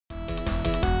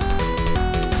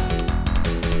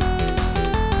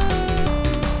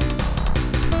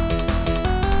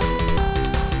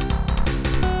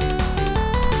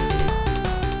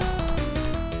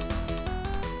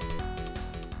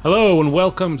Hello and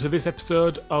welcome to this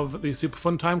episode of the Super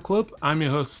Fun Time Club. I'm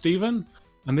your host Stephen,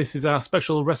 and this is our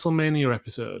special WrestleMania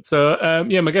episode. So,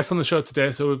 my guests on the show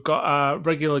today. So we've got our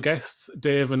regular guests,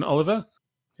 Dave and Oliver.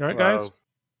 You all right, guys?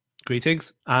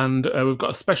 Greetings. And we've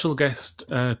got a special guest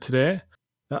today.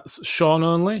 That's Sean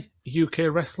Only, UK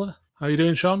wrestler. How are you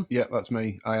doing, Sean? Yeah, that's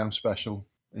me. I am special,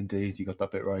 indeed. You got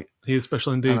that bit right. He is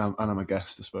special indeed. And I'm a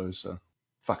guest, I suppose. So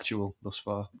factual thus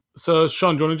far. So,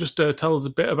 Sean, do you want to just tell us a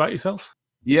bit about yourself?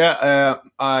 Yeah,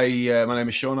 my name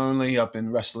is Sean Only. I've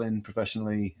been wrestling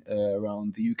professionally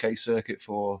around the UK circuit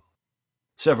for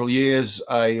several years.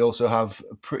 I also have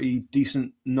a pretty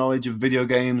decent knowledge of video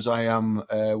games. I am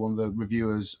one of the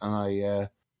reviewers, and I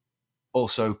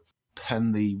also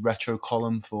pen the retro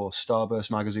column for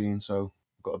Starburst magazine, so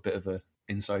I've got a bit of an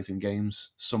insight in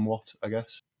games, somewhat, I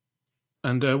guess.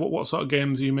 And what sort of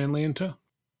games are you mainly into?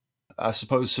 I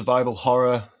suppose survival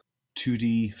horror,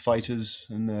 2D fighters,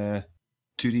 and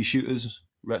 2D shooters,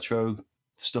 retro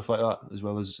stuff like that, as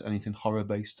well as anything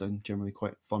horror-based I'm generally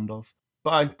quite fond of.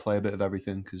 But I play a bit of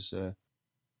everything because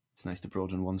it's nice to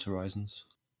broaden one's horizons.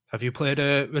 Have you played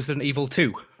Resident Evil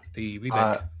 2, the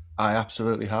remake? I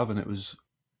absolutely have, and it was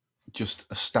just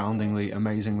astoundingly,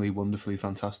 amazingly, wonderfully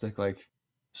fantastic. Like,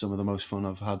 some of the most fun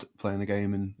I've had playing a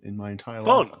game in my entire life.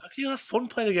 Fun? How can you have fun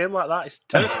playing a game like that? It's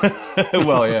terrifying.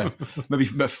 Well, yeah. Maybe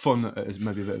fun is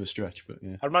maybe a bit of a stretch, but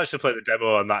yeah. I managed to play the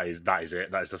demo, and that is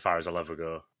it. That is as far as I'll ever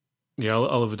go. Yeah,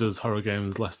 Oliver does horror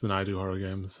games less than I do horror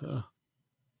games. So.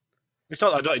 It's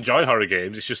not that I don't enjoy horror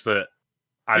games, it's just that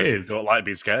I don't like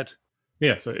being scared.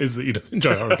 Yeah, so it is that you don't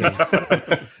enjoy horror games.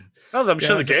 No, I'm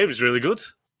sure the game is really good.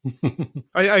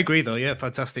 I agree, though. Yeah,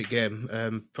 fantastic game.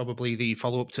 Probably the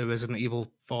follow-up to Resident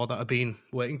Evil 4 that I've been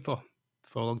waiting for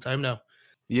a long time now.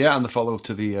 Yeah, and the follow-up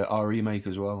to the R remake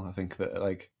as well. I think that,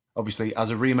 like, obviously, as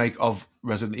a remake of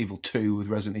Resident Evil 2, with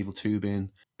Resident Evil 2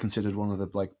 being considered one of the,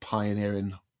 like,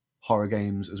 pioneering horror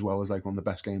games, as well as, like, one of the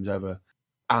best games ever,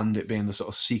 and it being the sort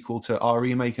of sequel to R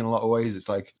remake in a lot of ways, it's,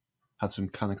 like, had some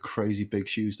kind of crazy big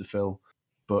shoes to fill,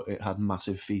 but it had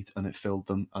massive feet, and it filled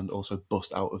them, and also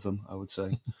bust out of them, I would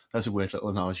say. That's a weird little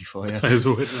analogy for you. That is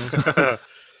weird.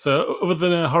 So, other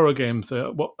than horror games,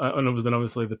 and other than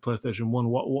obviously the PlayStation 1,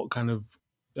 what kind of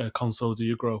console do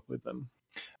you grow up with then?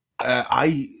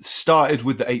 I started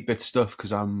with the 8-bit stuff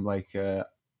because I'm like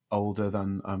older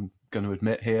than I'm going to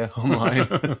admit here online.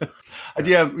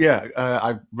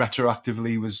 I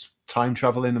retroactively was time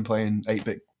traveling and playing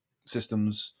 8-bit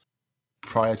systems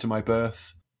prior to my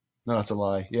birth. No, that's a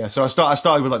lie. Yeah, so I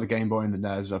started with like the Game Boy and the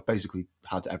NES. I've basically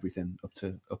had everything up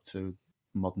to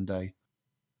modern day.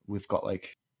 We've got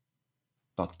like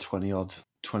about 20 or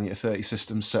 30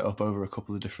 systems set up over a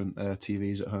couple of different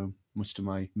TVs at home, much to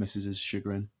my missus's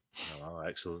chagrin. Oh,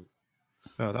 excellent.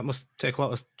 Oh, that must take a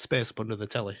lot of space up under the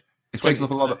telly. It takes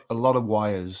up a lot of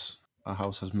wires. Our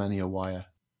house has many a wire.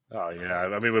 Oh yeah,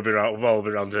 I mean we've all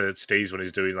been around to Steve's when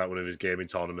he's doing like one of his gaming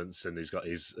tournaments, and he's got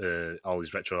his all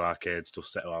his retro arcade stuff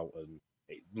set out, and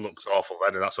it looks awful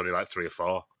then, and that's only like 3 or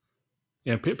 4.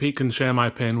 Yeah, Pete can share my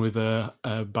pain with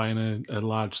buying a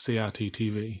large CRT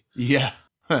TV. Yeah.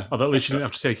 Although at least you didn't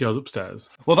have to take yours upstairs.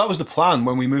 Well, that was the plan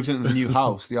when we moved into the new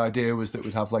house. The idea was that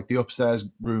we'd have like the upstairs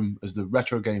room as the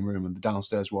retro game room, and the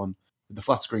downstairs one with the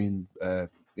flat screen,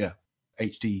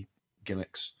 HD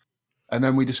gimmicks. And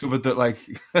then we discovered that like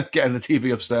getting the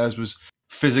TV upstairs was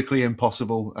physically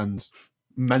impossible and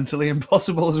mentally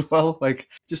impossible as well. Like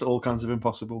just all kinds of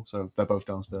impossible. So they're both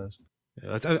downstairs.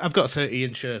 Yeah, I've got a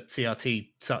 30-inch CRT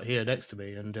sat here next to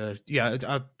me, and I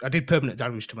did permanent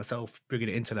damage to myself bringing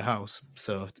it into the house.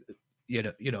 So you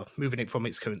know, moving it from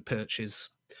its current perch is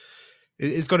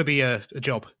going to be a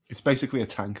job. It's basically a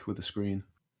tank with a screen.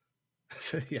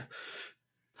 So, yeah.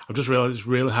 I've just realised it's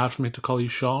really hard for me to call you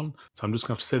Sean, so I'm just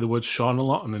going to have to say the word Sean a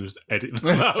lot and then just edit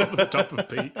them out of the top of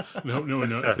Pete. No one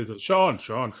notices. Sean!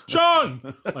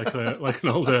 Like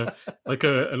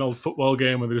an old football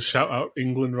game where they just shout out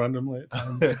England randomly at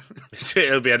times.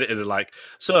 It'll be edited like,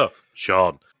 so,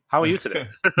 Sean, how are you today?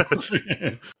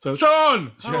 So,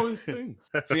 Sean! How is things?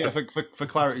 For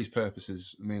clarity's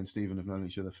purposes, me and Stephen have known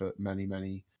each other for many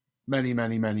years,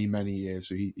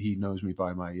 so he knows me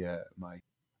by my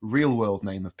real world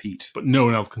name of Pete, but no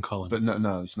one else can call him. But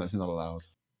no, it's not allowed.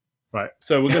 Right.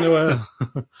 So we're going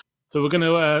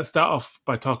to start off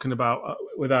by talking about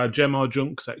with our Gem or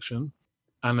Junk section,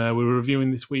 and we were reviewing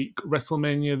this week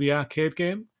WrestleMania the arcade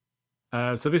game.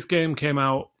 So this game came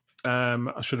out.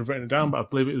 I should have written it down, but I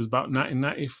believe it was about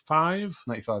 1995.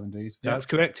 95 indeed. Yeah, that's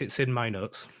correct. It's in my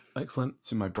notes. Excellent.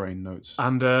 It's in my brain notes.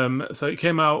 And so it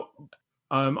came out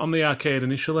on the arcade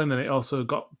initially, and then it also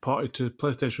got ported to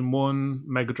PlayStation 1,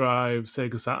 Mega Drive,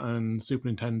 Sega Saturn, Super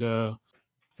Nintendo.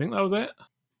 I think that was it.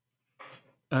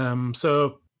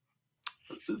 So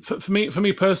for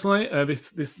me personally,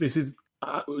 this is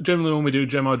generally when we do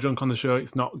Gem or Junk on the show,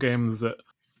 it's not games that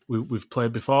we've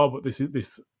played before, but this.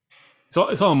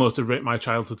 It's almost a rate my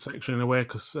childhood section in a way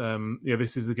because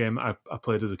this is the game that I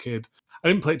played as a kid. I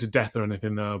didn't play it to death or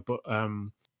anything though, but I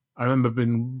remember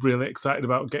being really excited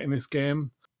about getting this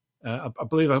game. I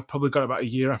believe I probably got it about a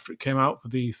year after it came out for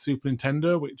the Super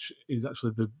Nintendo, which is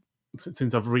actually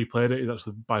since I've replayed it, is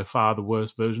actually by far the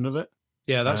worst version of it.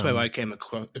 Yeah, that's where I came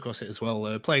across it as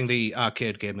well. Playing the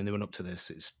arcade game when they went up to this,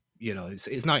 it's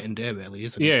night and day, really,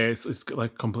 isn't it? Yeah, it's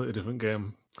like a completely different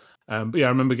game. But yeah, I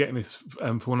remember getting this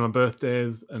for one of my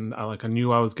birthdays, and I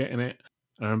knew I was getting it.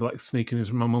 And I remember like sneaking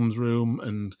into my mum's room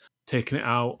and taking it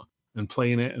out and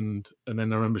playing it, and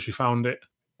then I remember she found it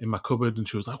in my cupboard, and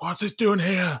she was like, "What's this doing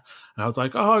here?" And I was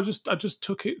like, "Oh, I just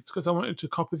took it because I wanted to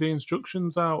copy the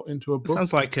instructions out into a book." It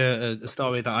sounds like a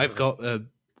story that I've got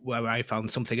where I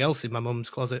found something else in my mum's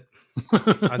closet.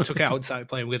 I took it out and started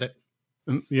playing with it.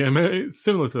 Yeah, it's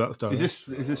similar to that story. Is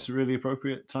this a really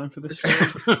appropriate time for this?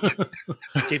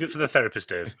 Keep it for the therapist,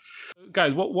 Dave.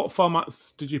 Guys, what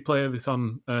formats did you play this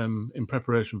on in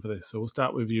preparation for this? So we'll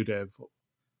start with you, Dave.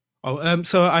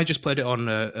 So I just played it on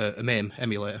a MAME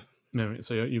emulator. No,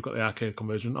 so you've got the arcade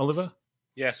conversion. Oliver?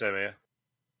 Yeah, same here.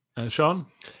 Sean?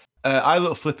 I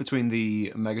little flip between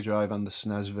the Mega Drive and the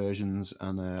SNES versions,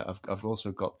 and I've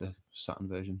also got the Saturn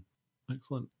version.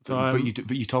 Excellent. So,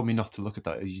 but you told me not to look at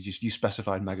that. You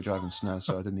specified Mega Drive and SNES,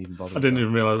 so I didn't even bother. I didn't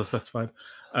even realise I specified.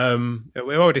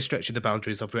 We're already stretching the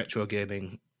boundaries of retro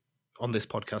gaming on this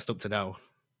podcast up to now.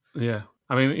 Yeah,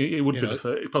 I mean, it would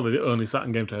be probably the only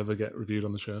Saturn game to ever get reviewed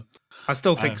on the show. I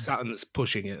still think Saturn's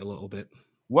pushing it a little bit.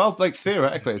 Well, like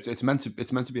theoretically, it's meant to be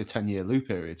a 10-year loop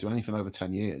period, so anything over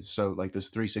 10 years. So like, there's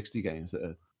 360 games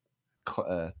that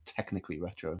are technically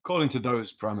retro, according to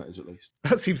those parameters, at least.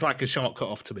 That seems like a short cut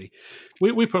off to me.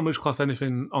 We pretty much class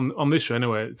anything on this show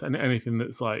anyway. It's anything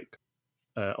that's like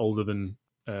older than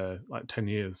like 10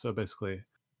 years. So basically,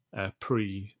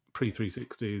 pre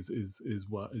 360 is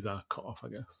what is our cut off, I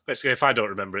guess. Basically, if I don't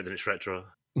remember it, then it's retro.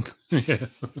 Yeah.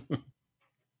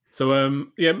 So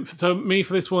so me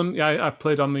for this one, I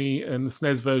played on the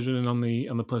SNES version and on the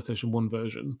PlayStation 1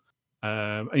 version.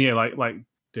 And yeah, like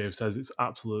Dave says, it's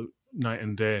absolute night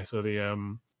and day. So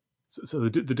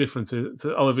the difference is,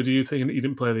 so Oliver, do you think you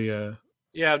didn't play the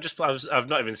Yeah, I've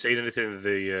not even seen anything of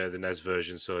the NES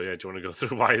version, so yeah, do you want to go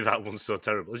through why that one's so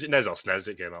terrible? Is it NES or SNES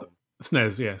that came out?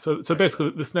 SNES, yeah. So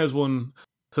basically the SNES one,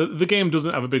 so the game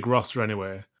doesn't have a big roster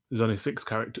anyway. There's only 6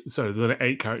 characters. Sorry, there's only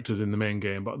 8 characters in the main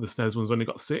game, but the SNES one's only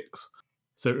got 6.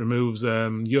 So it removes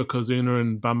Yokozuna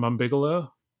and Bam Bam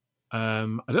Bigelow. I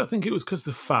don't think it was because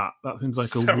they're fat. That seems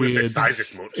like a weird. Size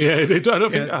this much. Yeah, I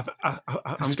don't think.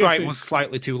 I'm guessing was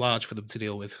slightly too large for them to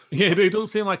deal with. Yeah, it doesn't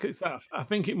seem like it's that. I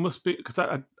think it must be because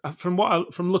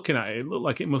from looking at it, it looked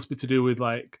like it must be to do with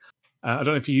like I don't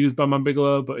know if you use Bam Bam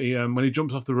Bigelow, but he when he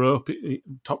jumps off the rope,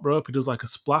 top rope, he does like a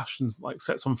splash and like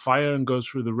sets on fire and goes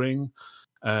through the ring.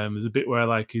 There's a bit where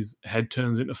like his head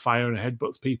turns into fire and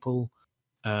headbutts people.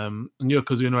 And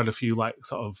Yokozuna had a few like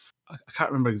sort of I can't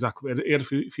remember exactly. He had a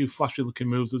few flashy looking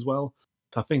moves as well.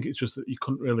 So I think it's just that you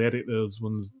couldn't really edit those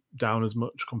ones down as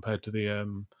much compared to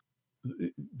the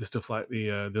stuff like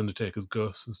the Undertaker's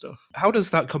ghosts and stuff. How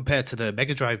does that compare to the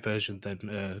Mega Drive version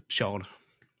then, Sean?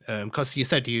 Because you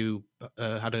said you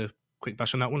had a quick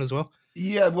bash on that one as well.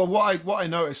 Yeah, well, what I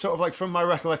noticed, sort of like from my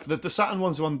recollection, the Saturn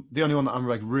one's the only one that I'm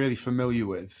like really familiar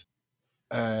with,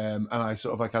 and I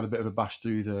sort of like had a bit of a bash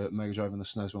through the Mega Drive and the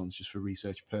SNES ones just for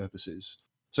research purposes.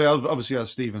 So obviously, as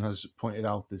Stephen has pointed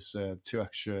out, there's two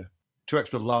extra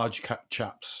large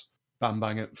chaps, Bam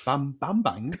Bam, and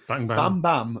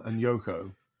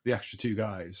Yoko, the extra 2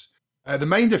 guys. The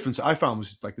main difference I found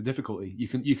was like the difficulty.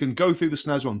 You can go through the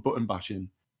SNES one button bashing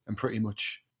and pretty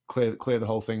much clear the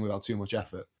whole thing without too much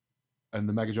effort. And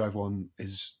the Mega Drive one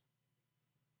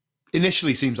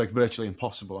initially seems like virtually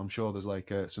impossible. I'm sure there's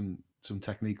like some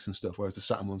techniques and stuff, whereas the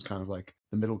Saturn one's kind of like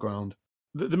the middle ground.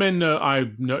 The main note I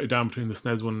noted down between the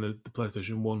SNES one and the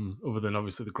PlayStation 1, other than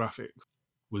obviously the graphics,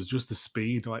 was just the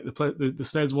speed. Like the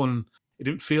SNES one, it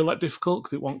didn't feel that difficult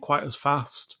because it wasn't quite as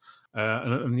fast,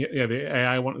 and the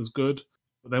AI wasn't as good.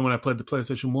 But then when I played the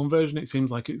PlayStation 1 version, it seems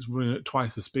like it's running at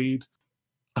twice the speed.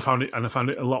 I found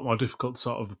it a lot more difficult to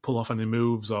sort of pull off any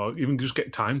moves or even just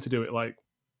get time to do it. Like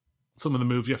some of the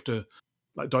moves you have to,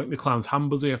 like Doink the Clown's hand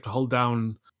buzzer, you have to hold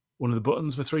down one of the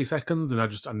buttons for 3 seconds, and I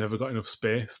never got enough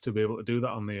space to be able to do that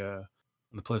on the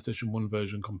PlayStation 1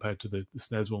 version compared to the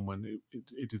SNES one, when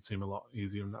it did seem a lot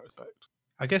easier in that respect.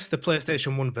 I guess the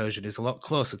PlayStation 1 version is a lot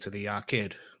closer to the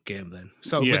arcade game then.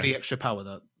 So with the extra power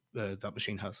that that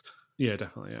machine has. Yeah,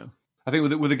 definitely, yeah. I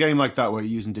think with a game like that where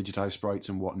you're using digitized sprites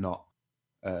and whatnot,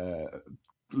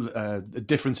 the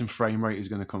difference in frame rate is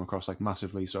going to come across like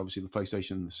massively. So obviously the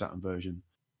PlayStation and the Saturn version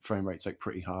frame rate's like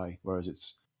pretty high, whereas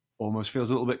it's almost feels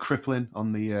a little bit crippling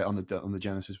on the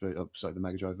Genesis, the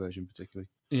Mega Drive version particularly.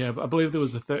 Yeah, but I believe there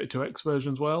was a 32X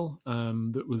version as well.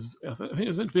 That was I think it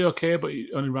was meant to be okay, but it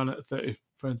only ran at 30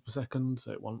 frames per second,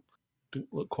 so it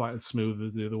didn't look quite as smooth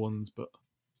as the other ones. But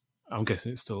I'm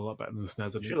guessing it's still a lot better than the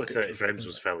SNES. Surely 30 frames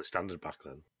was fairly standard back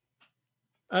then.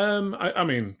 I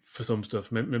mean, for some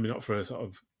stuff, maybe not for a sort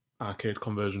of arcade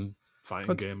conversion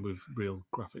fighting game with real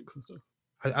graphics and stuff.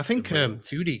 I think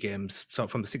 2D games, sort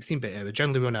of from the 16-bit era,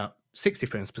 generally run at 60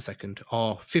 frames per second,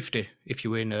 or 50 if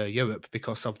you're in Europe,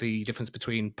 because of the difference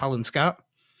between PAL and SCART.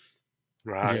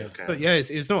 Right. Yeah. Okay. But yeah,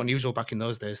 it's not unusual back in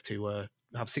those days to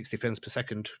have 60 frames per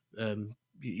second.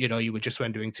 You were just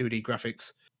rendering 2D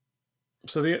graphics.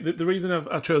 So the reason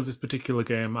I chose this particular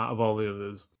game out of all the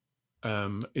others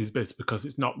is basically because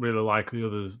it's not really like the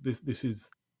others. This is,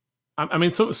 I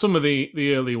mean, some of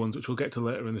the early ones, which we'll get to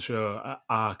later in the show,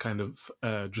 are kind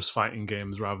of just fighting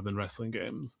games rather than wrestling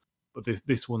games. But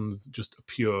this one's just a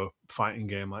pure fighting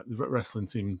game. Like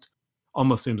wrestling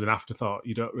almost seems an afterthought.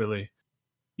 You don't really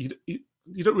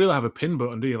have a pin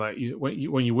button, do you? Like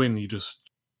when you win, you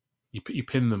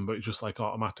pin them, but it's just like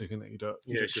automatic, isn't it?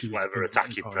 It's just whatever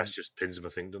attack you press just pins them, I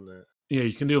think, doesn't it? Yeah,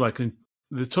 you can do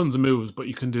there's tons of moves, but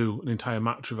you can do an entire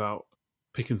match without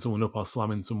picking someone up or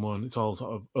slamming someone. It's all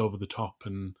sort of over the top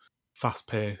and fast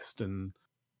paced, and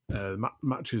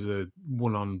matches are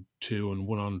 1-on-2 and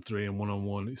 1-on-3 and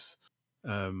 1-on-1. It's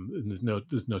and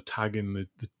there's no tag in the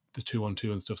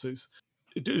 2-on-2 and stuff. So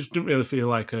it just didn't really feel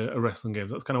like a wrestling game.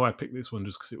 So that's kind of why I picked this one,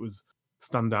 just because it was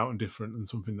stand out and different and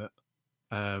something that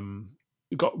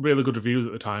it got really good reviews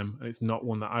at the time. And it's not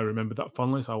one that I remember that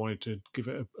fondly, so I wanted to give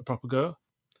it a proper go.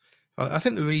 I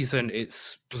think the reason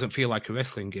it doesn't feel like a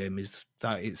wrestling game is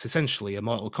that it's essentially a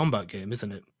Mortal Kombat game,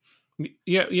 isn't it?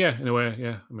 Yeah, in a way,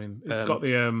 yeah. I mean, it's got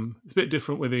the it's a bit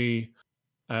different with the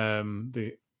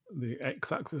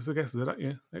X-axis, I guess. Is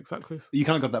that X-axis? You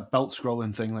kind of got that belt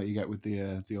scrolling thing like you get with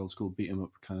the old school beat 'em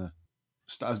up kind of.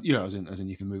 As in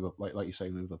you can move up like you say,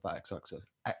 move up that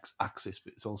X-axis,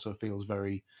 but it also feels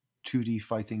very 2D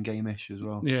fighting game-ish as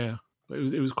well. Yeah, but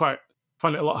it was quite. I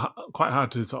find it quite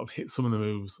hard to sort of hit some of the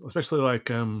moves, especially like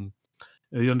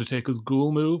the Undertaker's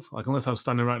ghoul move. Like unless I was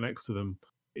standing right next to them,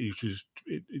 it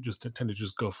just tended to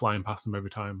just go flying past them every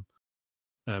time.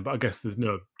 But I guess there's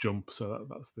no jump, so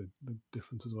that's the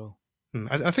difference as well.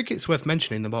 I think it's worth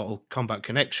mentioning the Mortal Kombat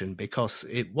connection because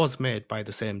it was made by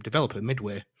the same developer,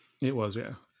 Midway. It was,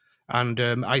 yeah. And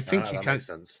I think you can. Makes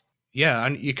sense. Yeah,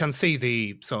 and you can see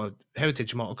the sort of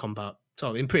heritage of Mortal Kombat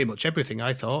sort of in pretty much everything.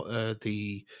 I thought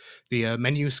the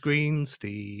menu screens,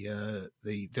 the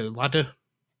ladder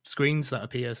screens that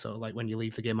appear, so like when you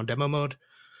leave the game on demo mode,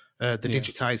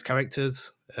 digitized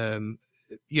characters.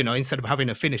 Instead of having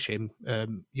to finish him,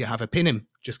 you have a pin him.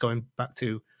 Just going back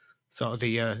to sort of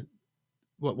the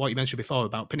what you mentioned before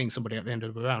about pinning somebody at the end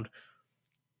of the round.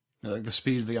 Like the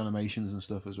speed of the animations and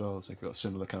stuff as well. It's like got a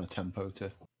similar kind of tempo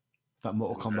to that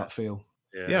Mortal Kombat feel.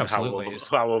 Yeah, absolutely.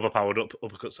 How overpowered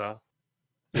uppercuts are.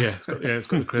 Yeah, it's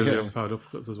got the crazy overpowered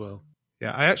uppercuts as well.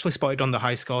 Yeah, I actually spotted on the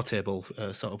high score table,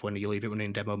 sort of when you leave it running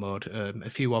in demo mode, a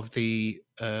few of the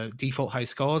default high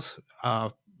scores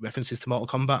are references to Mortal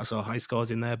Kombat, so high scores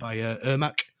in there by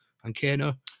Ermac and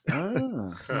Kano.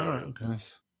 All right, okay.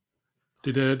 Nice.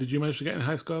 Did you manage to get any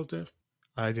high scores, Dave?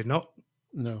 I did not.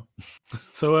 No.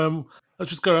 So let's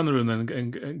just go around the room then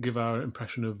and give our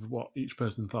impression of what each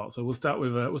person thought. So we'll start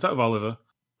with Oliver.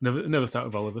 Never start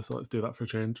with Oliver, so let's do that for a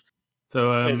change.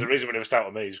 So the reason we never start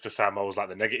with me is because Sam always like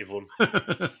the negative one.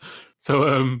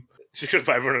 So she could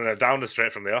put everyone in a downer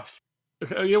straight from the off.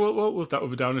 Okay, yeah, we'll start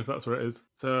with a downer if that's what it is.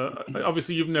 So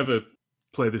obviously you've never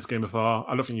played this game before.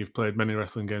 I don't think you've played many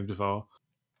wrestling games before.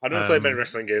 I've never played many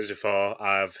wrestling games before.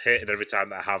 I've hated every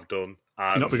time that I have done.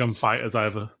 You're not big on fighters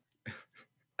either.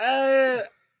 Yeah,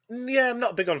 I'm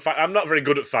not big on fight. I'm not very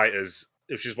good at fighters,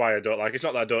 which is why I don't like. It's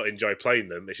not that I don't enjoy playing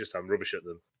them. It's just I'm rubbish at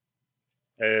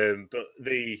them. But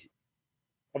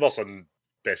I've also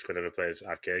basically never played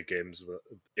arcade games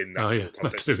in that actual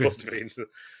context it's supposed to be.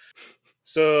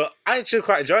 So I actually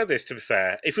quite enjoyed this, to be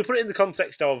fair. If we put it in the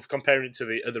context of comparing it to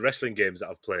the other wrestling games that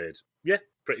I've played, yeah,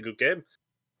 pretty good game.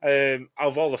 Out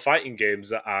of all the fighting games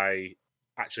that I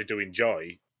actually do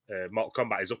enjoy, Mortal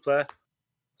Kombat is up there.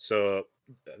 So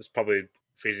that's probably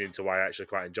feeding into why I actually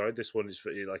quite enjoyed this one. It's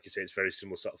like you say, it's very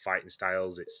similar sort of fighting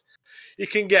styles. You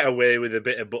can get away with a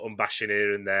bit of button bashing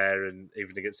here and there, and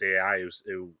even against the AI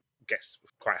who gets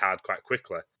quite hard quite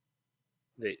quickly.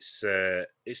 It's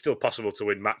still possible to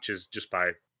win matches just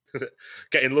by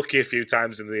getting lucky a few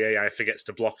times and the AI forgets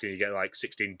to block and you get like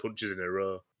 16 punches in a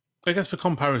row. I guess for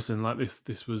comparison, like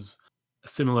this was a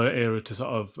similar era to sort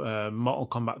of Mortal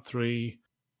Kombat 3.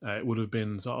 It would have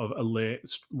been sort of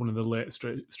one of the late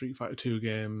Street Fighter 2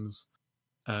 games,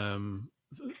 and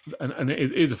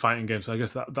it is a fighting game. So I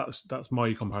guess that's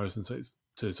my comparison. So it's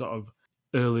to sort of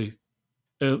the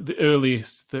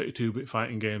earliest 32-bit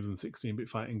fighting games and 16-bit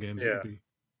fighting games that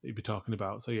you'd be talking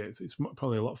about. So yeah, it's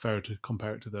probably a lot fairer to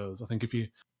compare it to those. I think if you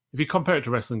compare it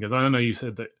to wrestling games, I know you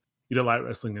said that you don't like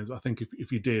wrestling games, but I think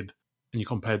if you did and you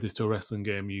compared this to a wrestling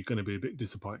game, you're going to be a bit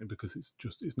disappointed because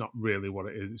it's not really what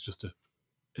it is. It's just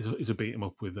a beat 'em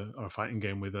up or a fighting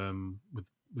game with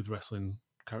wrestling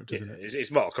characters in it.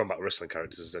 It's Mortal Kombat wrestling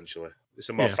characters essentially. It's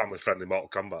a more family friendly Mortal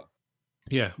Kombat.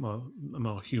 Yeah, a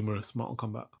more humorous Mortal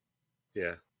Kombat.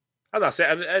 Yeah, and that's it.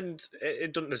 And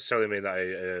it doesn't necessarily mean that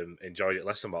I enjoyed it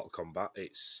less than Mortal Kombat.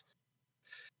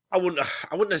 I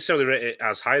wouldn't necessarily rate it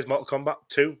as high as Mortal Kombat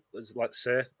 2. Let's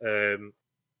say I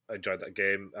enjoyed that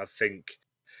game. I think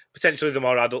potentially the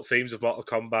more adult themes of Mortal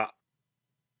Kombat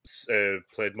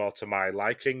played more to my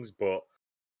likings, but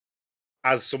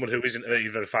as someone who isn't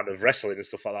even a fan of wrestling and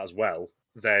stuff like that as well,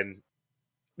 then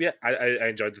yeah, I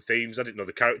enjoyed the themes. I didn't know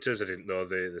the characters. I didn't know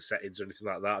the settings or anything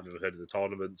like that. I've never heard of the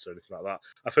tournaments or anything like that.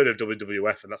 I've heard of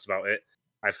WWF, and that's about it.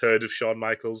 I've heard of Shawn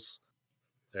Michaels.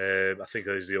 I think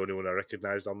he's the only one I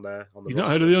recognised on there. You've not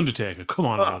heard of The Undertaker? Come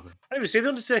on, I didn't even see The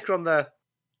Undertaker on there.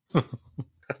 I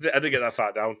didn't get that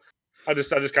far down. I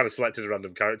just kind of selected a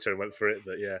random character and went for it.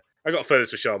 But yeah, I got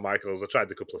furthest with Shawn Michaels. I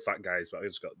tried a couple of fat guys, but I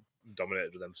just got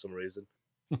dominated with them for some reason.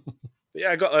 But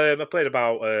yeah, I played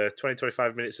about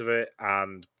 20-25 minutes of it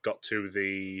and got to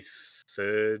the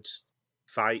third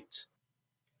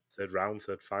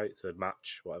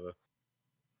match, whatever.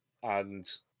 And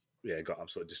yeah, got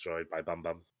absolutely destroyed by Bam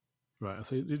Bam. Right,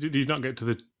 so did you not get to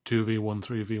the 2v1,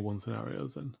 3v1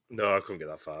 scenarios then? No, I couldn't get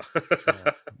that far.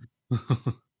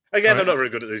 Again, I'm not very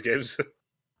good at these games. All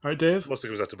right, Dave? Mostly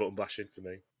comes out to button bashing for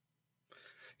me.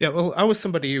 Yeah, well, I was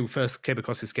somebody who first came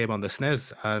across this game on the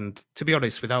SNES, and to be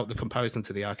honest, without the comparison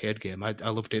to the arcade game, I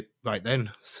loved it right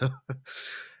then. So,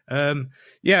 I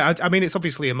mean, it's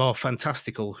obviously a more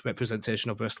fantastical representation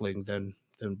of wrestling than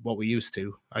what we're used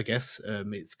to, I guess.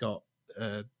 It's got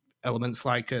elements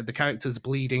like the characters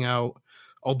bleeding out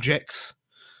objects.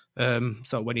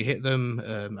 So when you hit them,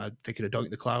 I'm thinking of Donkey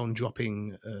the Clown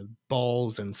dropping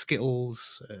balls and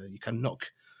Skittles. You can knock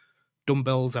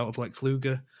dumbbells out of Lex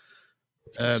Luger.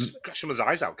 Scratch someone's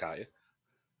eyes out, can't you?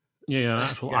 Yeah, an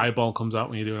actual eyeball comes out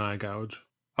when you do an eye gouge.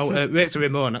 Razor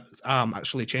Ramon arm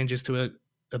actually changes to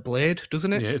a blade,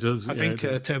 doesn't it? Yeah, it does. I think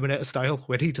Terminator style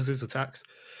when he does his attacks.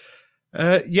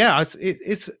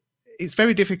 It's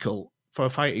very difficult for a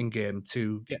fighting game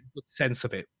to get a good sense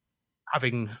of it,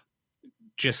 having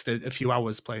just a few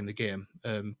hours playing the game.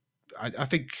 I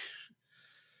think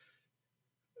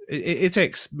it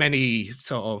takes many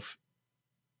sort of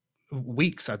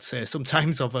weeks, I'd say,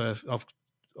 sometimes of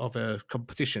a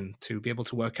competition to be able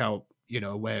to work out,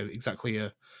 where exactly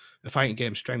a fighting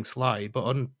game strengths lie. But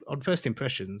on first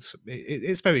impressions,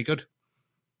 it's very good.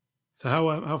 So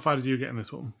how far did you get in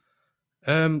this one?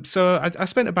 So I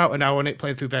spent about an hour on it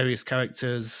playing through various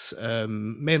characters,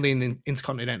 mainly in the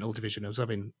Intercontinental Division. I was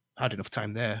having hard enough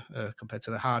time there compared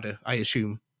to the harder, I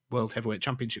assume, World Heavyweight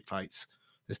Championship fights.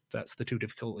 That's the two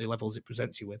difficulty levels it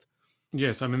presents you with.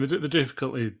 Yes, I mean the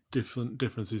difficulty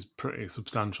difference is pretty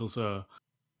substantial. So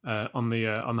on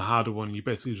the harder one, you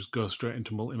basically just go straight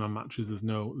into multi-man matches. There's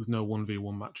no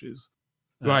 1v1 matches,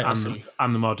 right?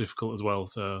 And they're more difficult as well.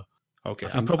 So okay,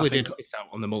 I probably did miss out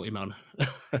on the multi-man.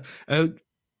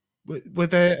 Were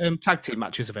there tag team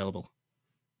matches available?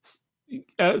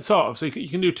 Sort of. So you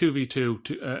can do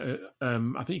 2v2.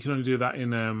 I think you can only do that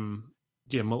in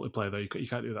multiplayer though. You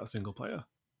can't do that single player.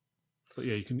 But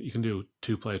yeah, you can do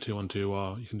 2-player 2-on-2,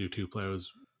 or you can do 2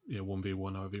 players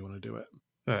 1v1, however you want to do it.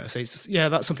 Right, so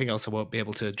that's something else I won't be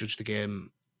able to judge the game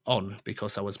on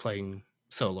because I was playing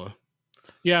solo.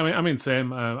 Yeah, I mean,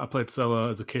 same. I played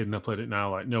solo as a kid, and I played it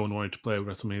now. Like, no one wanted to play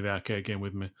WrestleMania the arcade game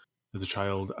with me as a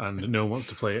child, and no one wants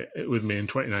to play it with me in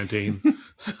 2019.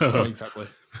 So well, exactly.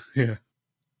 Yeah.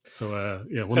 So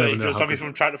we'll never know. Just stop me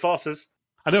from trying to force us.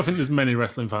 I don't think there's many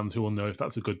wrestling fans who will know if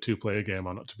that's a good 2-player game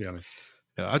or not, to be honest.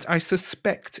 No, I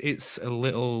suspect it's a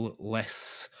little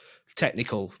less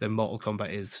technical than Mortal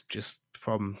Kombat is, just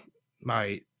from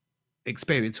my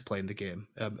experience of playing the game.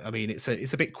 I mean, it's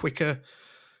a bit quicker.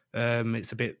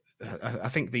 It's a bit. I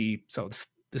think the sort of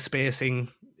the spacing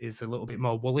is a little bit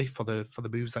more woolly for the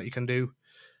moves that you can do.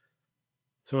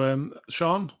 So,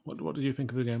 Sean, what did you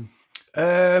think of the game?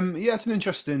 It's an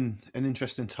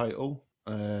interesting title.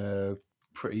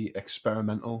 Pretty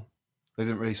experimental. They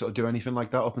didn't really sort of do anything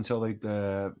like that up until was it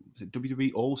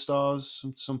WWE All Stars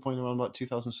at some point around like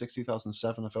 2006,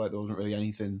 2007. I feel like there wasn't really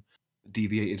anything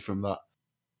deviated from that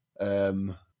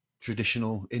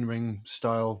traditional in-ring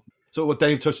style. So what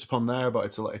Dave touched upon there, but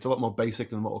it's a lot more basic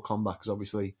than Mortal Kombat, because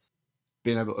obviously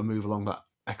being able to move along that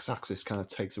X-axis kind of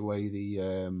takes away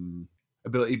the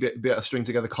ability to be able to string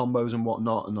together combos and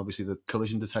whatnot, and obviously the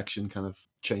collision detection kind of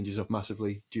changes up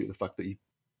massively due to the fact that you're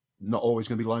not always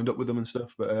going to be lined up with them and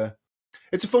stuff. But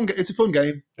it's a fun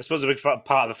game. I suppose a big part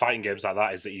of the fighting games like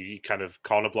that is that you kind of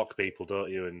corner block people, don't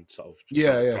you, and sort of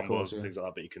combos of course, and things like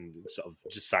that. But you can sort of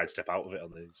just sidestep out of it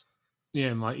on these. Yeah,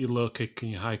 and like your low kick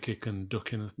and your high kick and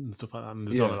ducking and stuff like that. And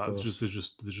there's none of that. They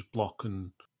just block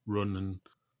and run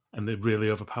and they really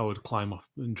overpowered climb off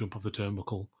and jump off the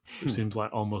turnbuckle, which seems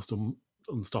like almost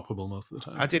unstoppable most of the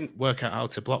time. I didn't work out how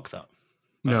to block that.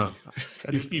 No,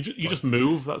 you just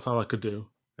move. That's all I could do.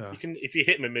 Yeah. You can, if you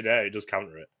hit them in midair, it does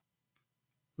counter it.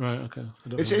 Right. Okay.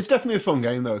 It's definitely a fun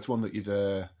game though. It's one that you'd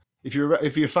if you're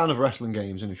a fan of wrestling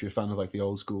games, and if you're a fan of like the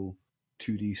old school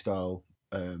 2D style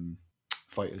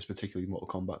fighters, particularly Mortal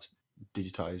Kombat's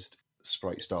digitized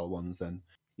sprite style ones, then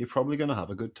you're probably going to have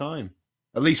a good time.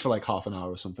 At least for like half an hour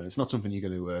or something. It's not something you're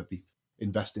going to be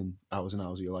investing hours and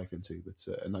hours of your life into, but it's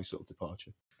a nice little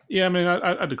departure. Yeah, I mean,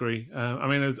 I'd agree. I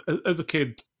mean, as a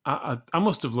kid, I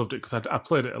must have loved it because I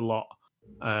played it a lot,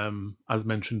 as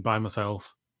mentioned, by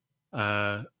myself.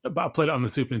 But I played it on the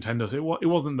Super Nintendo, so it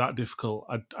wasn't that difficult.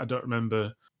 I don't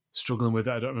remember struggling with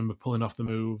it. I don't remember pulling off the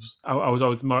moves. I was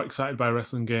always more excited by a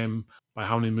wrestling game by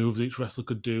how many moves each wrestler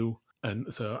could do.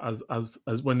 And so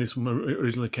as when this one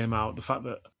originally came out, the fact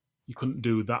that you couldn't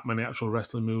do that many actual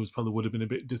wrestling moves probably would have been a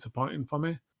bit disappointing for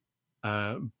me.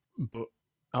 But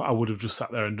I would have just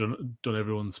sat there and done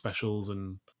everyone's specials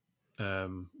and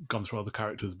gone through all the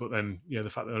characters. But then, yeah, the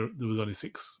fact that there was only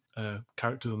 6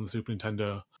 characters on the Super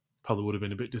Nintendo probably would have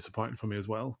been a bit disappointing for me as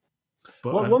well.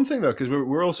 But one thing though, because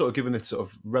we're all sort of giving it sort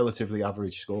of relatively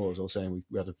average scores, or saying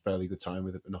we had a fairly good time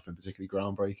with it, but nothing particularly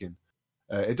groundbreaking.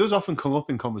 It does often come up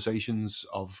in conversations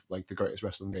of like the greatest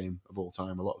wrestling game of all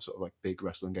time. A lot of sort of like big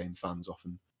wrestling game fans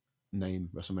often name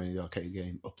WrestleMania the arcade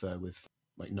game up there with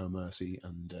like No Mercy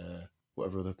and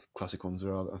whatever other classic ones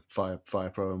there are, Fire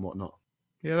Pro and whatnot.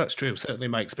 Yeah, that's true. Certainly,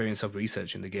 my experience of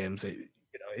researching the games,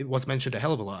 it was mentioned a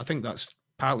hell of a lot. I think that's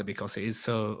partly because it is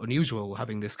so unusual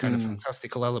having this kind of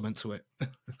fantastical element to it.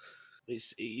 It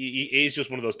is just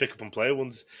one of those pick up and play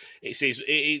ones.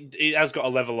 It has got a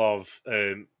level of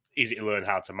easy to learn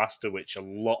how to master, which a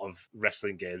lot of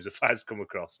wrestling games, if I've come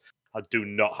across, I do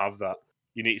not have that.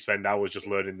 You need to spend hours just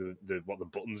learning what the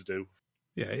buttons do.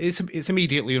 Yeah, it's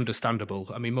immediately understandable.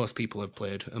 I mean, most people have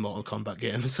played a Mortal Kombat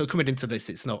game, so coming into this,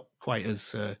 it's not quite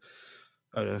as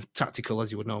tactical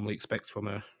as you would normally expect from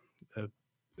a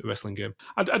wrestling game.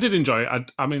 I did enjoy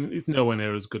it. I mean, it's nowhere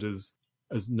near as good as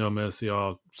No Mercy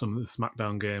or some of the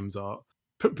SmackDown games, or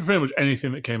pretty much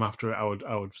anything that came after it.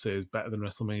 I would say is better than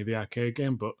WrestleMania the arcade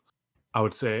game, but I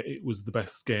would say it was the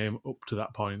best game up to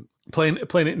that point. Playing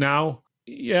it now,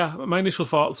 yeah, my initial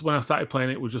thoughts when I started playing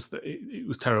it was just that it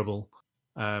was terrible.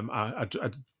 I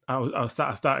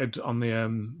started on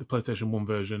the PlayStation 1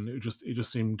 version. It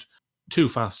just seemed too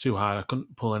fast, too hard. I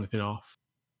couldn't pull anything off.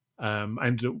 I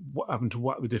ended up having to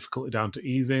whack the difficulty down to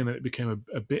easy, and then it became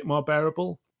a bit more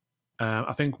bearable.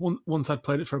 I think once I'd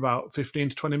played it for about 15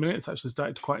 to 20 minutes, I actually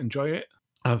started to quite enjoy it.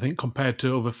 And I think compared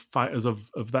to other fighters of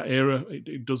that era,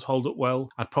 it does hold up well.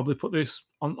 I'd probably put this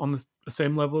on the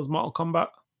same level as Mortal Kombat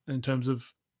in terms of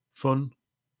fun.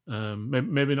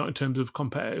 Maybe not in terms of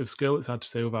competitive skill. It's hard to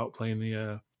say without playing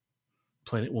it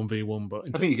 1v1. But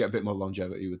I think you get a bit more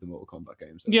longevity with the Mortal Kombat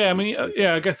games. Yeah, I mean,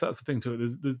 I guess that's the thing to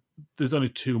it. There's only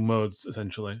 2 modes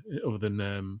essentially, other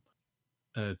than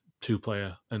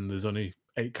 2-player, and there's only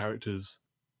 8 characters,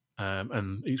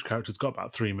 and each character's got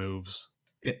about 3 moves.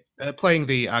 Yeah, playing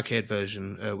the arcade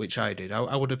version, which I did,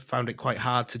 I would have found it quite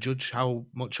hard to judge how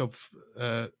much of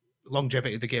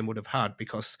longevity the game would have had,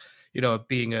 because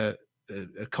being a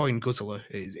coin guzzler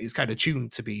is kind of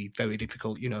tuned to be very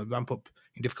difficult. Ramp up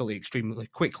in difficulty extremely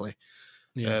quickly.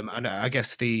 Yeah. And I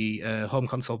guess the home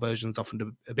console versions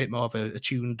often a bit more of a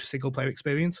tuned single player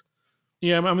experience.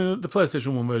 Yeah, I mean the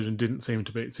PlayStation 1 version didn't seem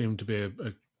to be. It seemed to be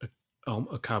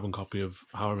a carbon copy of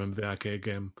how I remember the arcade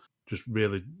game. Just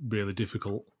really, really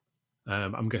difficult.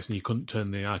 I'm guessing you couldn't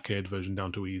turn the arcade version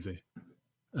down to easy.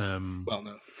 Well,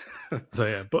 no. So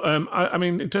yeah, but I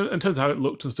mean, in terms of how it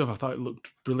looked and stuff, I thought it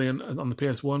looked brilliant on the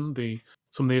PS1.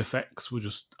 Some of the effects were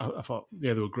just, I thought,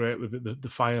 yeah, they were great with the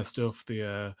fire stuff,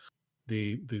 the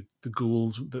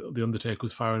ghouls, the Undertaker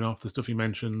was firing off, the stuff you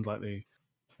mentioned, like the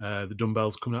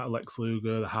dumbbells coming out of Lex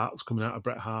Luger, the hearts coming out of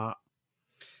Bret Hart.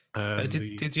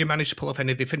 Did you manage to pull off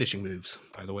any of the finishing moves,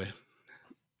 by the way?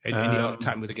 In your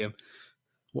time with the game?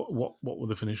 What were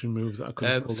the finishing moves that I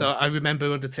could pull So off? I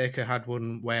remember Undertaker had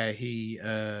one where he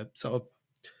sort of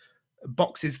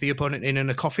boxes the opponent in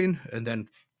a coffin and then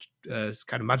kind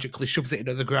of magically shoves it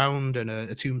into the ground, and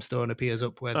a tombstone appears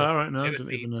up where. All right, no, I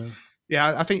didn't even know.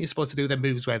 Yeah, I think you're supposed to do them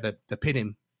moves where the pin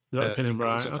him. Pin him,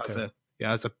 right? Okay.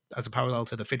 As a parallel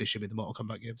to the finish him in the Mortal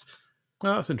Kombat games.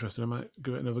 Oh, that's interesting. I might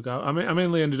give it another go. I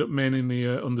mainly ended up maining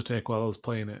the Undertaker while I was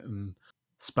playing it and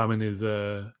spamming his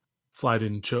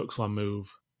sliding chokeslam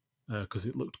move because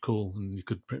it looked cool and you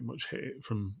could pretty much hit it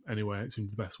from anywhere. It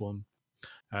seemed the best one.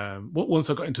 Once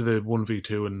I got into the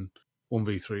 1v2 and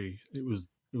 1v3, it was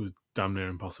damn near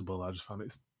impossible. I just found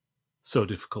it so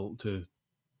difficult to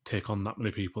take on that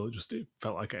many people. It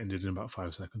felt like it ended in about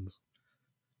 5 seconds.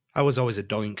 I was always a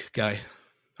Doink guy.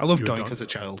 I loved You were Doink Doink? as a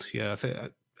child. Yeah, I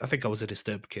think I was a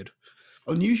disturbed kid.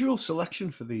 Unusual selection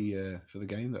for the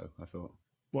game, though. I thought.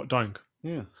 What, Doink?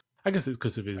 Yeah. I guess it's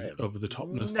because of his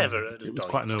over-the-topness. never heard of It was Doink.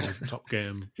 quite an over-the-top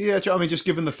game. Yeah, I mean, just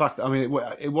given the fact that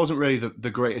it wasn't really the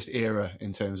greatest era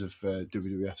in terms of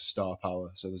WWF star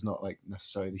power, so there's not like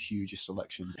necessarily the hugest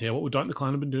selection. Yeah, what would Doink the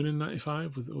Clown have been doing in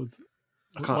 '95?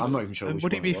 I'm not even sure. And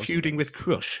would he be feuding with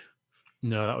Crush?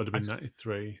 No, that would have been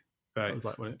 '93. That Right. was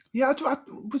like when it. Yeah,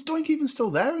 was Doink even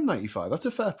still there in '95? That's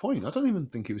a fair point. I don't even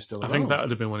think he was still I around. think that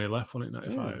would have been when he left, wasn't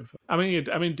it? '95. I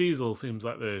mean, Diesel seems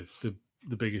like the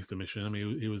biggest omission. I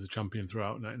mean, he was a champion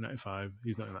throughout 1995.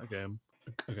 He's not in that game.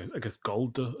 I guess is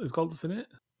Goldust in it?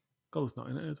 Goldust not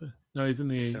in it, is he? No, he's in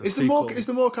the. Is there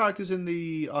more characters in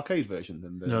the arcade version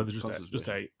than the? No, there's consoles just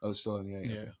version? 8. Oh, it's still only 8.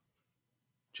 Yeah.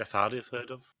 Jeff Hardy, I've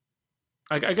heard of.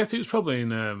 I guess it was probably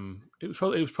in. It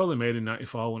was probably made in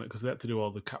 '94, wasn't it? Because they had to do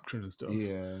all the capturing and stuff.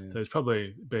 Yeah. So it's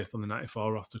probably based on the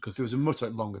 '94 roster. Because There was a much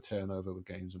longer turnover with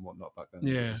games and whatnot back then.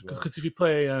 yeah, as well. because if you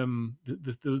play,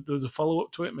 there was a follow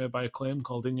up to it made by Acclaim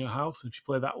called In Your House, and if you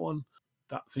play that one,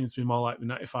 that seems to be more like the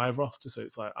 '95 roster. So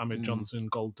it's like Ahmed Johnson,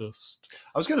 Goldust.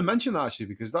 I was going to mention that actually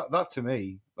because that to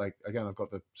me, like again, I've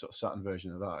got the sort of Saturn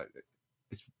version of that.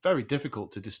 It's very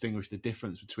difficult to distinguish the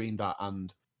difference between that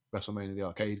and WrestleMania the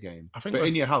arcade game. I think but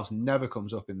In Your House never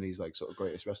comes up in these like sort of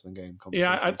greatest wrestling game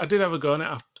Yeah, conversations. I did have a go on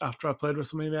it after I played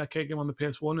WrestleMania the arcade game on the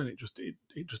PS1, and it just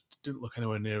didn't look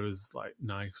anywhere near as like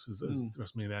nice as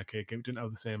WrestleMania the arcade game. It didn't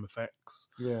have the same effects.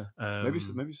 Yeah, maybe it's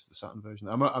just the Saturn version.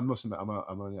 I must admit,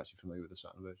 I'm only actually familiar with the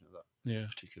Saturn version of that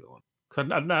particular one.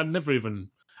 Because I'd never even.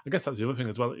 I guess that's the other thing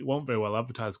as well. It wasn't very well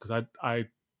advertised because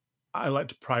I like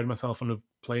to pride myself on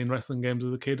playing wrestling games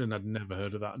as a kid, and I'd never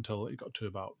heard of that until it got to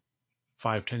about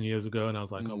 5-10 years ago, and I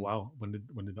was like, oh wow, when did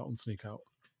that one sneak out?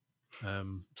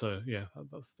 So yeah,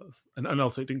 that's and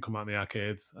also it didn't come out in the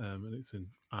arcades, and it's an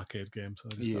arcade game, so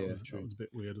I guess that was a bit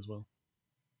weird as well.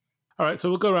 All right, so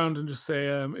we'll go around and just say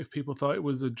if people thought it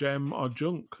was a gem or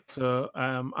junk. So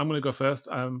I'm going to go first.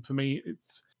 For me,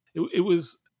 it's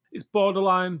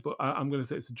borderline, but I'm going to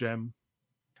say it's a gem.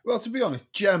 Well, to be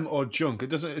honest, gem or junk, it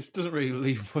doesn't really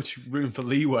leave much room for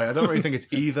leeway. I don't really think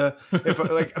it's either. If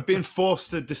like being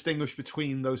forced to distinguish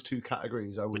between those two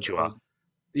categories, I would. But you are.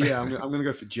 Yeah, I'm going to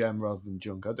go for gem rather than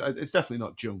junk. It's definitely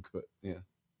not junk, but yeah.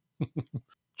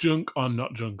 Junk or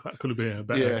not junk? That could be a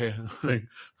better thing.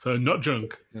 So not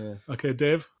junk. Yeah. Okay,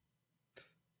 Dave.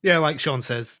 Yeah, like Sean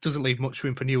says, doesn't leave much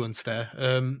room for nuance there.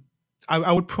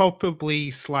 I would probably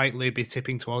slightly be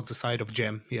tipping towards the side of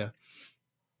gem. Yeah.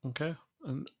 Okay.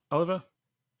 And Oliver?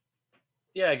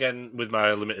 Yeah, again, with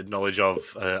my limited knowledge of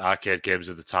arcade games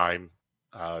at the time,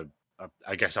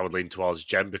 I guess I would lean towards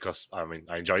gem because, I mean,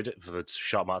 I enjoyed it for the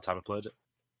short amount of time I played it.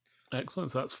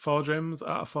 Excellent. So that's 4 gems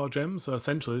out of 4 gems. So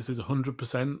essentially, this is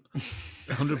 100%,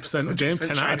 100% game,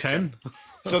 10 out of 10.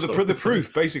 So the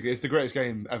proof, basically, it's the greatest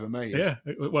game ever made. Yeah.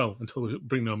 Well, until we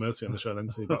bring No Mercy on the show, then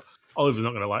see. But Oliver's not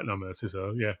going to like No Mercy,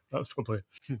 so yeah, that's probably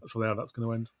how that's going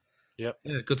to end. Yep.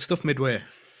 Yeah, good stuff midway.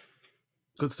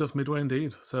 Good stuff midway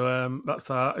indeed. So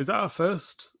is that our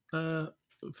first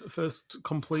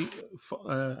complete?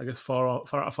 I guess 4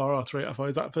 out of 4 or 3 out of 4.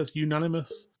 Is that first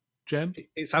unanimous gem?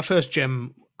 It's our first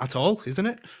gem at all, isn't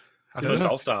it? First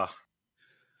All-Star.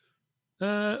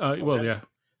 Well, yeah.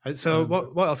 So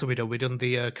what else have we done? We've done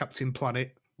the Captain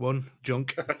Planet one,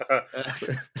 junk.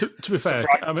 To be fair,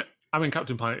 I mean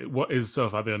Captain Planet. What is so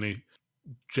far the only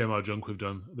gem or junk we've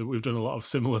done? We've done a lot of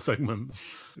similar segments,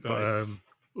 but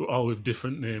all with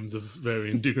different names of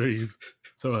varying degrees.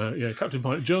 So yeah, Captain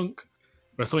Planet junk,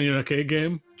 WrestleMania arcade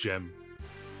game gem.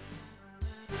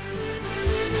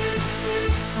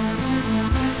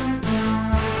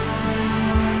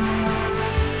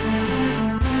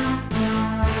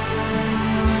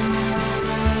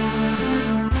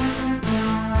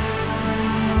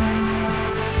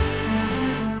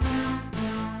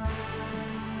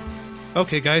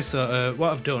 Okay, guys, so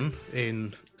what I've done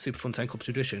in Super Fun 10 Club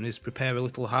tradition is prepare a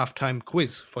little halftime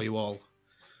quiz for you all.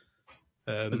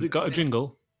 Has it got a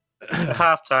jingle?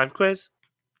 Halftime quiz.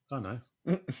 Oh, nice.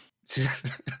 Wow.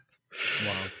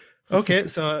 Okay,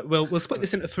 so we'll split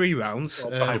this into 3 rounds.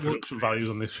 High production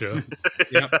values on this show.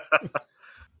 Yeah.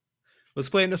 We'll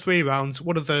split into 3 rounds.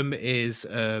 One of them is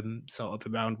sort of a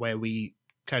round where we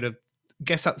kind of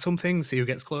guess at something, see who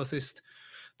gets closest.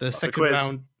 The second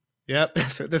round,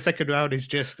 so the second round is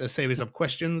just a series of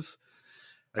questions.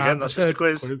 Again, that's just a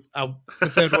quiz. The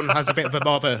third one has a bit of a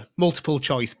more of a multiple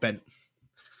choice bent.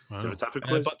 Wow. Type of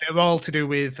quiz. But they're all to do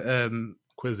with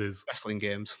Quizzes. wrestling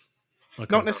games.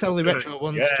 Okay. Not necessarily retro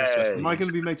ones, just wrestling. Am I going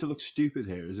to be made to look stupid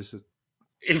here? Is this a...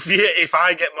 If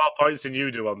I get more points than you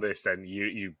do on this, then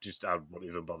you just I won't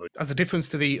even bother. As a difference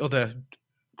to the other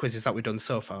quizzes that we've done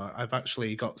so far, I've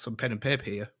actually got some pen and paper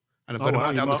here, and I've got to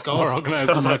write down the scores. More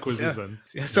organised than my quizzes then.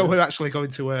 Yeah, so we're actually going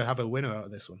to have a winner out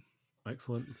of this one.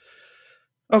 Excellent.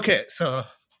 Okay, so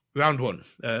round 1.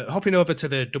 Hopping over to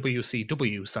the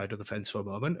WCW side of the fence for a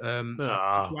moment.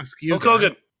 To ask you, Hulk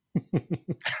Hogan.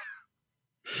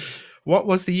 What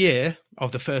was the year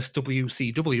of the first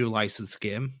WCW licensed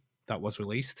game that was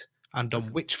released, and on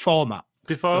which format?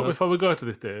 Before we go to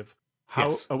this, Dave,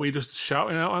 Yes. are we just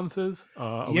shouting out answers?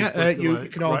 You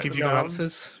can all give your down?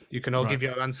 answers. You can all give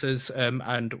your answers,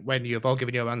 and when you've all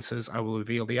given your answers, I will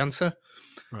reveal the answer,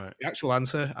 Right. the actual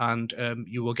answer, and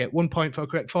you will get 1 point for the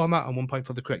correct format and 1 point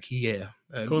for the correct year.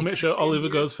 Can we make sure Oliver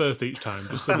goes first each time,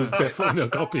 just so there's definitely no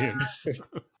copying?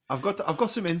 I've got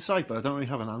some insight, but I don't really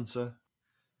have an answer.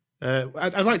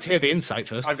 I'd like to hear the insight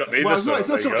first. I've got neither. Well, so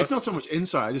it's not so much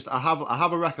insight. I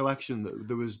have a recollection that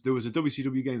there was a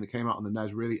WCW game that came out on the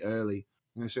NES really early.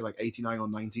 I'm going to say like 89 or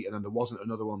 90, and then there wasn't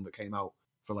another one that came out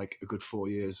for like a good 4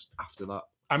 years after that.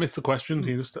 I missed the question. Can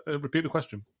you just repeat the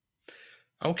question?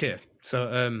 Okay,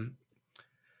 so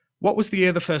what was the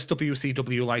year the first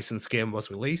WCW licensed game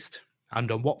was released,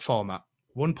 and on what format?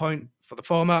 1 point for the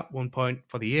format, 1 point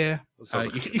for the year.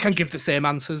 You can give the same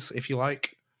answers if you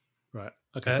like. Right.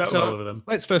 Okay, start with Oliver then.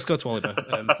 Let's first go to Oliver.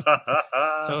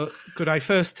 So, could I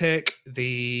first take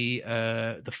the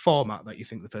format that you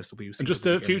think the first WCW And just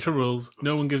game future rules,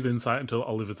 no one gives insight until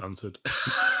Oliver's answered.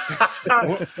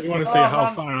 We want to see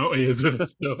how far out he is with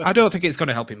this stuff. I don't think it's going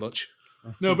to help him much.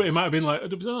 No, but it might have been like,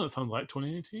 that sounds like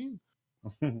 2018.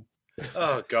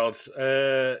 Oh, God.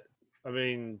 I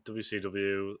mean,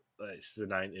 WCW, it's the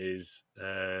 90s.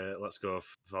 Let's go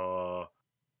for...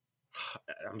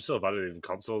 I'm so bad at even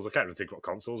consoles. I can't even think what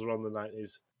consoles were on the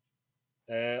 90s.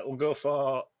 We'll go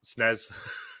for SNES.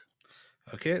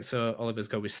 Okay, so Oliver's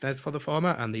go with SNES for the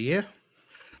format and the year.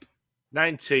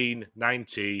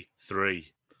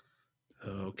 1993.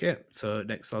 Okay, so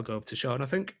next I'll go up to Sean, I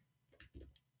think.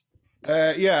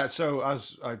 Yeah, so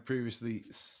as I previously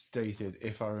stated,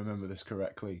 if I remember this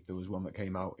correctly, there was one that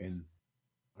came out in,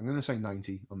 I'm going to say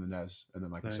 90 on the NES, and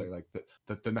then I can say like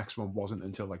the next one wasn't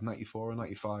until like 94 or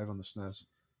 95 on the SNES.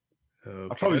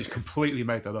 Okay. I probably just completely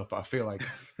made that up, but I feel like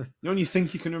when you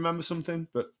think you can remember something,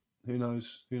 but who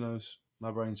knows? Who knows?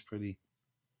 My brain's pretty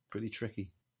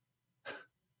tricky.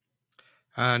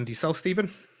 And yourself,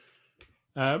 Stephen?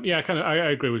 Yeah,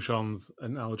 I agree with Sean's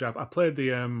analogy. I played the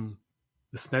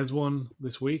SNES one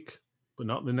this week, but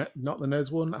not the NES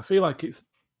one. I feel like it's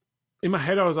in my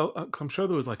head. I'm sure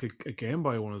there was like a Game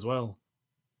Boy one as well.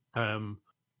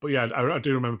 But yeah, I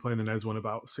do remember playing the NES one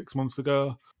about 6 months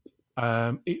ago.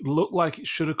 It looked like it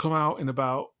should have come out in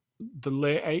about the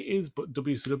late 80s, but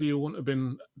WCW wouldn't have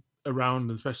been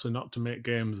around, especially not to make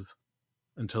games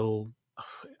until,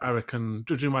 I reckon,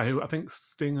 judging by who, I think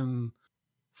Sting and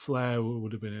Flair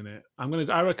would have been in it.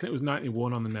 I reckon it was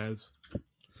 91 on the NES.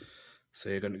 So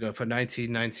you're going to go for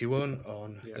 1991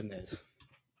 on the NES.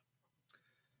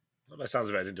 Well, that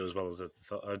sounds like I didn't do as well as I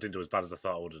thought. I didn't do as bad as I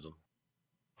thought I would have done.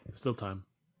 Still time.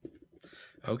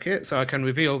 Okay, so I can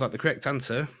reveal that the correct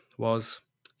answer was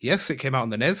yes, it came out on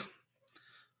the NES.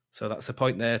 So that's a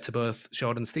point there to both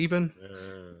Sean and Stephen.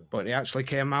 But it actually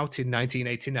came out in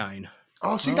 1989.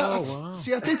 Oh, see, wow.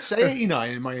 See, I did say 89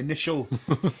 in my initial.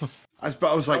 But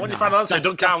I was like, when you find answer, it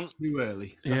don't count. Too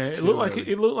early. It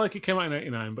looked like it came out in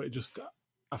 89, but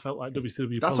I felt like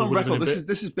WCW. That's on record.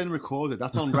 This has been recorded.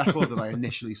 That's on record that I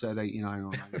initially said 89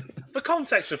 or 90. For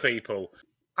context for people,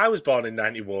 I was born in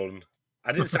 91.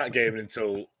 I didn't start gaming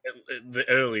until the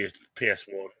earliest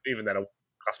PS1. Even then, I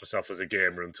classed myself as a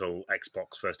gamer until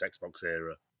first Xbox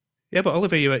era. Yeah, but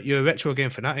Oliver, you're a retro game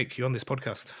fanatic. You're on this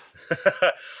podcast.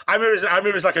 I'm here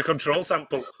as like a control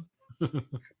sample.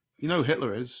 You know who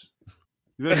Hitler is.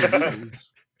 You've heard of Hitler.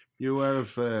 You're aware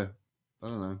of, I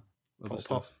don't know, other Pol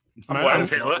stuff. I'm aware of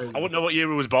Hitler. I wouldn't know what year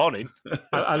he was born in.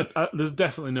 There's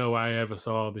definitely no way I ever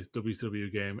saw this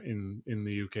WCW game in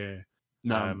the UK.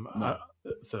 No.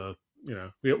 So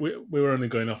we were only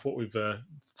going off what we've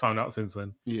found out since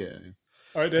then. Yeah.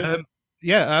 All right, Dave.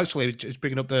 Yeah, actually, just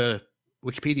bringing up the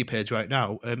Wikipedia page right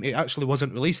now, it actually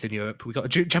wasn't released in Europe. We got a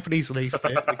Japanese release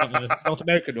date, we got a North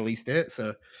American release date.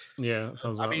 So yeah, that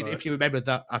sounds. I mean, right. if you remember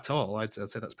that at all, I'd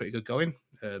say that's pretty good going.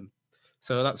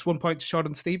 So that's 1 point to Sean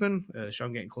and Stephen.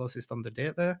 Sean getting closest on the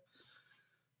date there.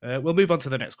 We'll move on to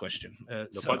the next question. No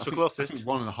points for closest.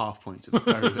 1.5 points at the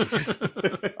very least.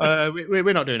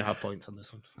 We're not doing half points on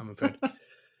this one, I'm afraid.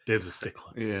 Dave's a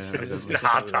stickler. Yeah. It's the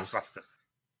hard taskmaster.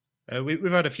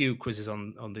 We've had a few quizzes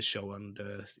on this show, and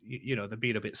they're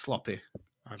being a bit sloppy.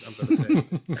 I'm going to say.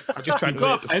 I'm just trying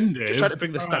to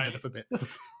bring the standard up a bit.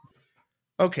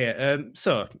 Okay,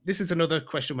 so this is another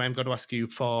question where I'm going to ask you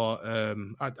for.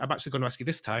 I'm actually going to ask you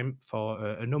this time for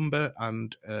a number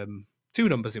and 2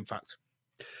 numbers, in fact.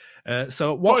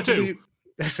 So what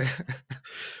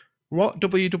what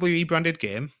WWE branded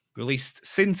game released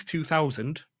since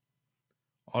 2000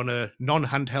 on a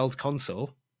non-handheld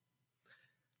console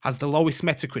has the lowest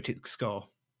Metacritic score?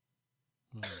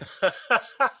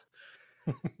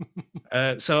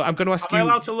 So I'm going to ask Am you. I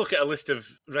allowed to look at a list of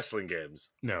wrestling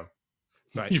games? No.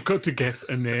 Right. You've got to guess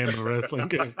a name of a wrestling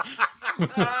game.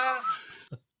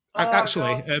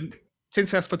 Actually,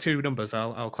 since I asked for 2 numbers,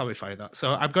 I'll clarify that.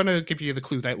 So I'm going to give you the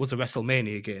clue that it was a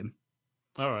WrestleMania game.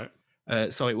 All right.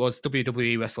 So it was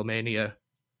WWE WrestleMania.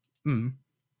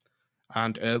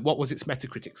 And what was its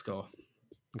Metacritic score?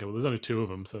 Okay, well, there's only 2 of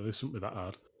them, so this shouldn't be that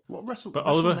hard. But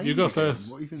Oliver, you go first.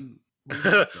 What even?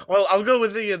 Well, I'll go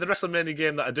with the WrestleMania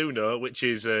game that I do know, which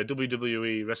is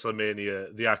WWE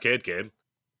WrestleMania, the arcade game.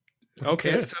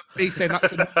 Okay, so me saying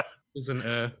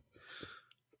that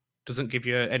doesn't give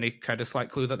you any kind of slight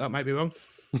clue that might be wrong.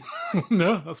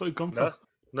 No, that's what he's gone for.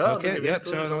 No. Okay, yeah,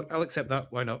 so I'll accept that.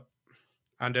 Why not?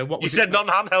 And what was you said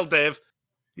non-handheld, Dave?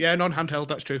 Yeah, non-handheld.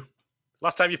 That's true.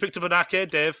 Last time you picked up an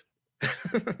arcade, Dave.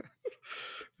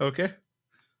 Okay.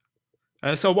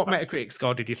 So what Metacritic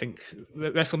score did you think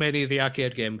WrestleMania the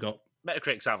arcade game got?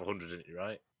 Metacritic's out of 100, didn't you,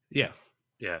 right? Yeah.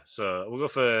 Yeah, so we'll go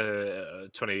for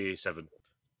 27.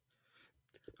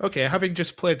 Okay, having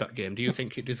just played that game, do you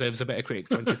think it deserves a Metacritic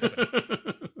 27?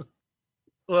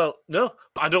 Well, no.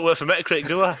 I don't work for Metacritic,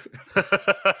 do I?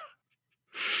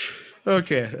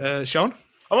 Okay, Sean?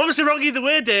 I'm obviously wrong either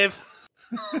way, Dave.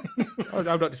 I'm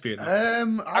not disputing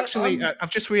that. Actually, I've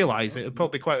just realised it would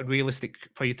probably be quite unrealistic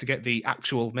for you to get the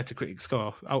actual Metacritic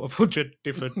score out of 100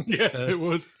 different it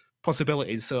would.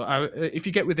 possibilities. So if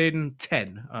you get within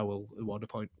 10, I will award a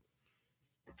point.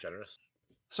 Generous.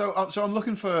 So I'm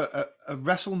looking for a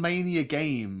WrestleMania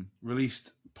game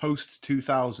released post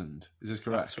 2000. Is this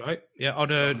correct? That's right. Yeah,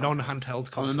 on a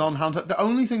non-handheld console. On a non-handheld. The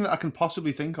only thing that I can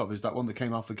possibly think of is that one that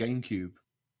came out for GameCube.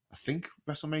 I think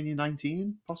WrestleMania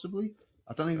 19, possibly.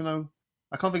 I don't even know.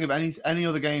 I can't think of any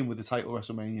other game with the title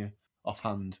WrestleMania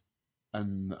offhand,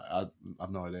 and I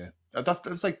have no idea. That's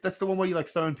the one where you're like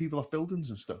throwing people off buildings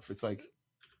and stuff. It's like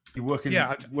you're working.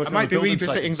 Yeah, I might be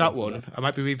revisiting that one. I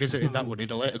might be revisiting that one in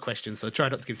a later question, so try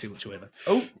not to give too much away there.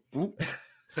 Oh.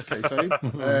 Okay, sorry.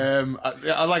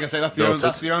 Like I say, that's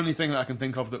the only thing that I can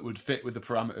think of that would fit with the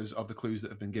parameters of the clues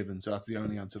that have been given. So that's the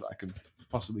only answer that I can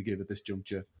possibly give at this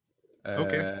juncture.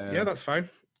 Okay, yeah, that's fine.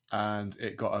 And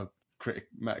it got a critic.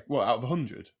 What, out of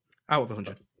 100? Out of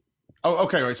 100. Oh,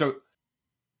 okay, right. So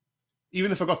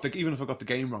even if I got the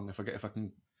game wrong, if I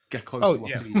can get close to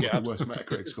what the worst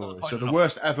Metacritic score is. So the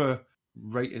worst ever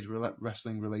rated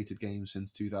wrestling related game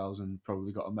since 2000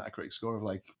 probably got a Metacritic score of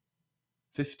like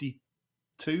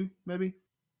 52, maybe.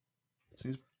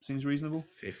 Seems reasonable.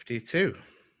 52.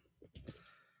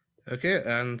 Okay,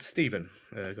 and Stephen,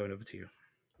 going over to you.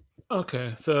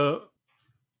 Okay, so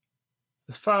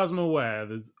as far as I'm aware,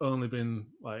 there's only been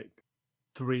like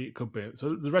 3 it could be.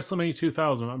 So the WrestleMania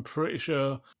 2000, I'm pretty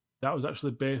sure that was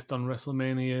actually based on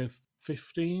WrestleMania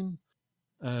 15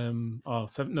 or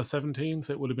 17,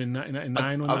 so it would have been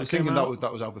 1999 when I was that came thinking out.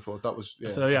 that was out before. That was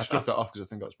So yeah, I struck that off because I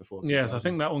think that was before. Yes, I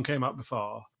think that one came out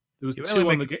before. There was You're 2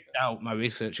 really on the game. out my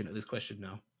research into this question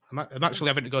now. I'm actually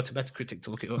having to go to Metacritic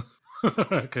to look it up.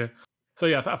 Okay. So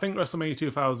yeah, I think WrestleMania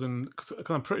 2000, because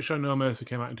I'm pretty sure No Mercy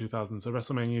came out in 2000, so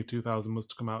WrestleMania 2000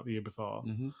 must have come out the year before.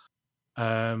 Mm-hmm.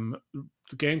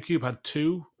 The GameCube had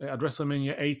 2. It had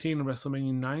WrestleMania 18 and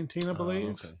WrestleMania 19, I believe.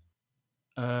 Okay.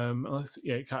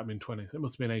 It can't have been 20, so it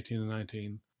must have been 18 and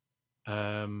 19.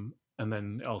 And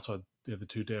then it also had the other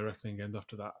 2 Day Reckoning games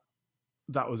after that.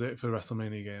 That was it for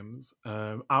WrestleMania games.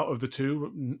 Out of the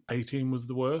 2, 18 was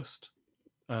the worst.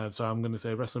 So I'm going to say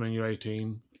WrestleMania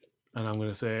 18, and I'm going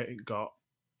to say it got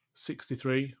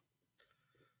 63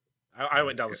 I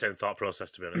went down the same thought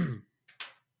process, to be honest.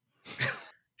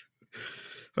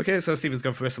 Okay, so Stephen's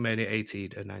gone for WrestleMania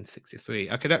 18 and 963.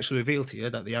 I could actually reveal to you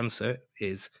that the answer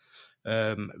is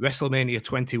WrestleMania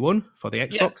 21 for the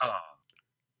Xbox. Yeah.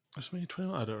 WrestleMania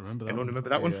 21? I don't remember that. Anyone one. remember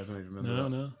that one? Yeah, I don't even remember.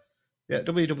 No. Yeah,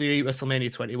 WWE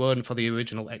WrestleMania 21 for the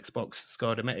original Xbox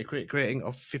scored a Metacritic rating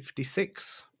of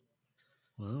 56.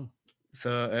 Wow.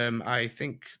 So I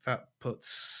think that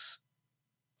puts...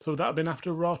 So would that have been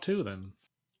after Raw 2 then?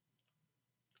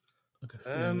 I guess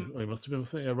it must have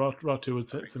been. Yeah, Raw 2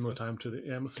 was at similar time to the.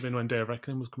 Yeah, it must have been when Day of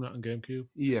Reckoning was coming out on GameCube.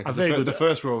 Yeah, because vaguely- the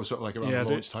first Raw was sort of like around Yeah, the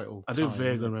I launch title. I do time, vaguely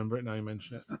wasn't it? remember it now you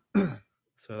mention it.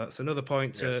 So that's another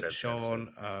point to Yeah, same.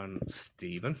 Sean and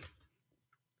Stephen.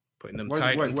 Putting them Why,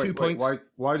 tied on 2 points.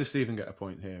 Why does Stephen get a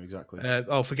point here exactly?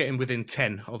 For getting within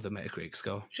 10 of the Metacritic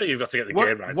score. Sure, you've got to get the What-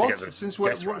 game right what? to get the Since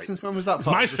guess when? right. Since when was that? It's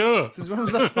part my of the- show. Since when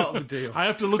was that part of the deal? I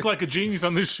have to look like a genius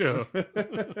on this show.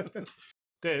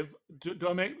 Dave, do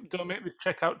I make this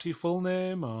check out to your full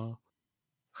name or?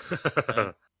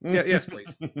 Yes,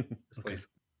 please. Yes, please.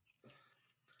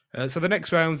 So the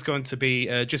next round's going to be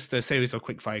just a series of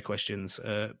quick fire questions.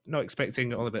 Not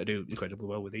expecting Oliver to do incredibly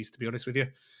well with these, to be honest with you.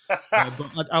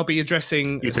 But I'll be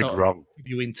addressing You think wrong.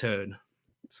 you in turn.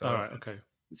 So All right, okay.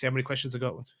 see how many questions I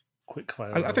got. Quick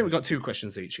fire. I think we've got 2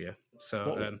 questions each here.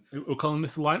 So We're calling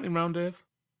this a lightning round, Dave.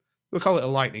 we'll call it a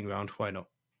lightning round. Why not?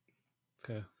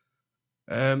 Okay.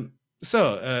 I'm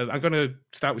going to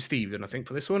start with Stephen, I think,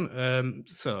 for this one. I'm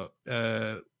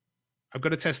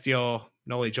going to test your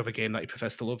knowledge of a game that you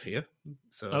profess to love here.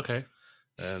 So, Okay.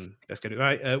 let's get it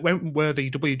right. When were the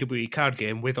WWE card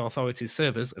game with Authority's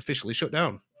servers officially shut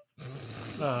down?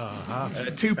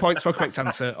 2 points for correct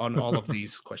answer on all of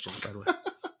these questions, by the way.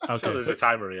 Sure, Okay. there's a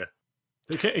timer here.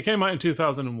 It came out in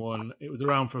 2001. It was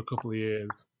around for a couple of years.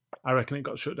 I reckon it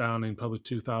got shut down in probably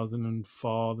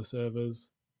 2004, the servers.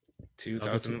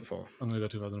 2004. I'm going to go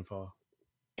 2004.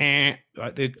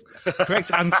 Right, the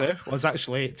correct answer was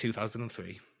actually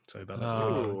 2003. Sorry about that.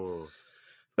 Stephen. Oh.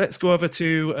 Let's go over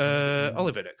to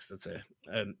Oliver next, I'd say.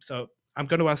 So I'm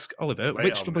going to ask Oliver, Wait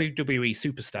which on me. WWE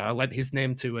superstar lent his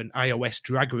name to an iOS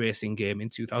drag racing game in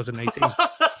 2018?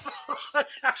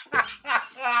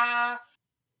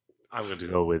 I'm going to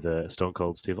go with Stone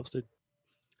Cold Steve Austin.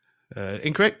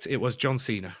 Incorrect. It was John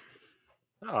Cena.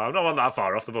 Oh, I'm not on that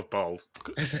far off. They're both bald.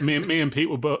 Me and Pete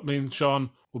me and Sean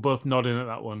were both nodding at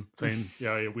that one, saying,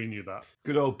 "Yeah, we knew that."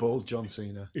 Good old bald John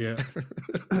Cena. Yeah.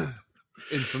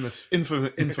 Infamous for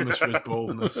his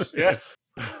baldness. Yeah.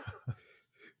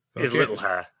 His Okay. little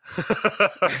hair.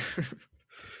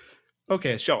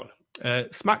 Okay, Sean.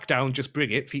 SmackDown Just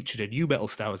Bring It featured a new metal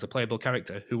star as a playable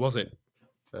character. Who was it?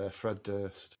 Fred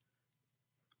Durst.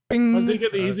 Bing! Why does he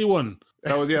get the easy one?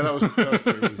 That was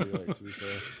pretty easy. Like, to be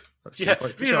fair. That's 2 Yeah,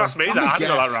 points to if you'd Sean. asked me I'm that, the I'd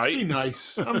got guest. that right. Be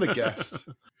nice. I'm the guest.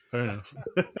 Fair enough.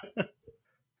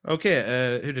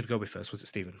 Okay, who did go with first? Was it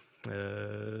Stephen?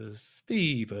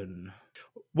 Stephen.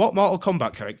 What Mortal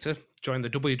Kombat character joined the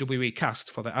WWE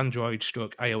cast for the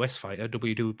Android/iOS fighter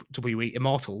WWE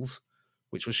Immortals,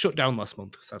 which was shut down last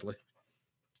month, sadly?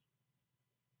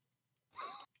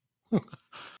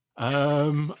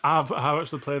 I've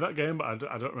actually played that game, but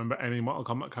I don't remember any Mortal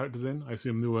Kombat characters in. I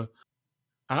assume there were.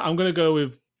 I'm going to go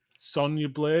with Sonya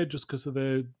Blade just because of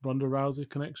the Ronda Rousey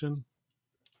connection,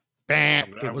 Bah,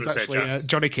 I'm it was gonna say actually Jax.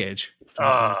 Johnny Cage.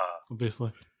 Ah,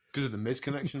 obviously. Because of the Miz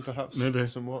connection, perhaps? Maybe.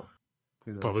 Somewhat.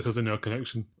 Who knows? Probably because of no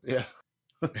connection. Yeah.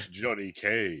 Johnny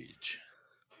Cage.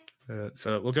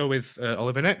 So we'll go with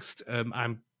Oliver next.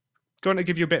 I'm going to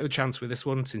give you a bit of a chance with this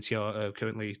one since you're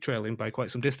currently trailing by quite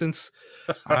some distance.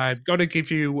 I'm going to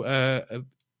give you a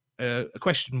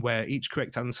question where each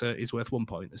correct answer is worth 1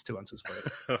 point. There's 2 answers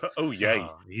for it. Oh, yay.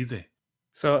 Ah, easy.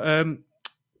 So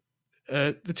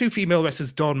the 2 female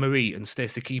wrestlers, Dawn Marie and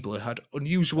Stacy Keibler, had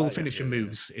unusual finishing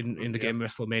moves in the game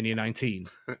WrestleMania 19.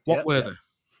 What Yeah, were yeah. they?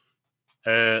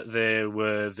 They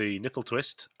were the nipple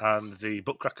twist and the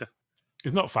butt cracker.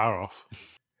 It's not far off.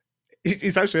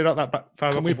 It's actually not that far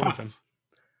Can off we of one of them. pass?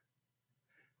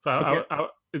 So Okay.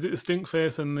 is it the stink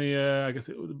face and the? I guess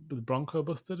it was the Bronco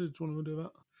Buster. Did you want to do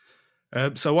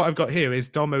that? So what I've got here is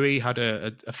Dawn Marie had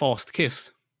a forced kiss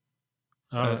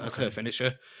as her okay.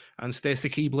 finisher, and Stacy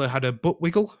Keibler had a butt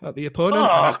wiggle at the opponent.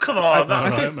 Oh, come on. That's I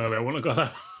right, think- maybe I wouldn't have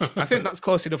got that. I think that's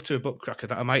close enough to a butt cracker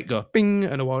that I might go bing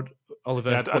and award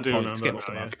Oliver Yeah, I 1 do point remember to get that off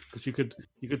the now, mark. because you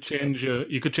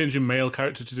could change your male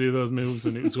character to do those moves,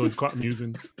 and it was always quite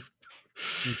amusing.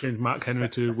 You change Mark Henry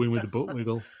to win with the butt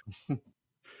wiggle.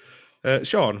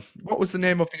 Sean, what was the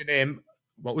name of the name?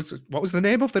 What was the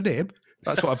name of the name?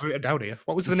 That's what I've written down here.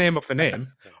 What was the name of the name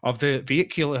of the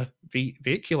vehicular?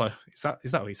 Is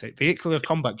that what you say? Vehicular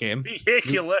combat game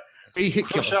Vehicular.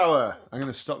 Vehicular. Crush Hour. I'm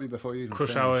going to stop you before you even Crush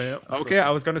finish. Hour, yeah. Okay, I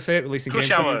was going to say it releasing Crush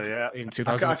GameCube Hour, yeah. in I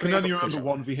 2003. can only but remember Crush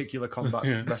one vehicular combat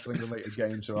Yeah. wrestling related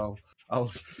game, so I'll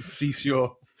cease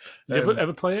your. Did you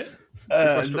ever play it?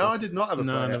 No, I did not ever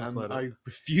No, I play it, never and played it. I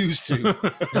refuse to.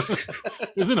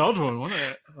 It was an odd one, wasn't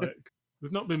it? Like,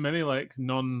 there's not been many like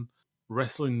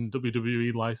non-wrestling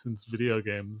WWE licensed video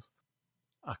games.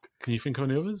 Can you think of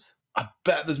any others I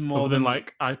bet there's more other than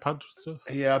like iPad stuff?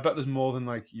 Yeah, I bet there's more than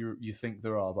like you think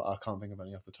there are, but I can't think of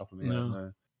any off the top of my head. No.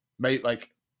 No.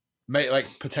 Mate,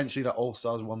 potentially that All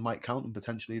Stars one might count, and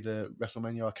potentially the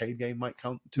WrestleMania arcade game might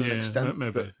count to an extent.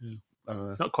 maybe. But, Yeah. I don't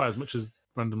know. Not quite as much as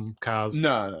random cars.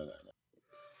 No.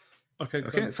 Okay,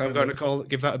 Okay, so I'm going to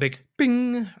give that a big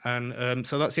bing, and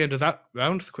so that's the end of that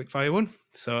round, the quick fire one.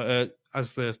 So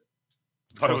as the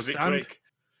Why was it quick?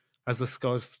 as the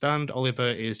scores stand, Oliver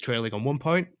is trailing on 1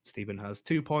 point, Stephen has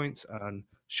 2 points, and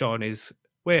Sean is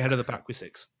way ahead of the pack with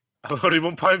 6. I'm only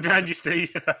 1 point behind you,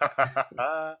 Steve.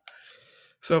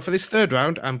 So for this third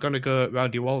round, I'm going to go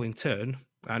round you all in turn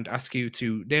and ask you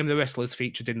to name the wrestlers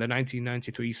featured in the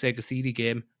 1993 Sega CD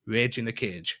game Rage in the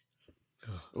Cage.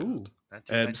 Ooh.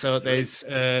 So there's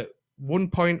 1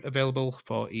 point available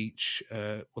for each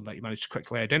one that you managed to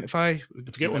correctly identify. If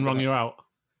you get one wrong, you're out.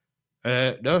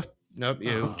 No,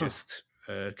 you just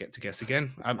get to guess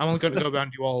again. I'm only going to go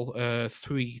around you all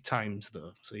 3 times,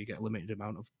 though, so you get a limited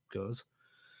amount of goes.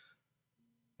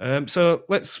 So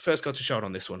let's first go to Sean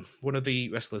on this one. One of the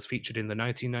wrestlers featured in the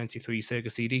 1993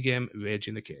 Sega CD game Rage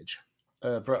in the Cage.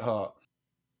 Bret Hart.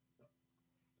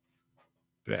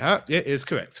 Bret Hart, yeah, is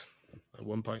correct.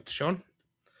 1 point to Sean.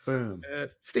 Boom.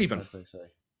 Stephen. As they say.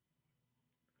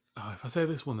 Oh, if I say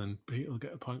this one, then Pete will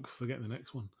get a point for getting the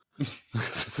next one.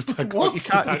 What? You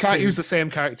can't use the same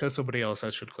character as somebody else.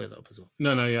 I should clear that up as well.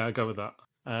 No, yeah, I go with that.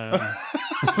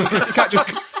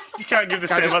 You can't give the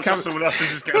same answer to someone else and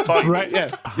just get a point. Right, yeah.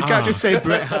 You can't just say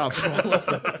Bret Hart.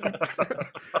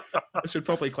 I should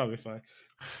probably clarify.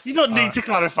 You don't need to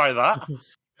clarify that.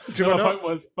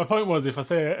 My point was, if I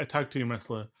say a tag team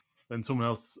wrestler, then someone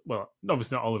else, well,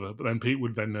 obviously not Oliver, but then Pete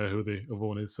would then know who the other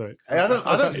one is. So Hey, I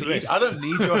don't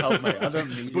need your help, mate. I don't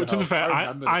need your But to be help. fair,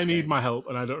 remember I this need game. my help,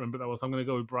 and I don't remember that was. So I'm going to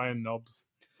go with Brian Knobbs.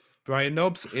 Brian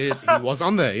Knobbs, he was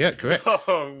on there, yeah, correct.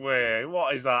 Oh, wait.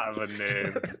 What is that of a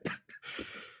name?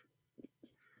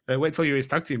 Wait till you hear his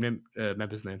tag team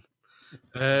member's name.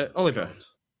 Oliver.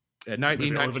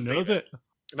 Maybe Oliver knows it.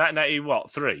 1990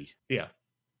 what? 3? Yeah.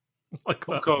 Like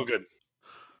Hulk that. Hogan.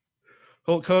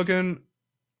 Hulk Hogan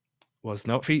was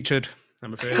not featured,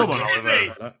 I'm afraid. Come on, Sorry Oliver.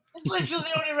 about that. He's literally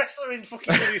the only wrestler in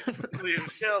fucking William,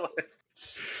 surely.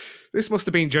 This must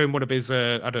have been during one of his,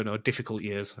 difficult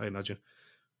years, I imagine.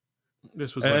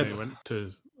 This was when he went to.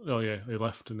 Oh yeah, he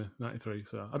left in '93.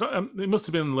 So I don't. It must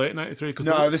have been late '93.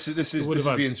 No, this is would have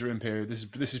had- the interim period.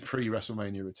 This is pre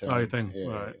WrestleMania return. Oh, you think? Yeah,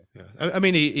 Right. yeah. Yeah. I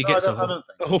mean, he gets I don't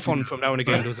think a huff on from now and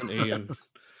again, doesn't he? And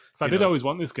So I you did know. always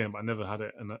want this game, but I never had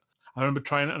it. And I remember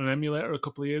trying it on an emulator a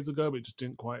couple of years ago, but it just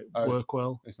didn't quite Oh. work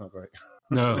well. It's not great.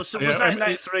 No, Was Yeah,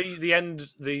 1993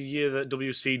 the year that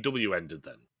WCW ended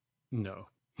then? no.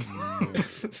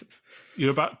 You're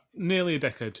about nearly a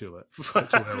decade too late.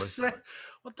 Too early.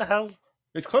 What the hell?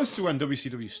 It's close to when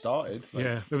WCW started. like-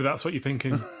 Yeah, maybe that's what you're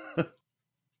thinking.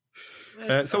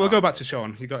 so we'll go back to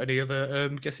Sean. You got any other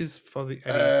guesses for the? Any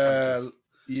characters?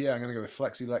 Yeah, I'm gonna go with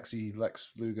Flexi, Lexi,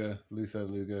 Lex Luger, Luther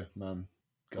Luger, man.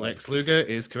 Lex Luger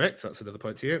is correct. That's another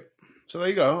point to you. So there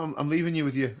you go. I'm leaving you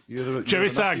with your Jerry other nasty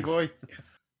Sags. boy.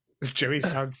 Jerry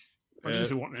Sags. I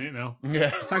just be wanting it now. Yeah.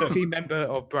 Tag team member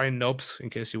of Brian Knobbs, in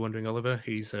case you're wondering, Oliver.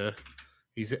 He's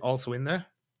also in there.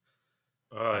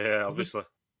 Oh yeah, obviously.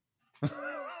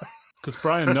 Because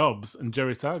Brian Knobbs and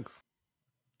Jerry Sags.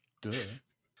 Duh.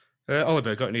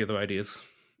 Oliver, got any other ideas?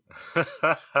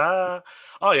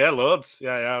 Oh yeah, loads.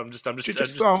 Yeah. I'm just Should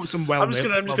just throw out some well. I'm just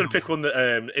gonna pick one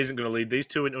that isn't gonna lead these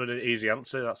two into an easy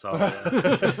answer. That's all.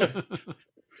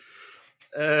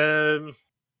 Oh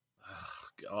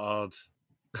God,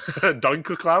 Doink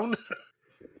the Clown.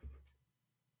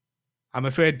 I'm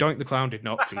afraid Doink the Clown did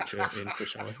not feature in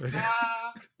Crush Hour.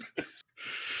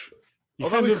 You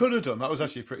Although kind we of- could have done. That was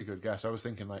actually a pretty good guess. I was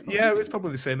thinking like. Yeah, it was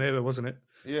probably the same era, wasn't it?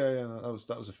 Yeah. No,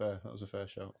 that was a fair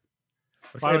shout.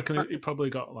 I reckon it probably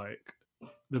got like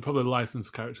the probably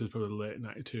licensed characters probably late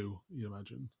 '92. You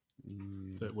imagine,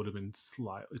 so it would have been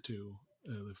slightly too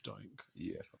early for Doink.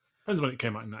 Yeah. Depends when it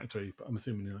came out in '93, but I'm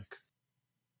assuming like.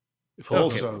 If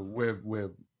Also,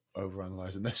 we're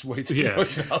overanalyzing this way too Yeah.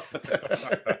 much now.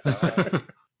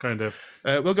 kind of.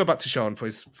 We'll go back to Sean for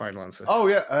his final answer. Oh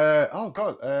yeah. Oh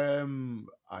god.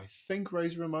 I think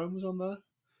Razor Ramon was on there.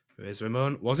 Razor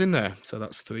Ramon was in there, so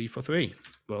that's 3 for 3.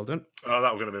 Well done. Oh,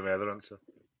 that was gonna be my other answer.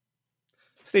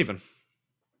 Stephen.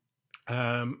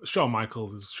 Shawn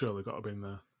Michaels has surely got to be in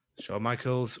there. Shawn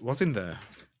Michaels was in there.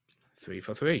 3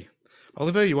 for 3.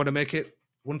 Oliver, you want to make it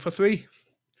 1 for 3?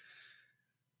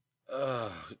 I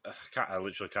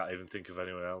literally can't even think of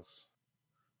anyone else.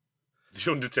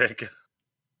 The Undertaker.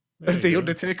 The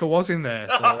Undertaker was in there.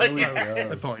 So yes.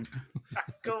 the point.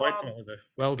 Go Point on. for Oliver.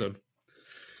 Well done.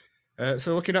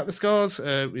 So looking at the scores,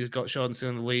 we've got Sean still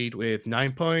in the lead with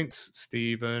 9 points.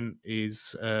 Stephen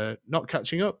is not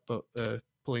catching up, but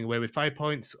pulling away with 5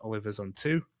 points. Oliver's on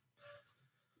 2.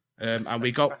 And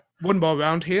we got one more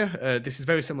round here. This is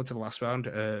very similar to the last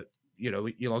round.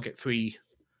 You'll all get 3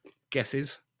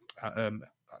 guesses at a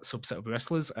subset of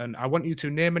wrestlers, and I want you to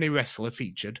name any wrestler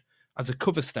featured as a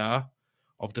cover star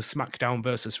of the SmackDown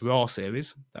versus Raw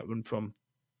series that run from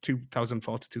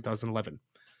 2004 to 2011.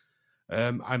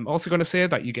 I'm also going to say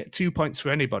that you get 2 points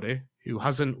for anybody who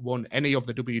hasn't won any of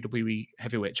the WWE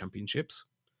Heavyweight Championships.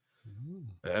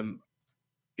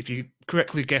 If you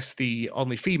correctly guess the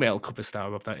only female cover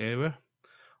star of that era,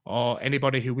 or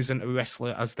anybody who isn't a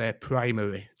wrestler as their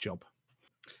primary job.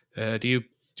 Do you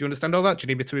understand all that? Do you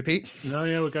need me to repeat? No,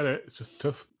 yeah, we get it. It's just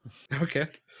tough. Okay.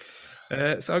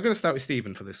 So I'm going to start with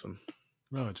Stephen for this one.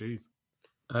 Oh, jeez.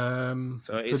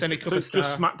 So it's any cover star.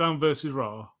 Just SmackDown versus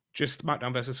Raw. Just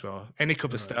SmackDown versus Raw. Any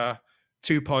cover star,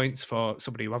 2 points for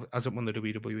somebody who hasn't won the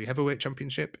WWE Heavyweight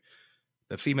Championship,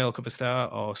 the female cover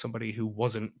star, or somebody who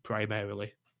wasn't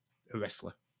primarily a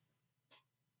wrestler.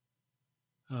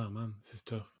 Oh man, this is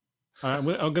tough. I'll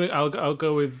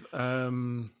go with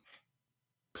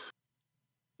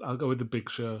the Big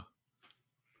Show.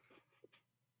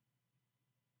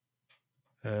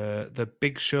 The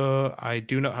Big Show, I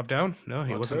do not have down. No,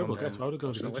 he wasn't on there. I would have gone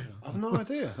with the Big Show. I have no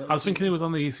idea. I was thinking he was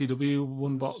on the ECW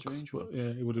one box. strange But one.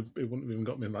 yeah, it wouldn't have even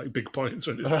got me like big points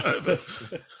or anything. I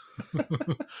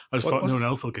just thought no one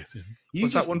else will get him.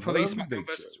 Was that one for the SmackDown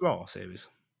versus Raw series?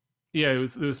 Yeah, it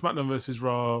was SmackDown versus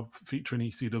Raw featuring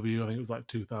ECW. I think it was like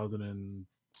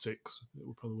 2006.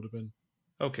 It probably would have been.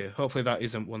 Okay, hopefully that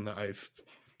isn't one that I've.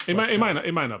 It might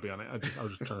not be on it. I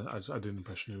was just trying. I had an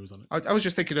impression he was on it. I was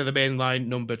just thinking of the mainline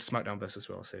numbered SmackDown versus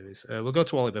Raw series. We'll go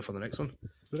to Oliver for the next one.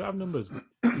 Did it have numbers?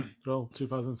 They're all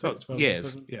 2006. Oh,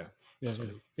 years, 2007? yeah.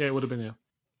 Yeah, it would have been, yeah.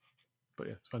 But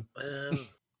yeah, it's fine.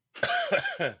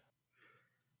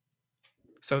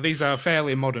 So these are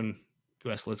fairly modern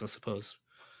wrestlers, I suppose.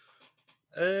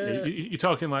 You're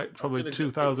talking like probably gonna go-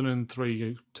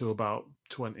 2003 to about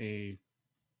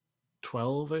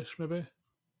 2012-ish, maybe.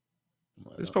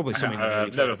 There's probably something.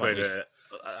 I've never played it.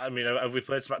 I mean, have we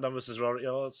played SmackDown vs. Raw at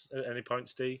yours? At any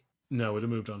points, D? No, we'd have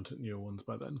moved on to newer ones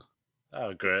by then.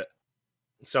 Oh, great.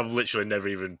 So I've literally never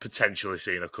even potentially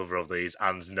seen a cover of these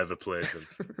and never played them.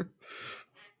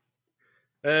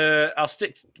 I'll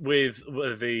stick with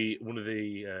one of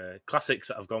the classics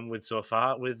that I've gone with so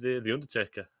far, with the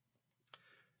Undertaker.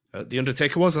 The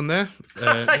Undertaker was on there.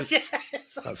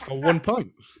 Yes! That's for 1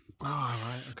 point. Oh,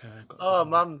 right, okay. Oh,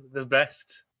 man, the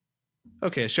best.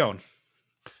 Okay, Sean.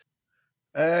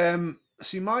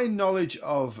 See, my knowledge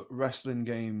of wrestling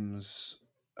games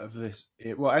of this,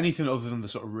 anything other than the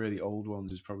sort of really old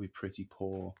ones is probably pretty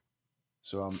poor.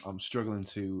 So I'm struggling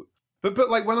to. But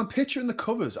like when I'm picturing the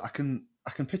covers, I can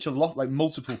picture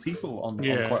multiple people on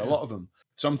quite a lot of them.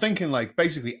 So I'm thinking like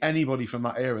basically anybody from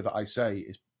that era that I say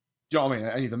is. Do you know what I mean?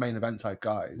 Any of the main event type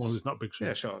guys. One who's not Big Show.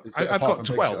 Yeah, sure. It's I've apart got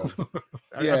from Big 12. Show.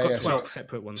 I've got 12 So-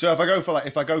 separate ones. So if I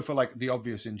go for the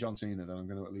obvious in John Cena, then I'm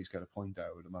going to at least get a point out,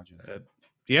 I would imagine.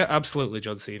 Yeah, absolutely.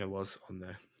 John Cena was on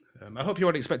there. I hope you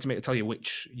weren't expecting me to tell you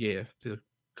which year the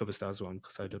cover stars were on,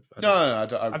 because I don't.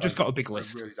 I've just got a big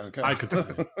list. I really don't care. I could tell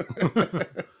you.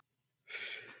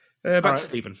 Back All right. to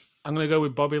Stephen. I'm going to go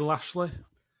with Bobby Lashley.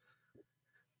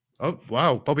 Oh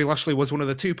wow, Bobby Lashley was one of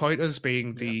the 2 pointers,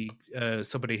 being the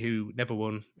somebody who never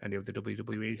won any of the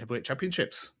WWE Heavyweight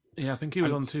Championships. Yeah, I think he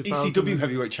was on 2000. ECW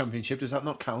Heavyweight Championship, does that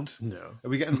not count? No. Are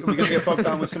we going to get bogged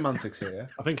down with semantics here?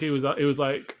 I think he was I was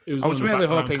one of the really background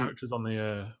hoping- characters on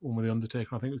the one with the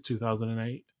Undertaker. I think it was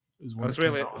 2008. I was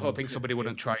really hoping somebody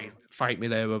wouldn't try and fight me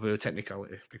there over a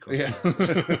technicality, because Yeah.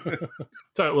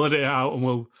 Sorry, we'll edit it out and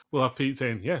we'll have Pete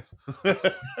saying yes.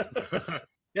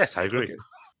 Yes, I agree. Okay.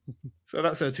 So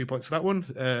that's 2 points for that one.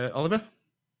 Oliver?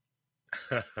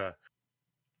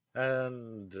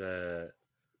 And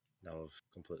now I've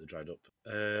completely dried up.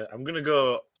 I'm going to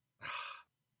go...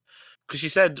 Because you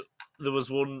said there was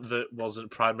one that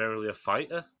wasn't primarily a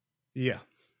fighter? Yeah,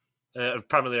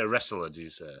 Primarily a wrestler, did you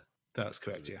say? that's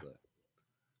correct, yeah.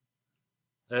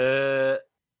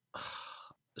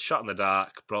 Shot in the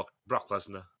dark, Brock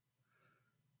Lesnar.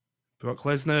 Brock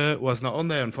Lesnar was not on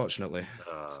there, unfortunately.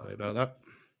 Ah. Sorry about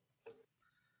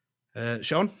that.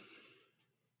 Sean?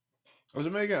 Was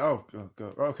it Megan? Oh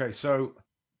god. Okay, so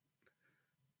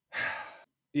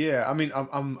yeah, I mean,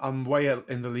 I'm way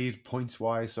in the lead points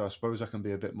wise, so I suppose I can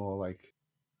be a bit more like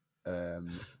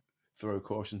throw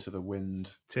caution to the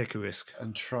wind, Take a risk.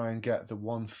 and try and get the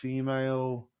one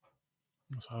female.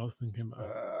 That's what I was thinking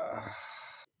about.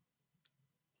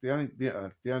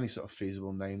 The only sort of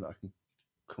feasible name that I can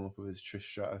come up with is Trish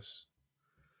Stratus.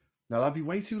 Now that'd be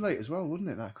way too late as well, wouldn't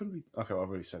it? That couldn't be. Okay, well, I've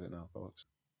already said it now, bollocks.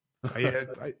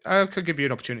 I could give you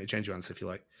an opportunity to change your answer if you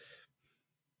like.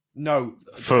 No,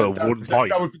 For 1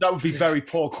 point. That would be very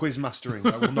poor quiz mastering.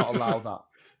 I will not allow that.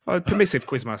 Permissive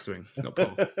quiz mastering, not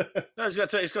poor. No, it's got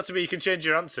to be. You can change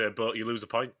your answer, but you lose a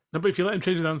point. No, but if you let him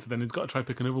change his answer, then he's got to try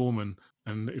pick another woman,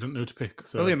 and he doesn't know to pick.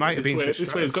 So Well, it might have been Trish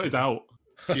this way he's got his out.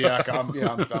 Yeah,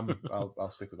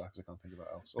 I'll stick with that because I can't think about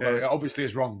else. Although it obviously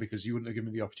is wrong because you wouldn't have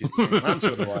given me the opportunity to change my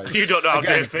answer otherwise. You don't know how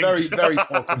Again, Dave thinks. very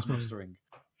poor quiz mastering.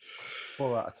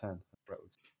 4 out of 10. Brentwood.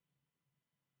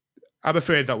 I'm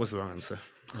afraid that was the wrong answer.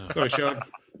 Oh. Sorry, Sean.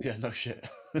 Yeah, no shit.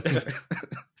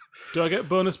 Do I get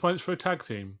bonus points for a tag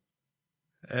team?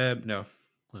 No.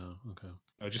 Oh, okay.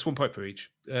 No, just 1 point for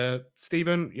each.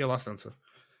 Stephen, your last answer.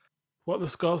 What are the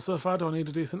scores so far? Do I need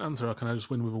a decent answer, or can I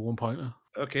just win with a 1-pointer?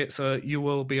 Okay, so you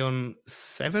will be on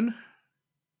 7.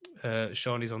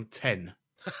 Sean is on 10.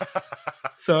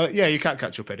 So, yeah, you can't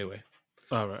catch up anyway.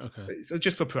 All right, okay. So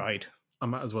just for pride. I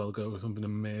might as well go with something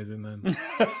amazing then.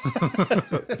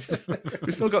 So,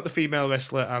 we've still got the female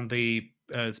wrestler and the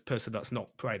person that's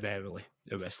not primarily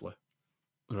a wrestler.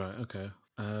 Right, okay.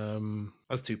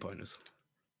 That's 2 pointers.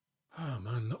 Oh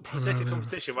man, not For the sake of primarily.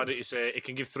 competition, why don't you say it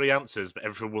can give 3 answers, but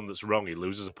every one that's wrong, he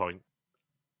loses a point?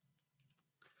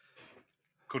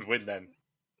 Could win then.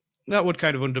 That would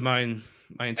kind of undermine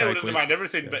my It entire would quiz. undermine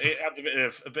everything, but it adds a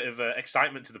bit of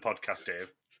excitement to the podcast,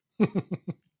 Dave.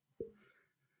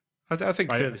 I think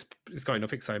Right. it's got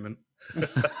enough excitement.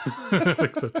 I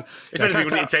think so too. If Yeah, anything,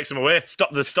 we need to take some away.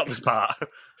 Stop this part.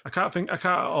 I can't at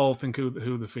all think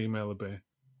who the female would be.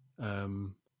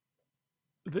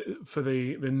 For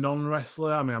the non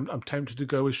wrestler, I mean, I'm tempted to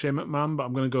go with Shane McMahon, but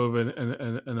I'm going to go with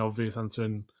an obvious answer,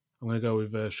 and I'm going to go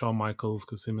with Shawn Michaels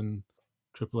because him and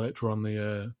Triple H were on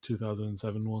the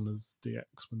 2007 one as DX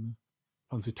when the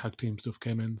fancy tag team stuff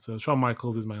came in. So Shawn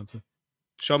Michaels is my answer.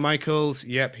 Shawn Michaels,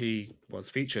 yep, he was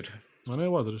featured. I know it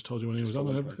was. I just told you when he Just was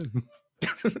on for and 1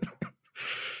 everything.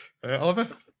 Oliver?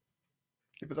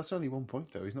 Yeah, but that's only 1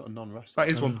 point though. He's not a non-wrestler.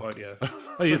 That is 1 point, yeah.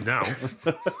 Oh, he is now.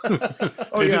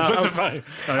 Oh, yeah,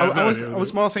 I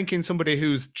was I more thinking somebody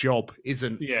whose job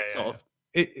isn't Yeah, sort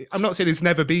yeah. of. I'm not saying he's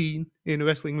never been in a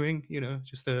wrestling ring,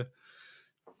 just it's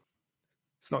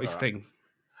not his Alright. thing.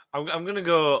 I'm going to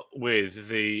go with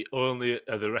the only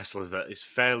other wrestler that is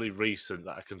fairly recent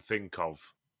that I can think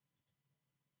of.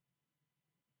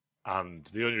 And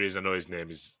the only reason I know his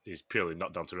name is purely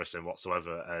not down to wrestling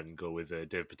whatsoever, and go with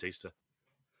Dave Bautista.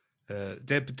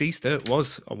 Dave Bautista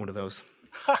was on one of those.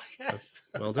 Yes.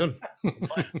 Well done.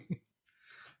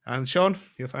 And Sean,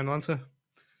 your final answer?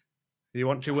 Do you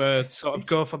want to sort of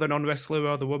go for the non-wrestler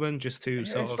or the woman just to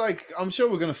sort It's of... like I'm sure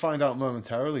we're going to find out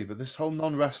momentarily, but this whole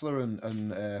non-wrestler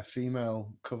and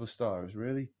female cover star is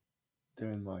really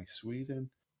doing my Sweden.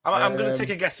 I'm going to take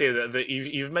a guess here that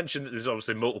you've mentioned that there's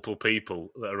obviously multiple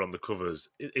people that are on the covers.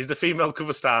 Is the female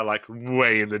cover star like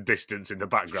way in the distance in the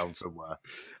background somewhere?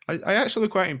 I actually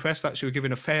was quite impressed that she was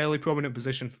given a fairly prominent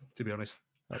position, to be honest.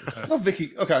 At the time. It's not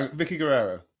Vicky. Okay, Vicky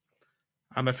Guerrero.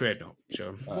 I'm afraid not,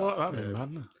 Sean. What? That'd be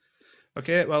madness.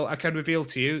 Okay, well, I can reveal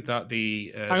to you that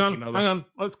the Hang on.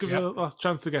 Let's give you the last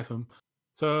chance to guess them.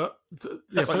 So,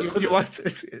 yeah, you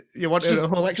want a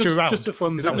whole extra round? Just for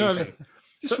fun. Is that what you're No, saying?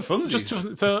 Just for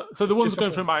funsies. So the ones Just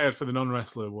going for through my head for the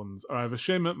non-wrestler ones are either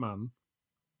Shane McMahon,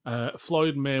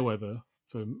 Floyd Mayweather,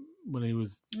 for when he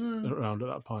was around at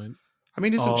that point. I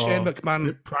mean, isn't Shane Or-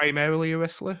 McMahon primarily a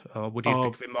wrestler? Or would you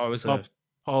think of him more as a...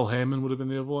 Paul Heyman would have been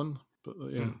the other one, but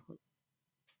yeah.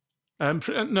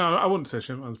 No, I wouldn't say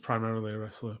Shane McMahon's primarily a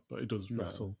wrestler, but he does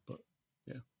wrestle. But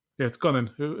yeah, it's gone then.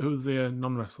 Who's the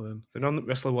non-wrestler then? The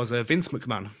non-wrestler was Vince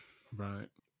McMahon, Right.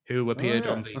 who appeared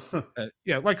yeah. on the...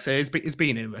 like I say, he's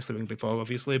been in wrestling before,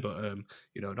 obviously, but,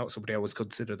 not somebody I would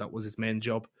consider that was his main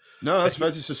job. No, that's fair.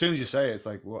 Just as soon as you say it, it's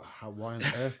like, what? Why on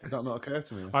earth did that not occur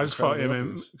to me? That's I just thought him incredibly in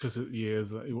obvious. because of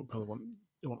years that he wouldn't probably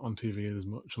want on TV as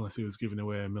much unless he was giving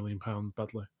away £1 million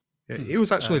badly. Yeah, he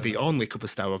was actually the only cover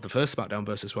star of the first SmackDown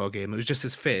versus Raw game. It was just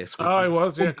his face. with Oh, he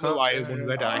was, yeah, one blue eye course, and yeah, one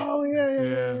red eye. Oh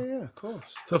yeah, of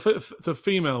course. So so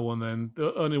female one then,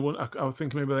 the only one I was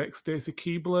thinking maybe like Stacey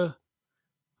Keibler.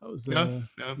 That was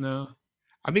No.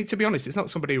 I mean, to be honest, it's not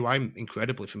somebody who I'm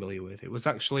incredibly familiar with. It was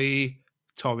actually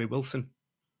Tori Wilson.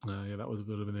 Yeah, that would have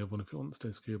been the other one if it wasn't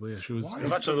Stacey Keebler. Yeah, she was. Why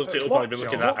I've actually looked it up. I've been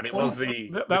looking at, and it was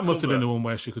the. That must have been the one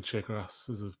where she could shake her ass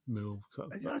as a move.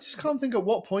 I just can't think at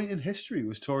what point in history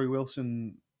was Tori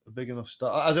Wilson a big enough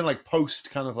star, as in like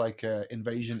post kind of like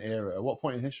invasion era. At what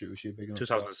point in history was she a big enough?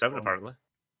 2007, apparently.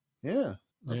 Yeah,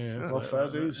 Yeah, well, fair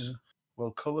dues. Yeah.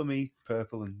 Well, colour me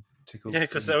purple and tickle. Yeah,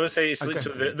 because I would say it's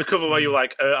literally the cover where you're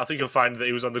like, I think you'll find that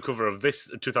he was on the cover of this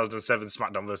 2007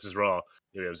 SmackDown vs. Raw.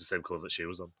 Yeah, it was the same colour that she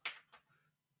was on.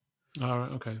 All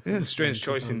right, okay. So Yeah, strange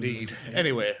choice indeed.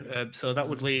 Anyway, so that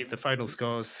would leave the final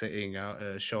scores sitting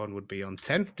out. Sean would be on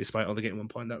 10, despite only getting 1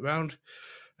 point that round.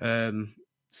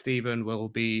 Stephen will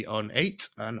be on 8,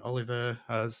 and Oliver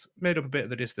has made up a bit of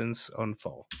the distance on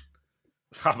 4.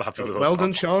 I'm happy with those. Well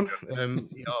done, Sean.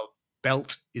 Your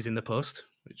belt is in the post,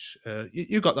 which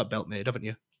you got that belt made, haven't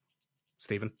you,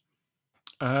 Stephen?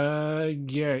 Yeah,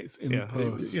 it's in the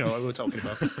post. You know what we're talking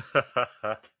about.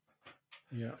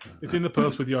 Yeah, it's in the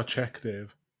post with your check,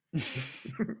 Dave.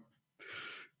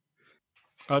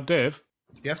 Dave?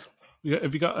 Yes?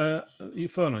 Have you got your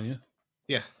phone on you?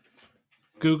 Yeah.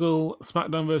 Google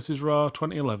SmackDown vs. Raw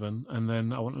 2011, and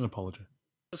then I want an apology.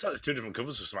 Looks like there's 2 different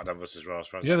covers for SmackDown vs. Raw.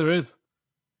 Yeah, there is.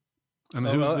 And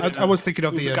I was thinking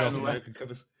of the North American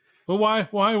covers. Well,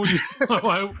 why would you?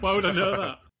 why would I know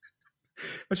that?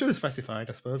 I should have specified,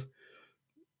 I suppose.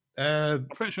 I'm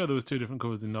pretty sure there was 2 different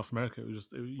covers in North America. It was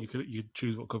just you'd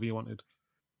choose what cover you wanted,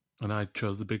 and I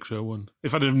chose the Big Show one.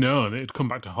 If I'd have known, it'd come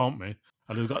back to haunt me.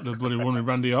 I'd have got the bloody one with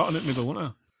Randy Orton in the middle,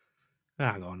 wouldn't I?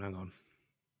 Hang on.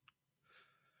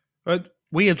 But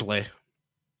weirdly,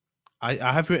 I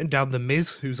have written down the Miz,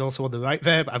 who's also on the right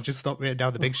there, but I've just not written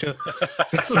down the Big Show.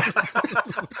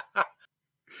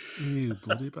 You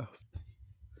bloody bastard.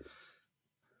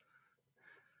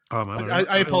 Oh, man,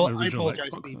 I apologize,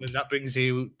 Stephen. That brings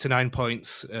you to 9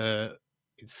 points.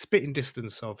 It's spitting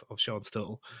distance of Sean's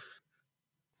total.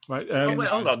 Right. Wait,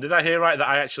 hold on. Did I hear right that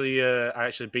I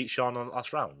actually beat Sean on the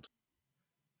last round?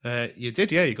 You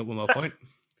did, yeah. You got 1 more point.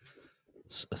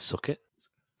 Suck it.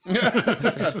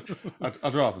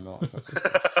 I'd rather not. If that's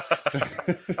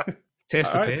okay.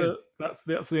 Taste the pain. So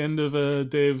that's the end of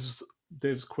Dave's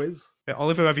quiz.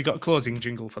 Oliver, have you got a closing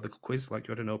jingle for the quiz like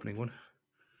you had an opening one?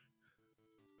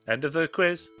 End of the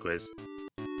quiz.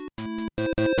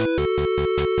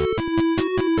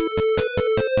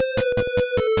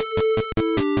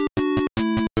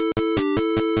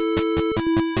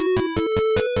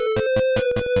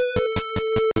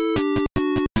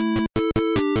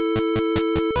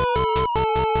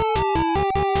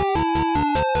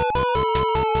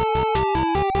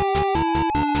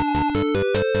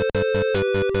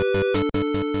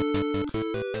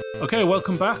 Okay,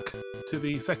 welcome back to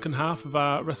the second half of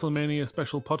our WrestleMania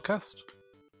special podcast.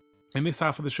 In this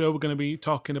half of the show, we're going to be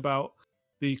talking about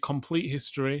the complete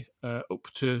history up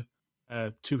to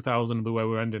 2000, where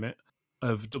we're ending it,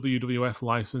 of WWF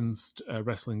licensed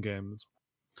wrestling games.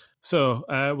 So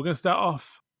we're going to start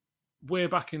off way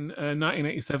back in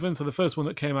 1987. So the first one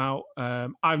that came out,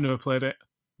 I've never played it,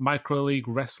 Micro League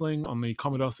Wrestling on the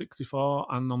Commodore 64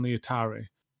 and on the Atari.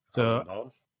 So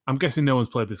I'm guessing no one's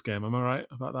played this game. Am I right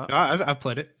about that? No, I've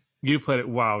played it. You played it?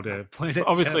 Wow, Dave. Played it.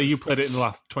 Obviously, you played it in the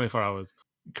last 24 hours.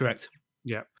 Correct.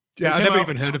 Yeah. So yeah, I never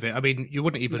even heard of it. I mean, you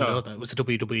wouldn't even know that it was a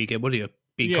WWE game, would you?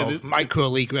 Being called Micro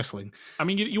League Wrestling. I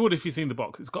mean, you would if you've seen the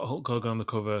box. It's got Hulk Hogan on the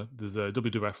cover. There's a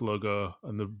WWF logo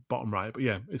on the bottom right. But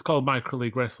yeah, it's called Micro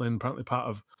League Wrestling, apparently part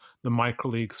of the Micro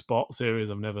League Sport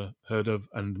series I've never heard of,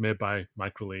 and made by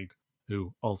Micro League,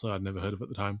 who also I'd never heard of at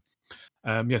the time.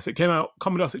 Yes, it came out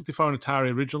Commodore 64 and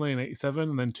Atari originally in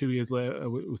 87, and then 2 years later it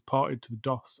was ported to the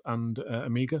DOS and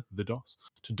Amiga.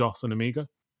 To DOS and Amiga.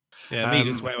 Yeah,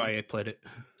 Amiga's where I played it.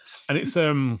 And it's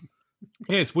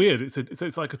it's weird.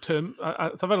 It's like a term.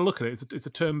 I've had a look at it. It's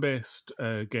a turn-based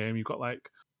game. You've got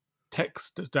like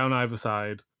text down either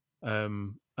side,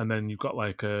 and then you've got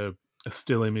like a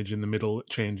still image in the middle that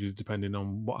changes depending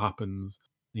on what happens.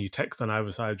 And you text on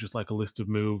either side just like a list of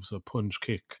moves, a punch,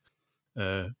 kick,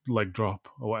 leg drop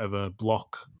or whatever,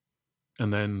 block,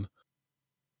 and then.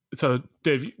 So,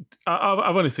 Dave,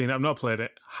 I've only seen it. I've not played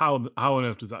it. How on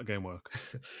earth does that game work?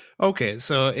 Okay,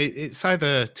 so it's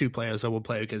either 2 players or 1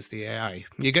 player against the AI.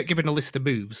 You get given a list of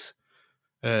moves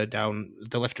down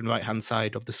the left and right hand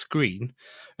side of the screen,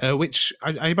 which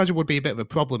I imagine would be a bit of a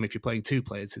problem if you're playing 2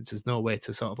 players, since there's no way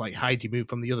to sort of like hide your move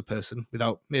from the other person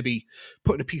without maybe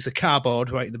putting a piece of cardboard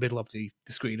right in the middle of the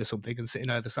screen or something and sitting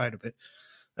either side of it.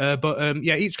 But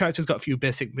each character's got a few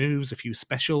basic moves, a few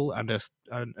special, and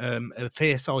a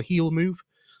face or heel move,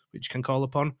 which you can call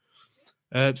upon.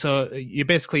 So you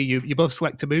basically you both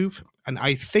select a move, and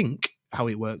I think how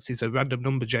it works is a random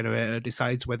number generator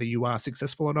decides whether you are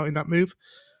successful or not in that move.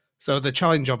 So the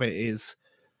challenge of it is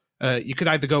you could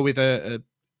either go with a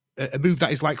move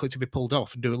that is likely to be pulled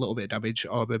off and do a little bit of damage,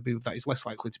 or a move that is less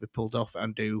likely to be pulled off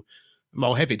and do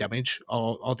more heavy damage,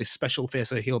 or this special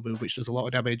face or heal move which does a lot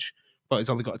of damage, but it's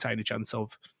only got a tiny chance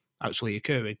of actually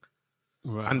occurring.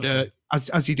 Right, And okay.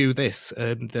 as you do this,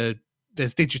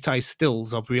 there's digitized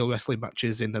stills of real wrestling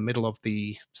matches in the middle of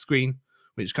the screen,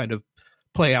 which kind of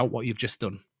play out what you've just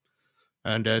done.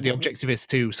 And the Mhm. objective is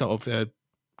to sort of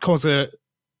cause a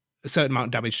certain amount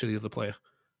of damage to the other player.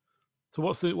 So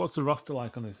what's the roster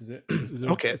like on this? Is there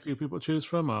Okay. a few people to choose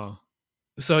from, or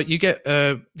So you get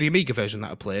the Amiga version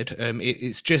that I played.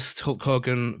 It's just Hulk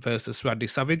Hogan versus Randy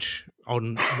Savage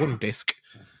on one disc,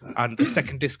 and the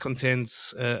second disc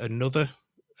contains another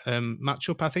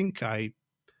matchup. I think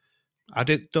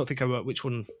don't think I wrote which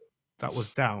one that was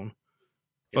down.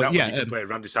 In But that yeah, one, you could play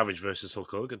Randy Savage versus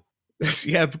Hulk Hogan.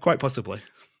 yeah, quite possibly.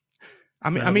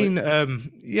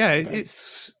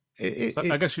 It's. So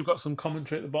I guess you've got some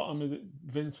commentary at the bottom. Is it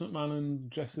Vince McMahon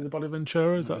and Jesse the Body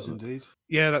Ventura? Is Yes, that indeed.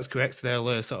 Yeah, that's correct.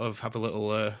 They'll sort of have a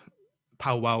little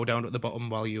powwow down at the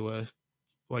bottom while your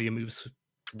moves.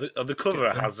 The cover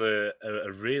Yeah. has a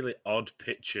really odd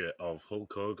picture of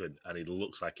Hulk Hogan, and he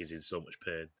looks like he's in so much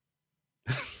pain.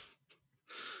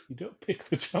 You don't pick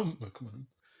the champ, McMahon.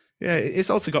 Yeah, it's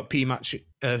also got pre-match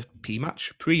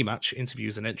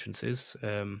interviews and entrances.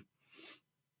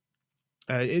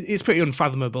 It's pretty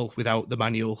unfathomable without the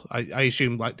manual. I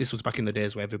assume like this was back in the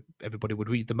days where everybody would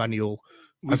read the manual.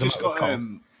 We've as a just matter of got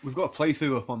call. we've got a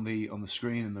playthrough up on the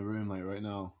screen in the room like right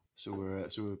now, so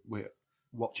we're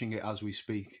watching it as we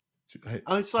speak.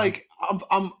 And it's like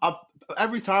I'm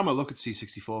every time I look at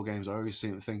C64 games, I always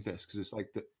seem to think this because it's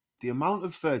like the amount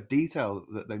of detail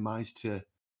that they managed to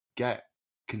get,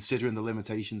 considering the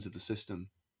limitations of the system.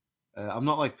 I'm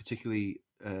not like particularly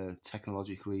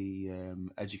technologically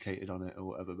educated on it or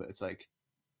whatever, but it's like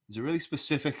there's a really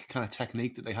specific kind of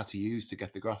technique that they had to use to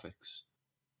get the graphics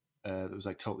that was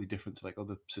like totally different to like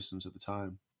other systems at the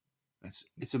time.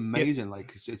 It's amazing. Yeah.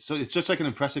 Like it's such like an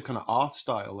impressive kind of art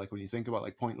style. Like when you think about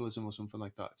like pointillism or something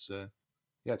like that,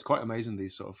 it's quite amazing,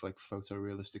 these sort of like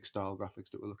photorealistic style graphics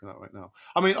that we're looking at right now.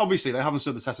 I mean, obviously they haven't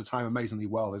stood the test of time amazingly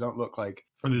well. They don't look like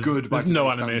good. There's by no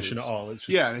today's animation standards. at all. It's just,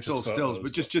 yeah, and it's just all photos, stills.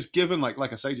 But just given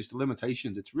like I say, just the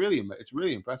limitations, it's really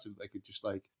impressive. They could just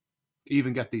like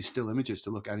even get these still images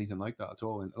to look anything like that at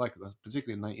all, and like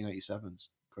particularly in 1987, it's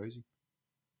crazy.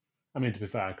 I mean, to be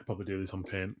fair, I could probably do this on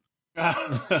Paint.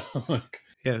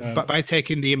 But by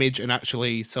taking the image and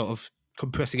actually sort of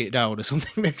compressing it down or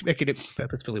something, making it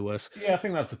purposefully worse. Yeah, I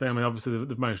think that's the thing. I mean, obviously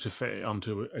they've managed to fit it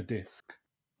onto a disc,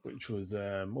 which was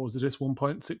what was the disc?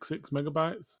 1.66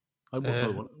 megabytes. Like,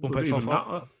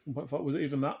 1.44. 1.4. Was it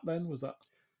even that then? Was that?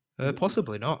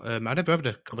 Possibly not. I never had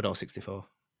a Commodore 64.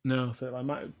 No, so I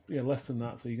might less than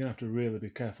that. So you're gonna have to really be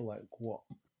careful, like what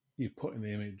you put in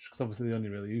the image, because obviously they only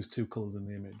really use two colors in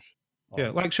the image.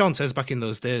 Yeah, like Sean says, back in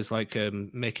those days, like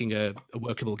making a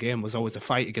workable game was always a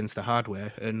fight against the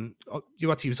hardware, and you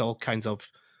had to use all kinds of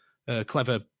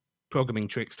clever programming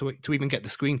tricks to even get the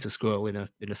screen to scroll in a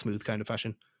smooth kind of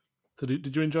fashion. So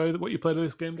did you enjoy what you played of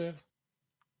this game, Dave?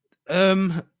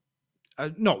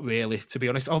 Not really, to be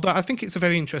honest. Although I think it's a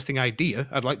very interesting idea.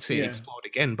 I'd like to see it explored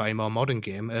again by a more modern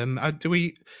game. I'm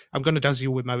going to dazzle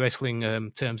you with my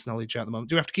wrestling terms knowledge at the moment.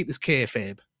 Do we have to keep this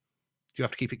kayfabe? Do you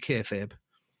have to keep it kayfabe?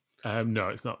 No,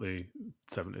 it's not the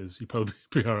 70s. You'd probably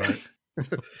be all right.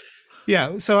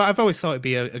 Yeah, so I've always thought it'd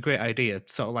be a great idea,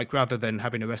 sort of like rather than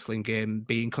having a wrestling game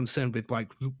being concerned with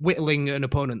like whittling an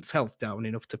opponent's health down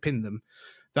enough to pin them,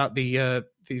 that the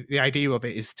idea of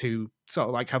it is to sort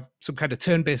of like have some kind of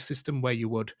turn-based system where you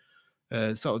would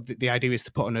sort of the idea is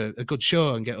to put on a good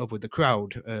show and get over with the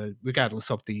crowd, regardless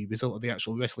of the result of the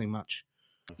actual wrestling match.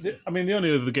 I mean, the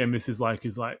only other game this is like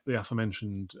the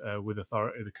aforementioned With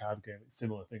Authority, the card game. It's a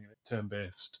similar thing,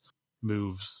 turn-based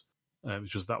moves.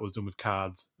 It's just that was done with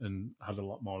cards and had a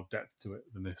lot more depth to it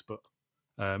than this. But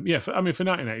for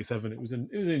 1987, it was an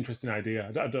interesting idea.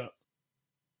 I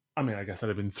guess I'd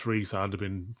have been 3, so I'd have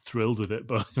been thrilled with it.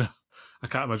 But I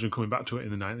can't imagine coming back to it in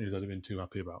the 90s. I'd have been too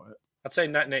happy about it. I'd say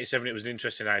 1987, it was an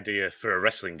interesting idea for a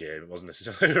wrestling game. It wasn't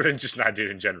necessarily just an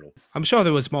idea in general. I'm sure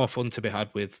there was more fun to be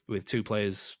had with 2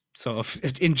 players, sort of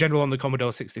in general on the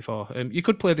Commodore 64. You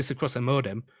could play this across a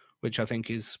modem, which I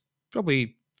think is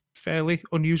probably fairly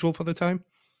unusual for the time.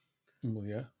 Well,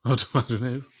 yeah, I'd imagine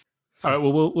it is. All right,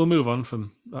 well, we'll move on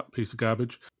from that piece of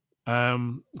garbage.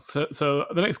 So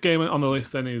the next game on the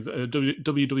list then is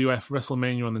WWF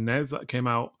WrestleMania on the NES that came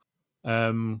out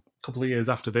a couple of years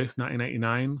after this,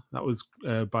 1989. That was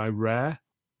by Rare.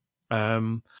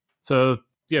 That's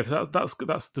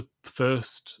the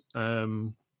first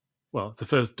well, it's the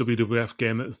first WWF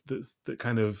game that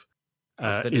kind of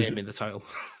That's the name in the title.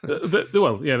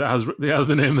 that has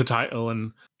the name in the title,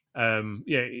 and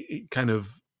it kind of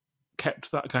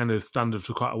kept that kind of standard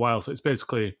for quite a while. So it's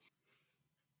basically,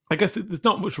 I guess there's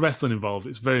not much wrestling involved.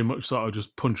 It's very much sort of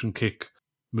just punch and kick,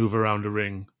 move around a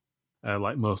ring,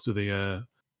 like most of the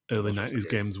early 90s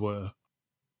games were.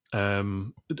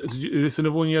 Is this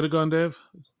another one you had to go on, Dave?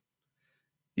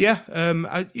 Yeah,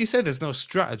 you say there's no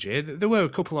strategy. There were a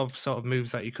couple of sort of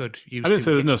moves that you could use. I didn't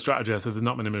say there's no strategy. I said there's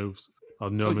not many moves. Or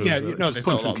no moves. Yeah, really. no, Just there's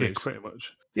punch not a lot and of kick, moves. pretty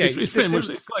much. Yeah, it's pretty much.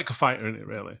 It's like a fighter, isn't it?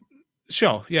 Really.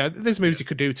 Sure. Yeah, there's moves you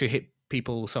could do to hit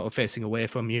people sort of facing away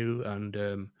from you, and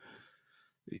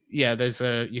there's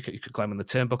you could climb on the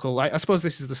turnbuckle. Like, I suppose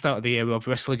this is the start of the era of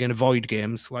wrestling and avoid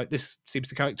games. Like, this seems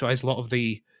to characterize a lot of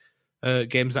the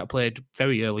games that I played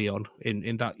very early on.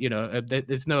 In that,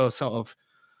 there's no sort of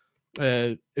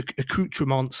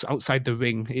accoutrements outside the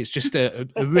ring. It's just a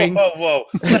ring. Whoa!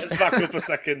 Let's back up a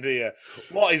second here.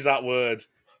 What is that word?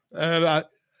 There's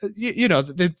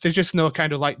just no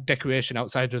kind of like decoration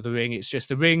outside of the ring. It's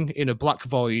just a ring in a black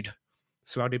void,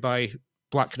 surrounded by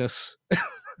blackness.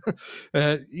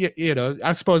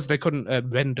 I suppose they couldn't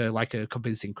render like a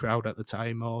convincing crowd at the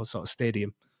time or sort of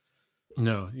stadium.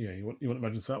 No, yeah, you wouldn't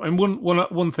imagine so. And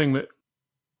one thing that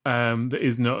that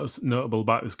is notable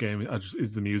about this game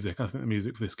is the music. I think the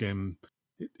music for this game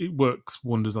it works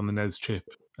wonders on the NES chip.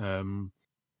 They've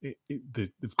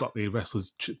got the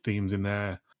wrestlers' themes in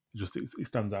there. It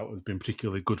stands out as being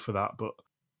particularly good for that. But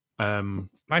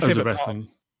my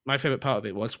favorite part of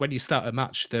it was when you start a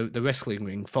match, the wrestling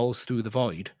ring falls through the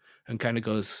void and kind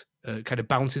of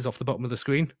bounces off the bottom of the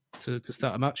screen to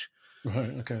start a match.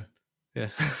 Right. Okay. Yeah.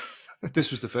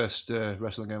 This was the first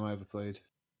wrestling game I ever played.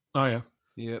 Oh yeah.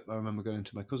 Yep, I remember going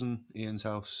to my cousin Ian's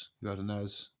house who had a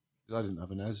NES. I didn't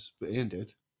have a NES, but Ian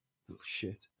did. Little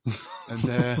shit.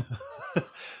 And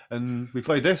and we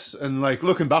played this, and like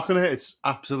looking back on it, it's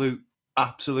absolute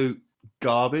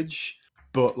garbage.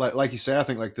 But like you say, I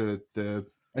think like the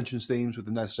entrance themes with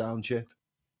the NES sound chip,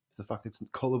 the fact it's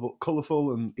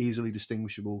colourful and easily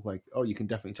distinguishable. Like, oh, you can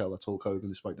definitely tell that's Hulk Hogan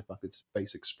despite the fact it's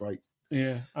basic sprite.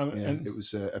 Yeah, and it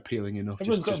was appealing enough.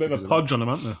 Everyone's got a bit of a podge on them,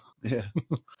 haven't they? Yeah,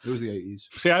 it was the 80s.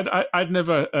 See, I'd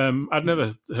never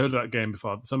heard of that game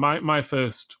before. So my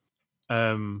first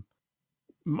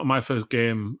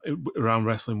game around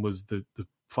wrestling was the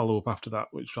follow up after that,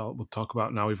 which we'll talk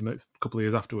about now, even though it's a couple of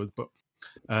years afterwards. But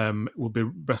would be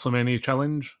WrestleMania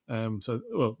Challenge.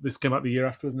 This came out the year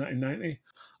afterwards, 1990,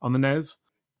 on the NES,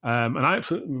 and I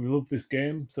absolutely loved this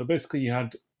game. So basically,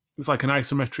 it's like an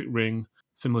isometric ring,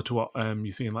 similar to what you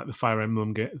see in like the Fire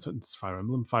Emblem games. Fire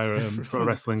Pro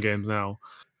Wrestling games now.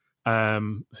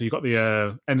 So you got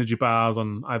the energy bars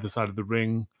on either side of the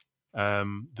ring.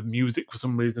 The music for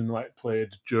some reason like played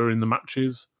during the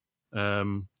matches.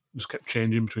 Just kept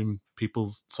changing between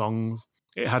people's songs.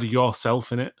 It had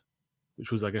Yourself in it,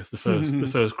 which was, I guess, the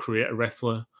first creator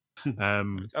wrestler.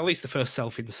 At least the first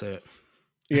self-insert.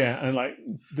 Yeah, and like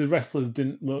the wrestlers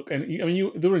didn't look, and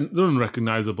they're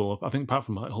unrecognizable. I think apart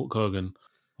from like Hulk Hogan,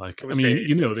 like they are.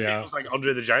 It was like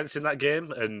Andre the Giant's in that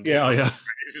game, and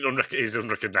he's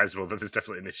unrecognizable. Then there's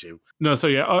definitely an issue. No, so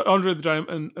yeah, Andre the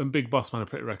Giant and Big Boss Man are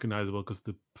pretty recognizable because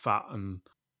they're fat and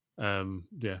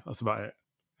that's about it.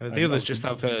 The others just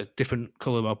have a different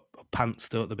color of pants,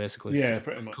 don't they? Basically, yeah,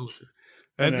 pretty much.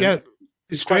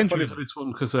 It's strange strange for this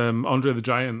one because Andre the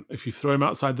Giant, if you throw him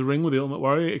outside the ring with the Ultimate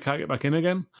Warrior, he can't get back in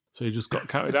again. So he just got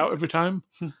counted out every time.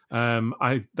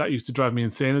 That used to drive me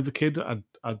insane as a kid. I'm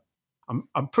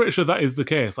pretty sure that is the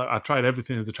case. Like I tried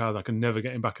everything as a child, I could never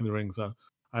get him back in the ring. So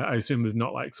I assume there's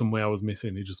not like some way I was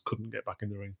missing. He just couldn't get back in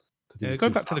the ring.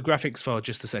 Going back to the graphics for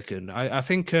just a second, I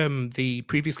think the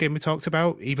previous game we talked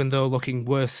about, even though looking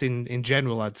worse in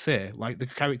general, I'd say like the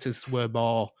characters were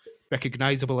more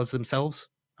recognizable as themselves.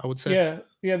 I would say.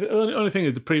 Yeah. The only thing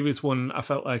is the previous one, I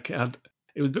felt like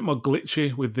it was a bit more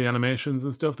glitchy with the animations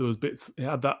and stuff. There was bits. It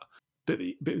had that bit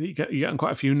you get in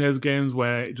quite a few NES games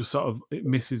where it just sort of it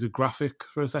misses a graphic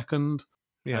for a second.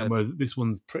 Yeah. Whereas this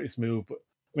one's pretty smooth. But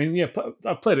I mean, yeah,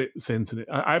 I've played it since, and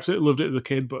I absolutely loved it as a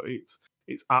kid. But it's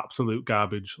absolute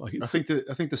garbage. Like I think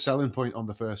the selling point on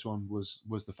the first one was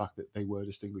the fact that they were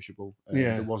distinguishable.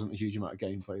 There wasn't a huge amount of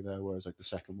gameplay there, whereas like the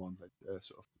second one,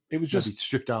 sort of it was just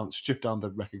stripped down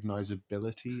the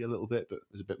recognizability a little bit, but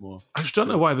there's a bit more. I just don't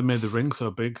know why they made the ring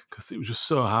so big because it was just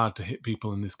so hard to hit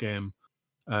people in this game.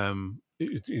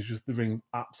 It's just the ring's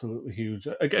absolutely huge.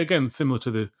 Again, similar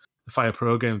to the Fire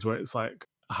Pro games where it's like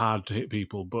hard to hit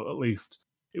people, but at least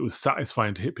it was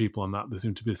satisfying to hit people on that. There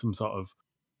seemed to be some sort of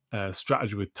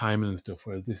strategy with timing and stuff,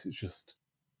 whereas this it's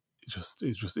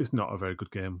not a very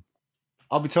good game.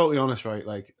 I'll be totally honest, right?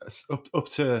 Like up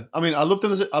to, I mean, I loved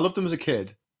them as a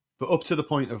kid, but up to the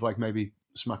point of like maybe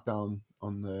SmackDown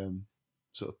on the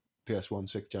sort of PS1,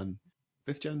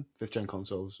 5th gen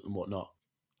consoles and whatnot.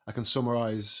 I can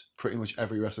summarize pretty much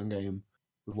every wrestling game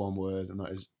with one word, and that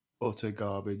is utter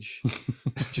garbage.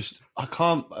 I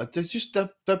can't.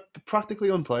 They're practically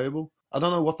unplayable. I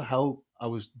don't know what the hell I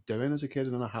was doing as a kid. I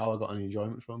don't know how I got any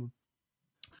enjoyment from them.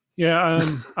 Yeah,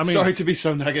 I mean, sorry to be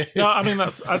so negative. No, I mean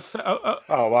I'd say, oh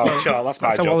wow, Charles, that's my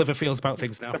how job. Oliver feels about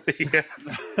things now. Yeah,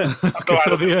 that's okay,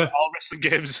 so all wrestling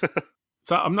games.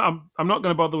 So I'm not going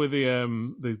to bother with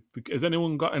the. Has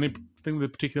anyone got anything they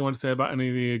particularly want to say about any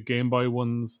of the Game Boy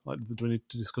ones? Like, do we need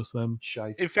to discuss them?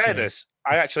 Shite. In fairness,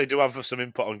 I actually do have some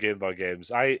input on Game Boy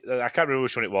games. I can't remember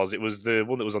which one it was. It was the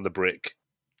one that was on the brick.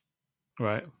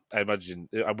 Right. I imagine.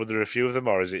 Were there a few of them,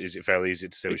 or is it fairly easy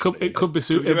to say? It could be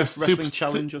Wrestling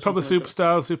Challenge, or probably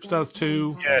Superstars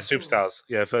 2. Yeah, Superstars.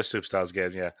 Yeah, first Superstars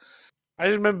game. Yeah, I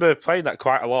remember playing that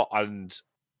quite a lot, and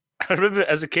I remember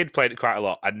as a kid playing it quite a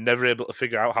lot and never able to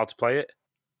figure out how to play it.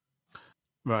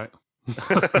 Right.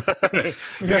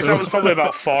 Because I was probably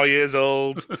about 4 years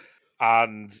old,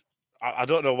 and I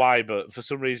don't know why, but for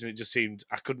some reason it just seemed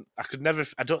I could never.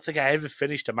 I don't think I ever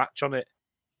finished a match on it.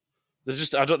 There's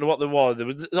just I don't know what there was.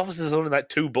 Obviously there's only like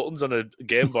 2 buttons on a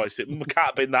Game Boy, so it can't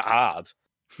have been that hard.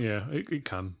 Yeah, it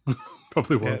can.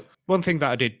 Probably was. Yeah. One thing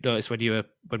that I did notice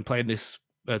when playing this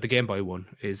the Game Boy one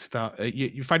is that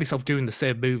you find yourself doing the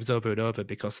same moves over and over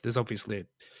because there's obviously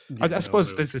I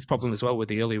suppose there's this problem as well with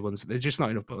the early ones. There's just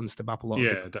not enough buttons to map a lot.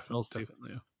 Yeah, definitely.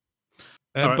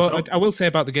 Yeah. I will say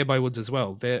about the Game Boy ones as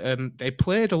well. They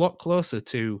played a lot closer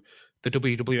to the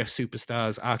WWF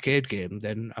Superstars arcade game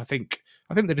than I think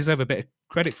they deserve a bit of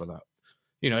credit for that.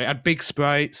 You know, it had big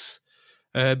sprites.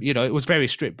 You know, it was very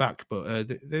stripped back, but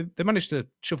they managed to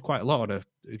shove quite a lot on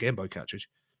a Game Boy cartridge.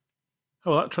 Oh,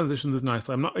 well, that transitions is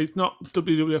nicely. It's not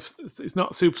WWF. It's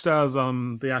not Superstars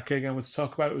on the arcade game I was to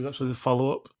talk about. It was actually the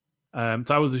follow up.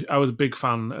 So I was a big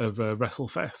fan of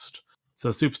WrestleFest. So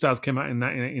Superstars came out in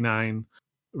 1989.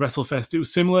 WrestleFest, it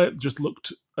was similar. It just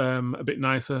looked a bit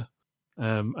nicer,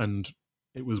 and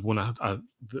it was one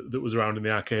that was around in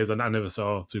the arcades, and I never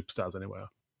saw Superstars anywhere.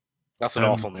 That's an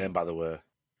awful name, by the way.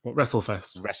 What,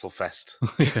 WrestleFest?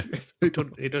 WrestleFest.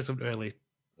 It doesn't really.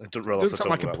 It doesn't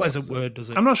sound like a pleasant word, does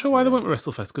it? I'm not sure why they went with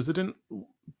WrestleFest because they didn't.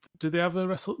 Did they have a They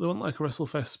weren't like a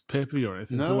WrestleFest pay per view or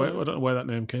anything. No. So I don't know where that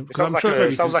name came from.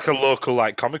 It sounds like a local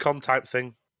like Comic-Con type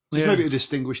thing. Just maybe to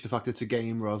distinguish the fact that it's a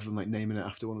game rather than like naming it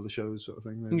after one of the shows, sort of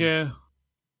thing. Maybe. Yeah.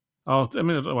 I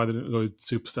mean, I don't know why they didn't go with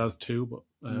Superstars 2, but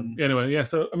anyway, yeah.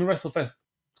 So I mean, WrestleFest.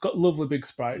 It's got lovely big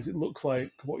sprites. It looks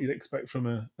like what you'd expect from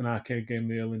an arcade game in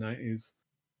the early 90s.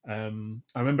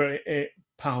 I remember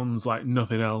 £8 like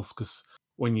nothing else because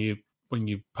when your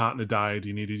partner died,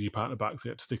 you needed your partner back, so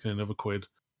you had to stick in another £1.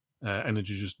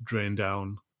 Energy just drained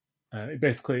down.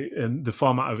 Basically, and the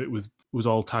format of it was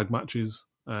all tag matches.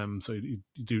 So you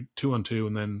do 2-on-2,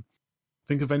 and then I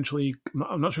think eventually,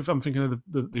 I'm not sure if I'm thinking of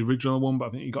the original one, but I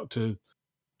think you got to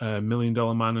 $1 Million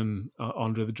Man and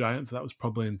Andre the Giant. So that was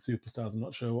probably in Superstars. I'm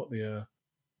not sure what the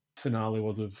finale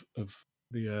was of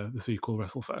the sequel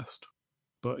WrestleFest.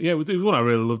 But yeah, it was one I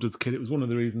really loved as a kid. It was one of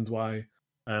the reasons why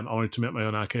I wanted to make my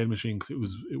own arcade machine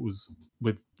because it was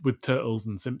with Turtles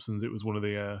and Simpsons. It was one of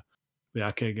the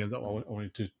arcade games that I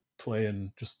wanted to play,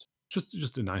 and just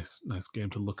a nice game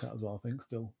to look at as well. I think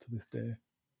still to this day.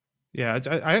 Yeah,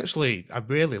 I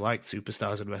really like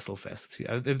Superstars and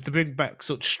WrestleFest. They bring back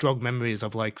such strong memories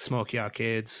of like smoky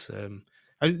arcades.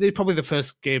 They're probably the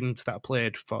first games that I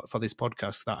played for this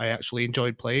podcast that I actually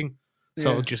enjoyed playing.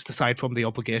 So just aside from the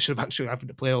obligation of actually having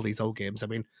to play all these old games, I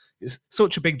mean, it's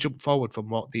such a big jump forward from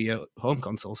what the home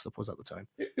console stuff was at the time.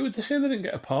 It was a shame they didn't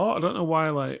get a port. I don't know why.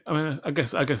 Like, I mean, I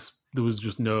guess there was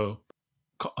just no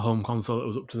home console that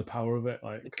was up to the power of it.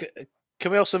 Like,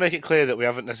 can we also make it clear that we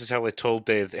haven't necessarily told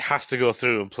Dave that he has to go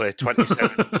through and play 27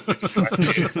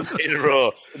 in a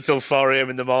row until 4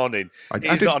 a.m. in the morning?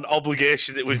 It's not an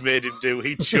obligation that we've made him do.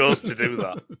 He chose to do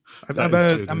that.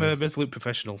 I'm a resolute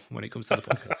professional when it comes to the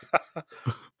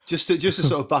podcast. Just to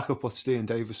sort of back up what Steve and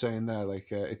Dave were saying there, like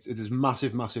there's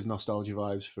massive nostalgia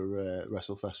vibes for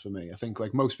WrestleFest for me. I think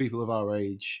like most people of our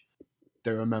age,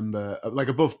 they remember like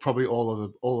above probably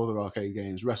all other arcade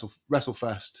games,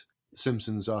 WrestleFest,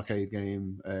 Simpsons arcade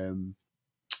game.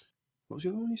 What was the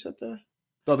other one you said there?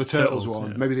 Oh, the Turtles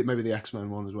one. Yeah. Maybe the X-Men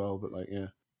one as well. But like, yeah,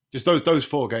 just those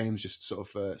 4 games just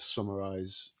sort of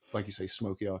summarize, like you say,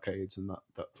 smoky arcades and that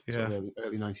sort of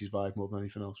early 90s vibe more than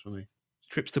anything else for me.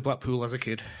 Trips to Blackpool as a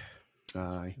kid.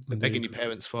 Aye. Begging your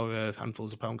parents for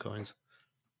handfuls of pound coins.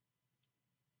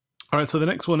 All right, so the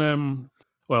next one,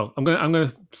 well, I'm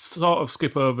gonna sort of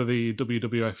skip over the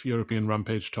WWF European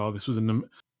Rampage tour. This was an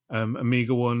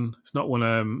Amiga one. It's not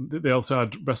one. They also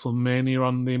had WrestleMania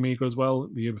on the Amiga as well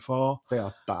the year before. They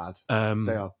are bad.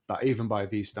 They are bad. Even by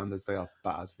these standards, they are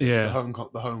bad. Yeah.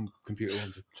 The home computer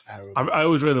ones are terrible. I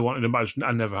always really wanted them, but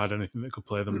I never had anything that could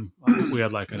play them. We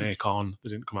had like an Acorn. They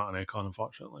didn't come out on Acorn,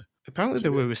 unfortunately. Apparently, they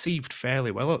were received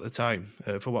fairly well at the time,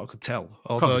 for what I could tell.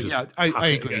 Although, yeah, I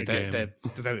agree. They're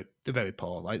very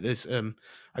poor. Like there's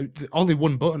only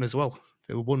one button as well.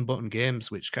 There were one button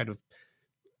games, which kind of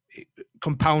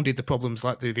compounded the problems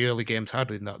like the early games had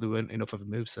in that there weren't enough of a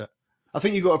moveset. I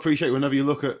think you got to appreciate whenever you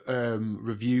look at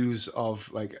reviews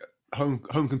of like home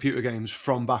computer games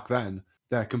from back then,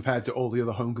 they're compared to all the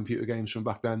other home computer games from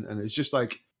back then, and it's just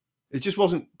like it just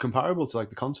wasn't comparable to like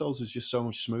the consoles. Was just so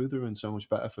much smoother and so much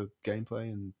better for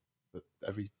gameplay and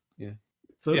every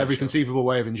conceivable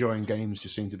way of enjoying games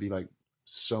just seemed to be like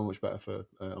so much better for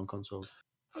on consoles.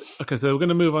 Okay, so we're going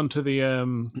to move on to the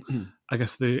I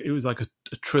guess it was like a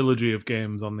trilogy of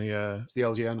games on the it's the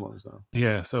LGN ones now.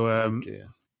 Yeah, so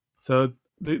so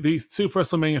the Super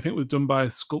WrestleMania I think was done by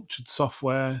Sculptured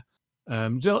Software. I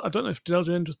don't know if did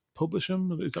LGN just publish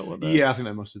them. Is that what? Yeah, I think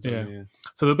they must have done. Yeah.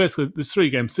 So there's 3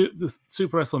 games: the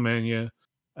Super WrestleMania,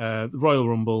 the Royal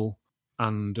Rumble,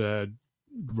 and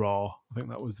Raw. I think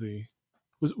that was the.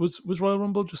 Was Royal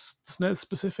Rumble just SNES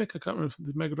specific? I can't remember if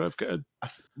the Mega Drive get a...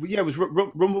 Yeah, was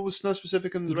Rumble was SNES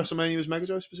specific and the WrestleMania was Mega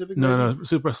Drive specific? No,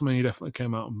 Super WrestleMania definitely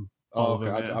came out on all of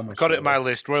them. I got it on my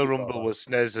list. Royal Rumble was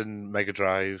SNES and Mega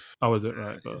Drive. Oh, was it?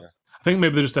 Right. But I think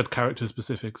maybe they just had character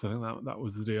specifics. I think that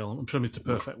was the deal. I'm sure Mr.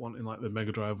 Perfect one in like the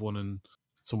Mega Drive one and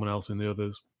someone else in the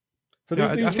others. So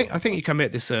I think you can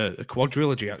make this a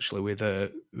quadrilogy actually with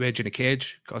Rage in a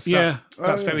Cage.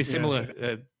 That's very similar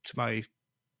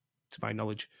to my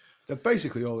knowledge. They're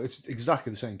basically it's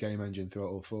exactly the same game engine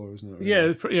throughout all 4, isn't it?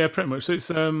 Really? Yeah, pretty much. So it's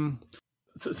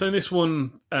so in this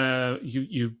one,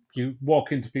 you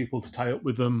walk into people to tie up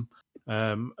with them,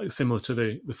 similar to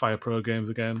the Fire Pro games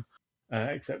again,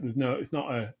 except it's not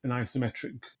an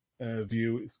isometric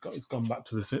view. It's gone back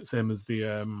to the same as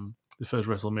the first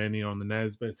WrestleMania on the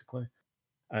NES, basically.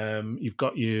 You've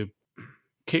got your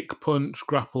kick, punch,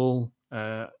 grapple.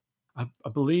 I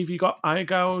believe you got eye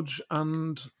gouge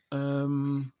and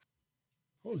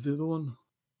what was the other one?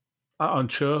 On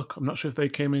choke. I'm not sure if they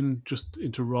came in just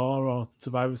into Raw or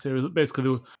Survivor Series.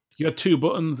 Basically, you had 2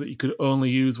 buttons that you could only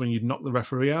use when you'd knock the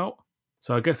referee out.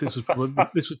 So I guess this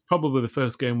was probably the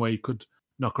first game where you could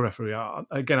knock a referee out.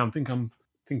 Again, I'm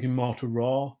thinking more to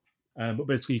Raw, but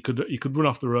basically you could run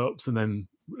off the ropes, and then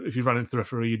if you ran into the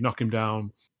referee, you'd knock him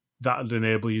down. That would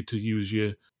enable you to use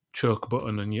your choke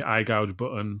button and your eye gouge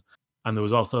button. And there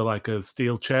was also like a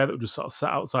steel chair that would just sort of sit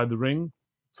outside the ring,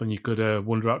 so then you could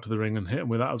wander out to the ring and hit him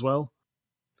with that as well.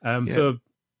 So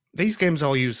these games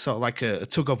all use sort of like a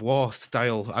tug of war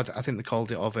style. I think they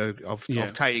called it of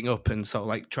tying up and sort of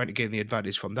like trying to gain the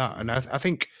advantage from that. And I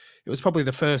think it was probably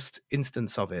the first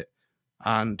instance of it,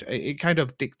 and it kind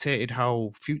of dictated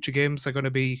how future games are going to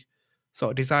be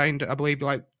sort of designed. I believe,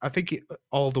 I think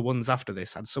all the ones after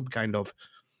this had some kind of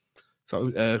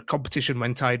sort of competition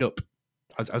when tied up.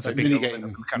 As like a big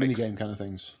mini game kind of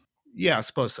things. Yeah, I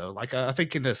suppose so. Like I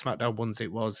think in the SmackDown ones, it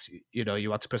was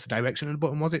you had to press a direction and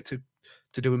button, was it,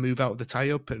 to do a move out of the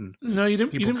tie up? And no, you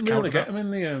didn't really get them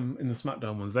in the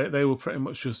SmackDown ones. They were pretty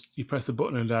much just you press a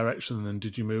button in a direction and then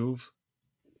did you move?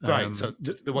 Right. So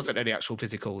there wasn't any actual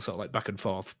physical sort of like back and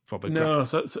forth from a no.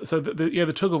 So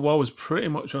the tug of war was pretty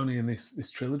much only in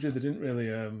this trilogy. They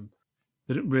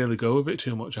didn't really go with it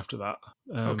too much after that.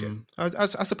 Okay. I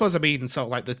suppose I mean sort of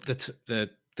like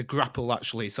the grapple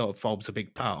actually sort of forms a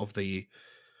big part of the.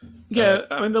 Yeah,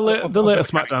 I mean the later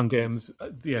SmackDown games,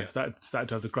 started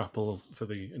to have the grapple for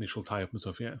the initial tie up and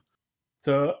stuff. Yeah.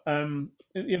 So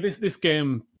this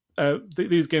game,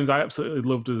 these games I absolutely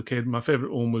loved as a kid. My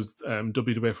favorite one was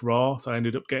WWF Raw, so I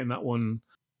ended up getting that one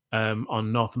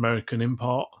on North American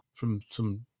import from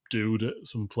some dude at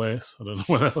some place. I don't know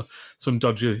where, some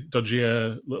dodgy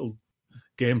little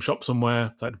game shop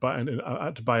somewhere. So I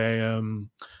had to buy a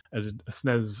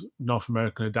SNES North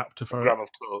American adapter for a gram of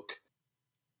coke.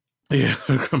 Yeah,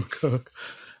 a gram of coke.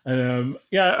 And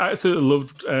I absolutely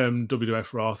loved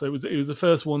WWF Raw. So it was the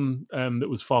first one that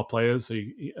was 4 players. So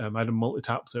I had a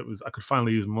multi-tap, so I could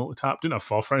finally use multi-tap. Didn't have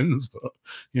 4 friends, but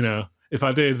if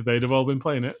I did, they'd have all been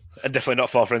playing it. And definitely not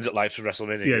 4 friends at Live for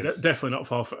WrestleMania. Yeah, definitely not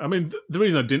 4 friends. I mean, the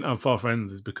reason I didn't have 4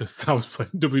 friends is because I was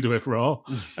playing WWF Raw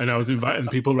and I was inviting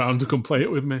people around to come play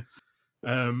it with me.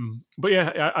 But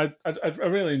yeah, I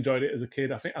really enjoyed it as a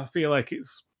kid. I feel like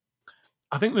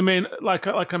I think the main, like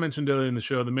I mentioned earlier in the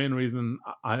show, the main reason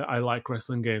I like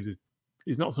wrestling games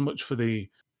is not so much for the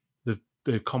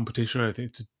the competition or anything,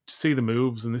 to see the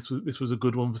moves, and this was a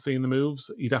good one for seeing the moves.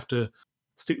 You'd have to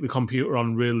stick the computer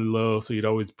on really low, so you'd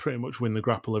always pretty much win the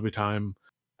grapple every time,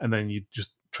 and then you'd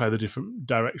just try the different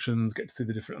directions, get to see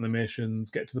the different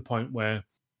animations, get to the point where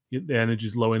the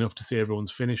energy's low enough to see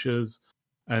everyone's finishes.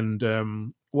 And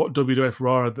what WWF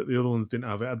Raw had that the other ones didn't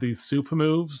have, it had these super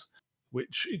moves,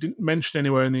 which it didn't mention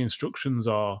anywhere in the instructions,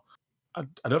 or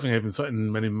I don't think I even saw it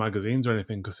in many magazines or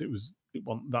anything, because it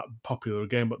wasn't that popular a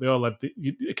game. But they all had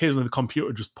occasionally the computer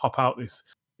would just pop out this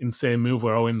insane move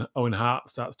where Owen Hart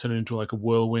starts turning into like a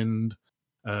whirlwind.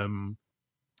 I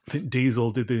think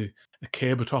Diesel did a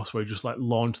caber toss where he just like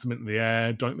launched them into the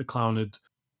air. Doink the Clown had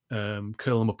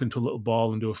curl them up into a little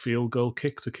ball and do a field goal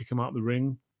kick to kick him out of the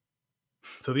ring.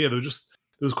 So yeah, there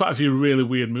was quite a few really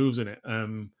weird moves in it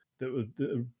that were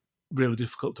really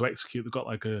difficult to execute. They've got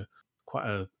like quite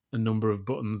a number of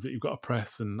buttons that you've got to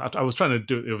press, and I was trying to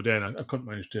do it the other day, and I couldn't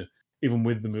manage to, even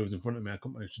with the moves in front of me, I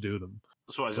couldn't manage to do them.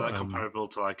 So is it like comparable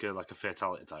to like a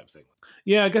fatality type thing?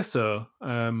 Yeah, I guess so.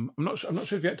 I'm not sure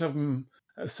if you have to have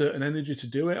a certain energy to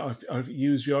do it, or if you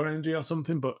use your energy or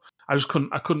something. But I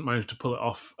couldn't manage to pull it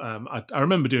off. I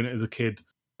remember doing it as a kid,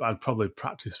 but I'd probably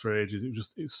practiced for ages.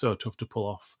 It's so tough to pull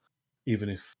off, even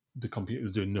if the computer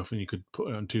was doing nothing. You could put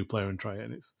it on 2-player and try it,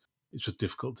 and it's just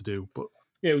difficult to do. But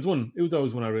yeah, it was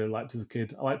always one I really liked as a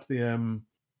kid. I liked the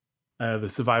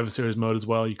Survivor Series mode as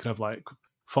well. You could have like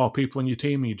 4 people on your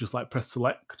team, and you just like press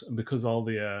select, and because all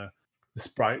the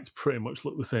sprites pretty much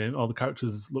look the same, all the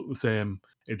characters look the same,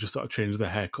 it just sort of changed their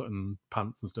haircut and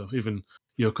pants and stuff. Even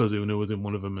Yokozuna was in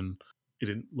one of them, and he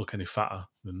didn't look any fatter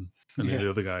than any of the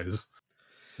other guys.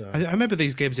 So. I remember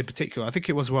these games in particular. I think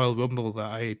it was Royal Rumble that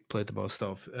I played the most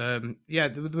of.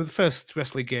 The first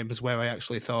wrestling games where I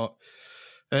actually thought,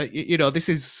 this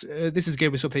is a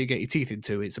game with something you get your teeth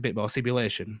into. It's a bit more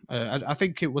simulation. I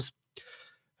think it was.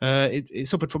 It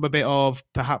suffered from a bit of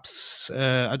perhaps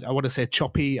I want to say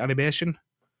choppy animation.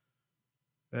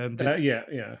 It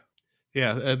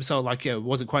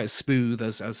wasn't quite as smooth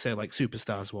as say like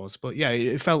Superstars was, but yeah,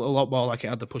 it felt a lot more like it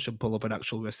had the push and pull of an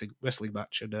actual wrestling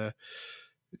match, and I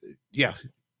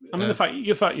mean, the fact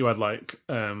you had like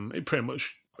it pretty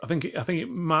much. I think it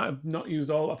might have not used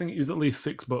all. I think it used at least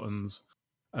 6 buttons.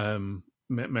 Meant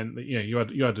that you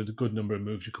had a good number of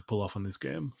moves you could pull off on this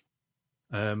game.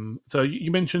 So you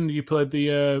mentioned you played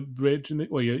the Rage,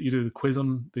 you did the quiz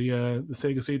on the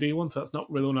Sega CD one. So that's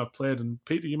not really one I've played. And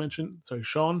Pete, did you mention? Sorry,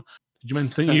 Sean, did you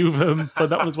mention that you've played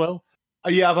that one as well?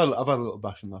 Yeah, I've had a little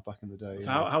bash on that back in the day. So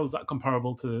how is that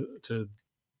comparable to the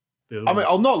other I mean,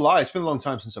 I'll not lie, it's been a long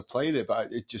time since I've played it, but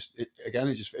it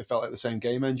felt like the same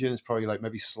game engine. It's probably like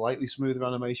maybe slightly smoother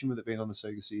animation with it being on the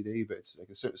Sega CD, but it's like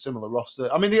a similar roster.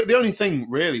 I mean, the only thing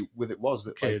really with it was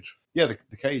that cage. The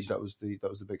cage, that was the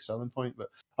big selling point. But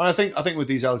I think with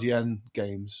these LGN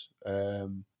games,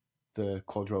 the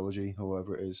Quadrology or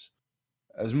whatever it is,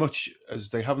 as much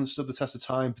as they haven't stood the test of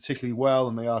time particularly well,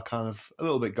 and they are kind of a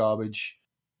little bit garbage,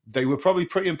 they were probably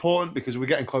pretty important because we're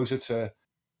getting closer to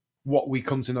what we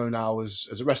come to know now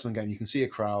as a wrestling game. You can see a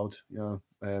crowd, you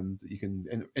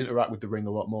can interact with the ring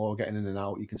a lot more, getting in and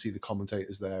out. You can see the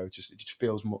commentators there. It just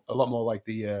feels a lot more like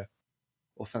the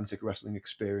authentic wrestling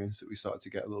experience that we started to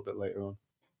get a little bit later on.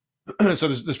 So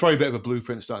there's probably a bit of a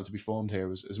blueprint starting to be formed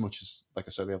here, as much as, like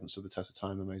I said, they haven't stood the test of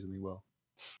time amazingly well.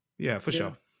 Yeah, for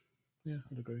sure. Yeah,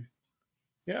 I'd agree.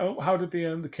 Yeah, how did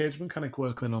the cage mechanic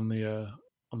work then on the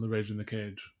Rage in the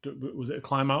Cage? Was it a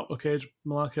climb out a cage,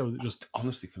 Malaki, or was it just...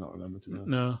 Honestly, cannot remember, to be honest.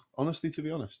 No. Honestly, to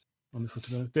be honest.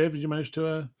 Dave, did you manage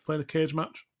to play the cage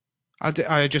match?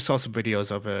 I just saw some videos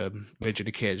of Rage in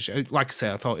the Cage. Like I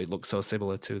say, I thought it looked so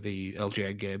similar to the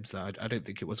LGN games that I didn't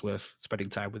think it was worth spending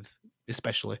time with,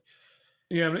 especially.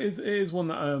 Yeah, I mean, it is one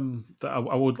that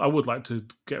I would like to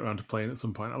get around to playing at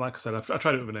some point. Like I said, I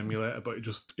tried it with an emulator, but it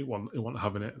wasn't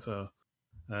having it. So,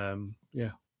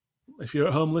 yeah. If you're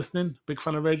at home listening, big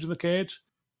fan of Rage in the Cage,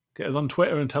 get us on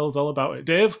Twitter and tell us all about it.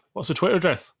 Dave, what's the Twitter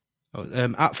address?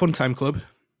 At Funtime Club.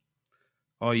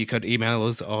 Or you could email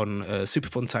us on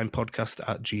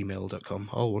superfuntimepodcast@gmail.com.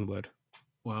 All one word.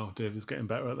 Wow, Dave is getting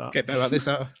better at that. Get better at this,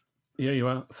 Out. Yeah, you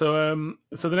are. So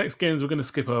the next games we're going to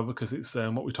skip over because it's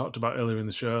what we talked about earlier in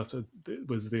the show. So it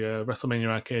was the WrestleMania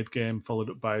arcade game, followed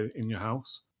up by In Your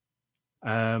House.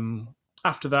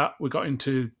 After that, we got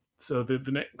into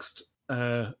the next...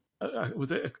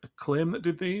 was it Acclaim that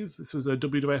did these? This was a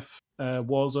WWF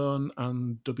Warzone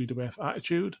and WWF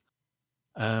Attitude.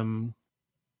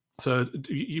 So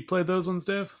you played those ones,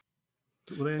 Dave?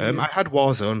 I had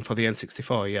Warzone for the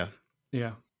N64, yeah.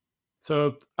 Yeah.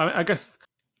 So I guess,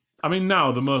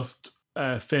 now the most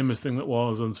famous thing that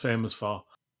Warzone's famous for,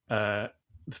 the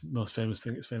most famous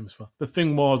thing it's famous for, the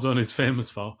thing Warzone is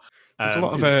famous for, There's a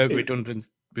lot of is-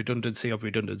 redundancy of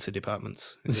redundancy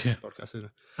departments in this Yeah. podcast,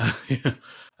 isn't it?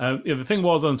 Yeah, the thing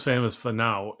Warzone's famous for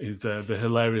now is the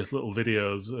hilarious little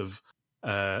videos of,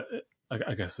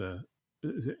 I guess,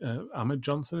 is it Ahmed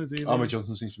Johnson? Is he? Ahmed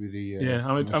Johnson seems to be the yeah, most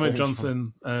Ahmed famous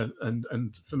Johnson,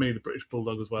 and for me, the British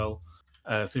Bulldog as well,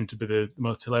 seem to be the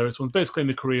most hilarious ones. Basically, in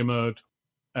the career mode,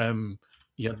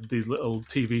 you had these little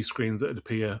TV screens that would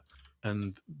appear,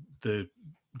 and the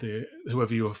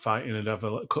whoever you were fighting would have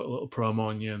cut a little promo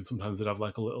on you, and sometimes they'd have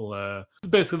like a little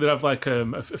basically they'd have like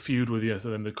a feud with you, so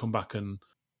then they'd come back and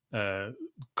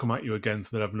come at you again,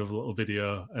 so they'd have another little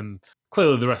video. And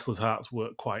clearly the wrestlers' hearts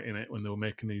weren't quite in it when they were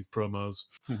making these promos,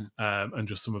 and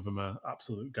just some of them are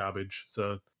absolute garbage,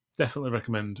 so definitely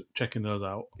recommend checking those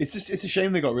out. It's a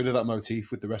shame they got rid of that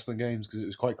motif with the wrestling games, because it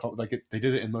was quite they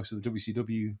did it in most of the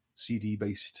WCW CD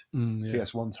based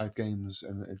PS1 type games,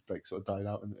 and it like sort of died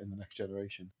out in the next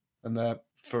generation. And they're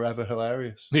forever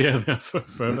hilarious. Yeah, they're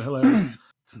forever hilarious.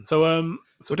 So,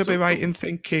 would I be right in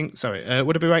thinking? Sorry,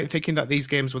 would I be right in thinking that these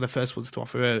games were the first ones to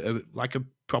offer a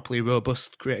properly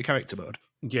robust create a character mode?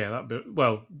 Yeah,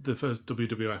 the first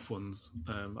WWF ones.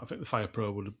 I think the Fire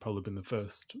Pro would have probably been the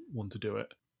first one to do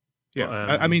it. Yeah,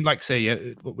 But, I mean, like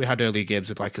say, we had earlier games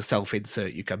with like a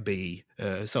self-insert. You can be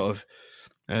sort of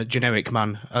a generic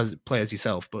man play as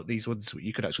yourself, but these ones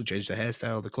you could actually change the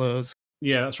hairstyle, the clothes.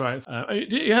 Yeah, that's right.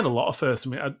 It had a lot of firsts. I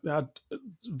mean, it had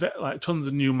like tons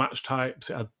of new match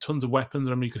types. It had tons of weapons.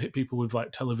 I mean, you could hit people with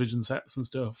like television sets and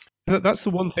stuff. That's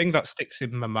the one thing that sticks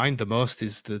in my mind the most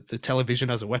is the television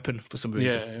as a weapon for some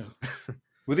reason. Yeah.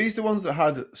 Were these the ones that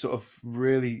had sort of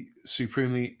really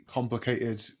supremely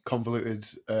complicated, convoluted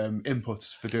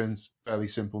inputs for doing fairly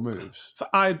simple moves? So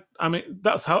I mean,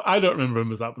 that's how I don't remember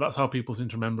them as that, but that's how people seem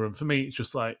to remember them. For me, it's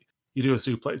just like you do a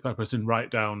suplex by pressing right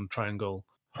down triangle.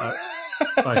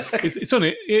 Like it's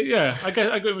only I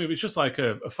guess I go with it's just like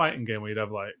a fighting game where you'd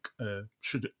have like a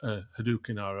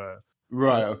Hadouken or a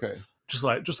right, okay, just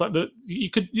like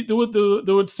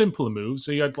there were simpler moves.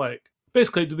 So you had like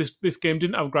basically this game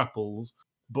didn't have grapples,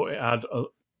 but it had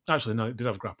actually no, it did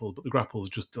have grapples, but the grapples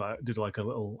just did like a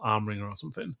little arm wringer or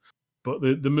something. But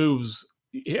the moves,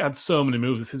 it had so many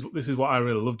moves. This is what I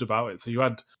really loved about it. So you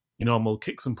had your normal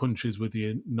kicks and punches with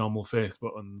your normal face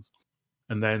buttons,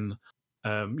 and then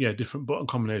different button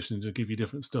combinations to give you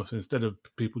different stuff. Instead of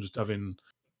people just having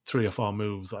 3 or 4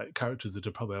 moves, like characters that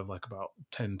would probably have like about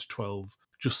 10 to 12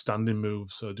 just standing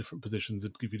moves, so different positions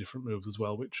would give you different moves as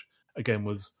well, which again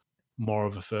was more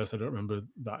of a first. I don't remember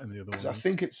that in the other ones. I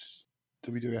think it's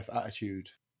WWF Attitude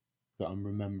that I'm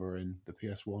remembering, the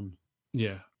PS1.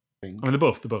 Yeah. I think. I mean,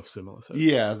 they're both similar. So.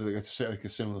 Yeah, it's like a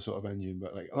similar sort of engine,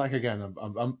 but like again,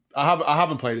 I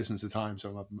haven't played it since the time,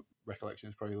 so my recollection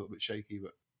is probably a little bit shaky,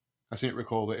 but I seem to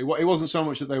recall that it wasn't so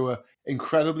much that they were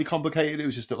incredibly complicated. It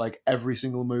was just that like every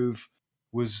single move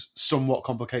was somewhat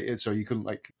complicated, so you couldn't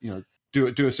like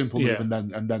do a simple move and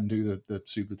then do the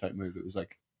super type move. It was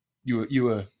like you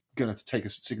were going to take a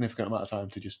significant amount of time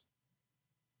to just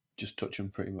touch them,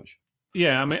 pretty much.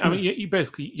 Yeah, I mean, you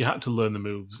basically had to learn the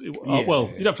moves. You'd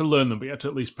have to learn them, but you had to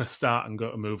at least press start and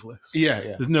go to move list. Yeah.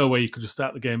 There's no way you could just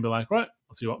start the game and be like, right,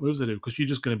 let's see what moves I do, because you're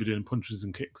just going to be doing punches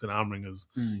and kicks and arm ringers.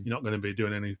 You're not going to be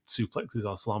doing any suplexes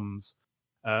or slams.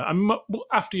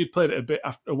 After you'd played it a bit,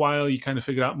 after a while, you kind of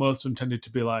figured out most of them tended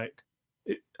to be like,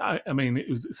 it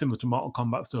was similar to Mortal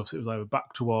Kombat stuff. So it was either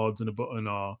back towards and a button,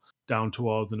 or down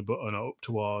towards and a button, or up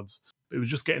towards. But it was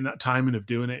just getting that timing of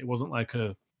doing it. It wasn't like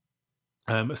a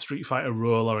Street Fighter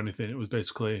roll or anything. It was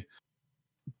basically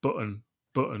button,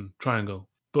 triangle,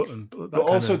 button. But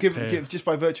also give just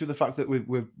by virtue of the fact that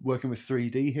we're working with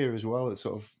 3D here as well, it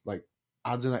sort of like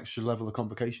adds an extra level of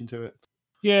complication to it.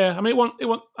 Yeah, I mean,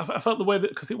 I felt the way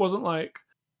that, because it wasn't like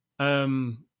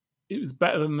it was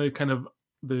better than the kind of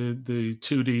the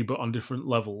 2D but on different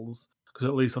levels, because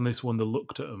at least on this one they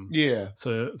looked at them. Yeah.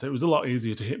 So it was a lot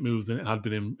easier to hit moves than it had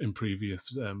been in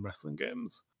previous wrestling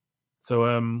games.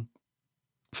 So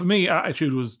for me,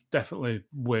 Attitude was definitely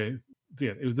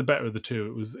it was the better of the two.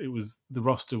 It was the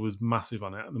roster was massive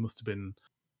on it, and there must have been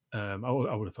I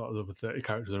would have thought it was over 30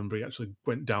 characters. I remember he actually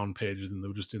went down pages and they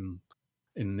were just in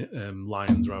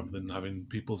lines rather than having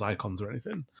people's icons or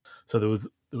anything. So there was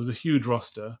a huge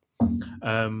roster.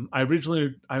 I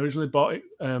originally bought it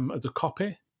as a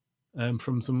copy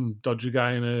from some dodgy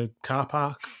guy in a car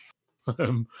park.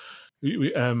 And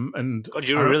God,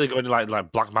 you were really going to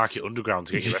like Black Market Underground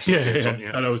to get your wrestling games, weren't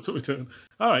you? I know. It took me to.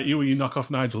 All right, you knock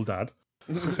off Nigel, Dad.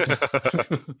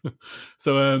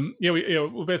 So we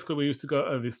used to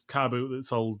go to this car boot that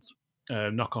sold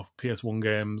knockoff PS1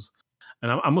 games,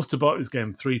 and I must have bought this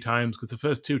game 3 times, because the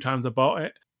first 2 times I bought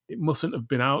it, it mustn't have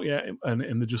been out yet,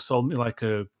 and they just sold me like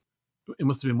it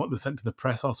must have been what they sent to the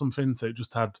press or something. So it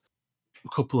just had a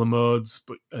couple of modes,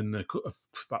 and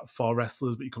about 4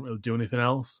 wrestlers, but you couldn't really do anything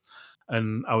else.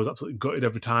 And I was absolutely gutted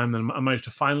every time. Then I managed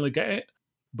to finally get it,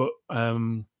 but they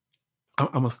only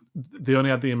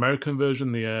had the American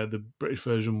version. The British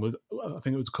version was, I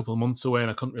think it was a couple of months away,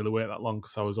 and I couldn't really wait that long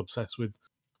because I was obsessed with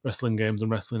wrestling games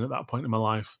and wrestling at that point in my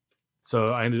life. So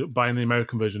I ended up buying the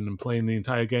American version and playing the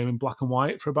entire game in black and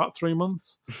white for about 3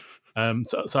 months.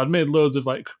 So I'd made loads of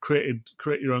like create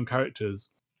your own characters,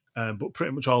 but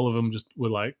pretty much all of them just were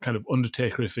like kind of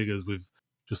Undertaker figures with,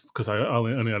 just because I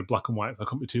only had black and white, so I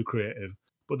couldn't be too creative.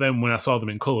 But then when I saw them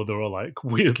in colour, they were all like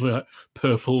weirdly like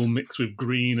purple mixed with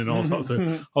green and all sorts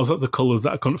of colours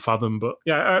that I couldn't fathom. But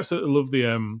yeah, I absolutely love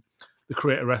the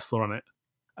Creator Wrestler on it.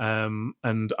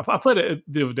 And I played it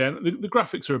the other day. And the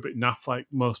graphics are a bit naff, like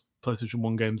most PlayStation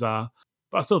 1 games are,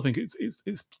 but I still think it's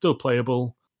still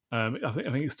playable. I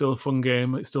think it's still a fun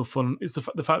game. It's still fun. It's the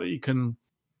fact that you can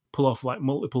pull off like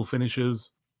multiple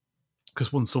finishes,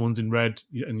 because once someone's in red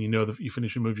and you know that you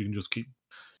finish a move, you can just keep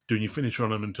doing your finisher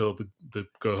on them until they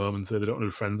go home and say they don't want to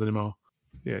be friends anymore.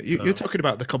 Yeah, you're talking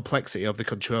about the complexity of the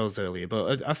controls earlier,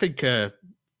 but I think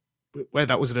where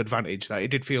that was an advantage, that it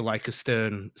did feel like a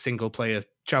stern single-player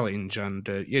challenge, and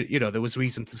there was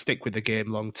reason to stick with the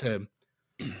game long term.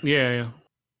 Yeah.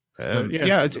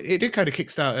 It did kind of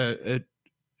kickstart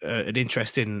an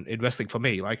interest in wrestling for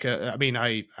me. Like, I mean,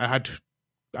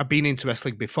 I've been into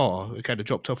wrestling before. It kind of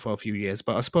dropped off for a few years,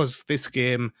 but I suppose this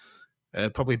game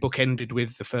probably bookended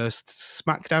with the first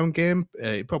SmackDown game.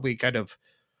 It probably kind of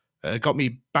got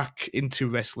me back into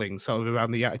wrestling sort of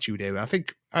around the Attitude era. I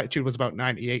think Attitude was about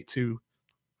 98 to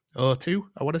 02,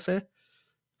 I want to say.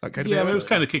 That kind of it was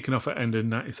kind of kicking off at end in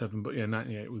 97, but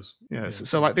 98 was... Yeah,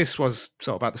 so like this was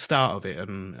sort of at the start of it,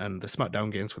 and the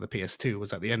SmackDown games for the PS2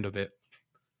 was at the end of it.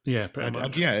 Yeah, pretty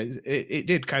much. And it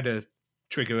did kind of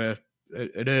trigger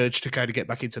an urge to kind of get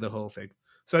back into the whole thing.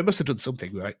 So it must have done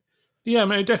something, right? Yeah, I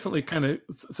mean, it definitely kind of...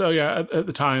 So yeah, at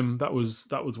the time, that was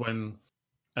when...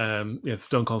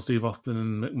 Stone Cold Steve Austin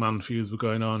and McMahon feuds were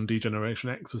going on.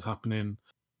 D-Generation X was happening.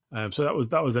 So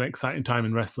that was an exciting time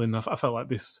in wrestling. I felt like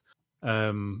this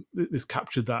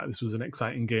captured that. This was an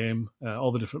exciting game.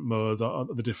 All the different modes, all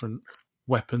the different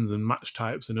weapons and match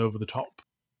types and over the top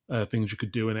things you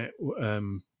could do in it.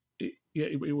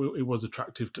 It was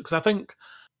attractive because I think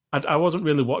I wasn't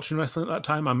really watching wrestling at that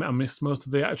time. I missed most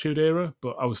of the Attitude era,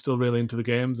 but I was still really into the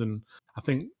games, and I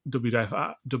think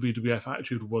WWF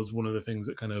Attitude was one of the things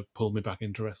that kind of pulled me back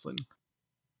into wrestling.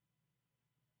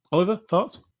 Oliver,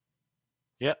 thoughts?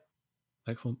 Yeah.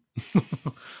 Excellent.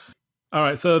 All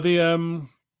right, so the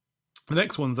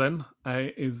next ones then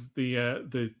is the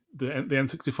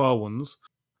N64 ones.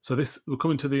 So we're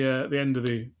coming to the end of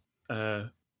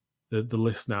the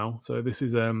list now. So this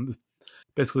is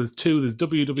basically there's two. There's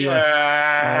WWF.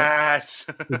 Yes.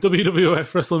 There's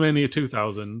WWF WrestleMania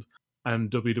 2000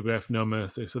 and WWF No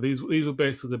Mercy. So these were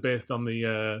basically based on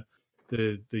the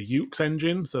Ukes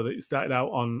engine. So it started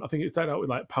out with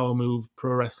like Power Move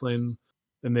Pro Wrestling.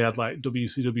 Then they had like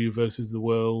WCW versus the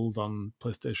World on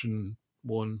PlayStation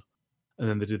 1, and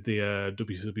then they did the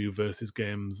WCW versus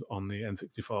games on the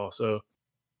N64. So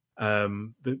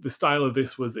the style of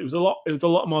this was a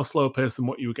lot more slow paced than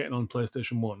what you were getting on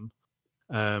PlayStation 1.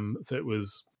 So it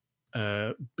was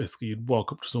basically you'd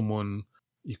walk up to someone,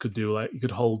 you could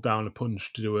hold down a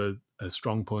punch to do a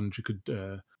strong punch, you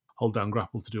could hold down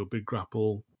grapple to do a big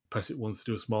grapple, press it once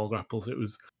to do a small grapple. So it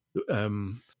was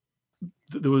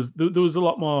there was a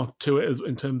lot more to it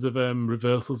in terms of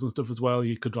reversals and stuff as well.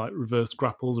 You could like reverse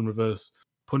grapples and reverse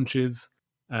punches.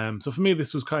 So for me,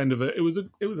 this was kind of it was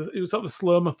sort of a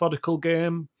slow, methodical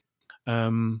game.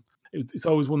 It's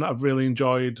always one that I've really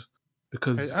enjoyed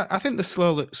because I think the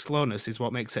slowness is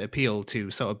what makes it appeal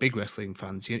to sort of big wrestling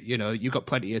fans. You've got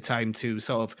plenty of time to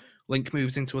sort of link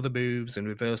moves into other moves and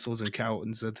reversals and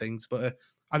counters and things. But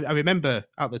I remember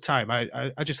at the time,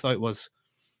 I just thought it was,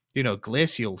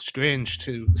 glacial, strange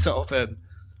to sort of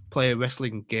play a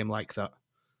wrestling game like that.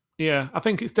 Yeah, I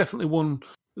think it's definitely one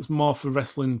that's more for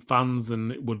wrestling fans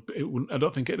than it would. I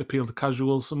don't think it'd appeal to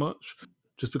casuals so much,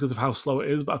 just because of how slow it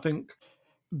is. But I think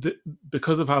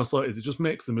because of how slow it is, it just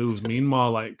makes the moves mean more,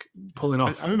 like pulling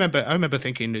off. I remember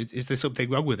thinking, is there something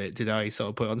wrong with it? Did I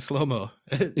sort of put it on slow mo?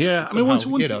 Yeah, I mean, once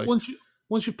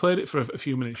you've played it for a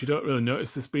few minutes, you don't really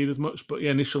notice the speed as much. But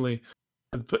yeah, initially,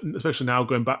 especially now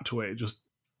going back to it,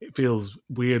 it feels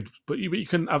weird. But you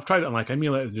can. I've tried it on like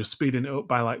emulators, and just speeding it up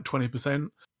by like 20%.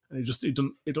 And it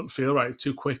doesn't feel right. It's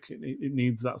too quick. It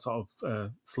needs that sort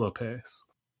of slow pace.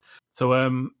 So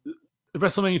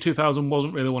WrestleMania 2000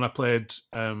 wasn't really one I played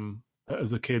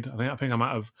as a kid. I think I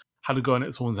might have had a go in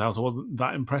at someone's house. I wasn't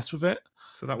that impressed with it.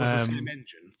 So that was the same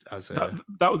engine as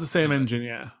that was the same engine,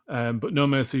 yeah. But No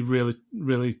Mercy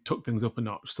really took things up a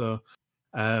notch. So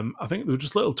I think there were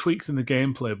just little tweaks in the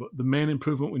gameplay, but the main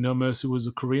improvement with No Mercy was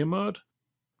the career mode.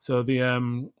 So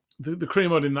the career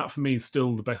mode in that for me is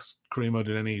still the best career mode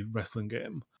in any wrestling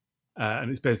game,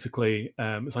 and it's basically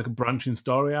it's like a branching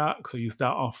story arc. So you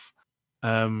start off,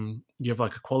 you have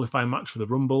like a qualifying match for the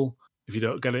Rumble. If you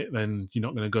don't get it, then you're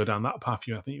not going to go down that path.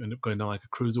 I think you end up going down like a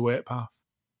cruiserweight path.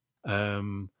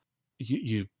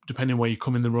 You depending where you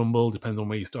come in the Rumble depends on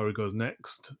where your story goes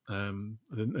next. And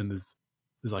there's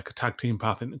like a tag team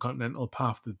path, intercontinental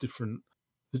path. There's different.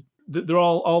 They're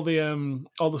all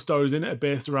the stories in it are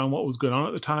based around what was going on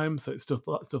at the time. So it's stuff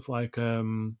like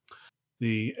the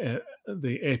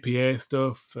APA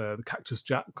stuff, the Cactus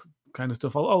Jack kind of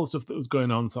stuff, all the stuff that was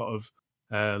going on sort of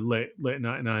late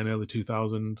 99, early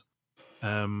 2000.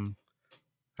 I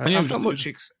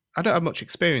don't have much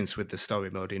experience with the story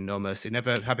mode in No Mercy,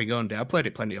 never having owned it. I played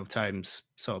it plenty of times,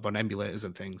 sort of on emulators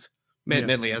and things,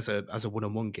 mainly as a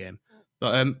one-on-one game.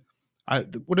 But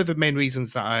one of the main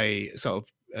reasons that I sort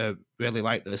of really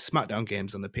liked the SmackDown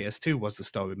games on the PS2 was the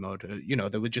story mode.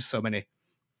 There were just so many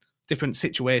different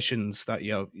situations that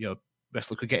your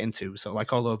wrestler could get into, so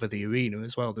like all over the arena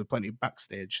as well. There were plenty of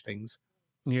backstage things.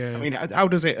 Yeah, I mean, how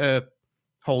does it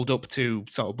hold up to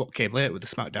sort of what came later with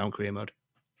the SmackDown career mode?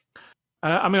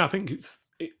 I mean, I think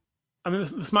the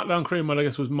SmackDown career mode, I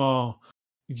guess, was more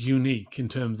unique in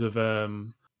terms of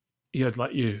you had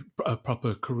like a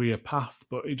proper career path,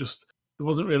 but there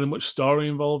wasn't really much story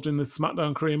involved in the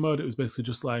SmackDown career mode. It was basically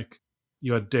just like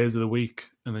you had days of the week,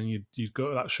 and then you'd go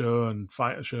to that show and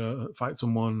fight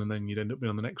someone, and then you'd end up being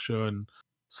on the next show, and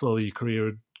slowly your career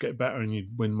would get better, and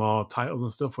you'd win more titles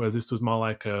and stuff. Whereas this was more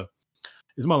like an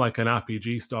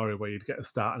RPG story where you'd get a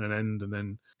start and an end, and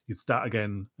then you'd start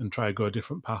again and try to go a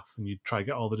different path, and you'd try to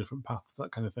get all the different paths,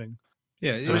 that kind of thing.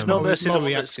 Yeah, it was No Mercy the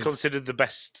one that's considered the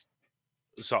best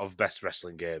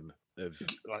wrestling game of,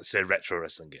 let's say, retro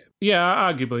wrestling game. Yeah,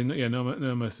 arguably, yeah. No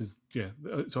Mercy,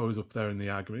 it's always up there in the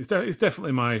argument. It's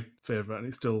definitely my favorite, and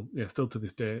it's still to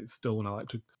this day, it's still one I like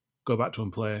to go back to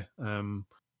and play.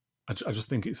 I just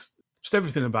think it's just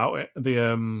everything about it.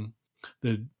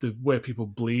 The way people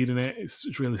bleed in it,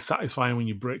 it's really satisfying when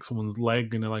you break someone's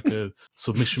leg in like a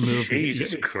submission move.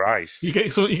 Jesus Christ! You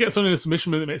get someone in a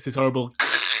submission move that makes this horrible,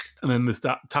 and then they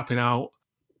start tapping out.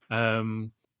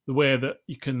 The way that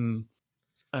you can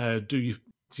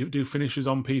do finishes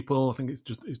on people, I think it's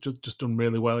just done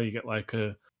really well. You get like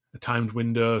a timed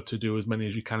window to do as many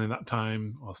as you can in that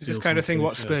time. Or is this kind of thing finisher.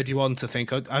 What spurred you on to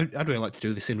think, I'd really like to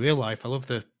do this in real life? I love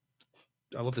the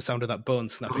sound of that bone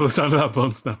snapping. The sound of that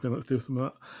bone snapping. Let's do some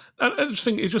of that. I just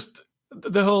think it's just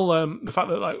the whole the fact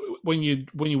that like when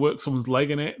you work someone's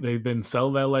leg in it, they then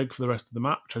sell their leg for the rest of the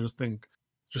match. I just think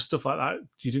just stuff like that.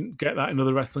 You didn't get that in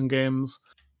other wrestling games,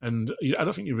 and I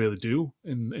don't think you really do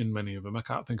in many of them. I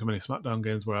can't think of many SmackDown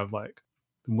games where I've like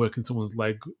been working someone's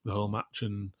leg the whole match,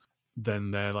 and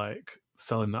then they're like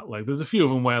selling that leg. There's a few of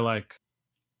them where like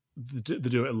they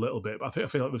do it a little bit, but I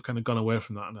feel like they've kind of gone away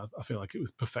from that, and I feel like it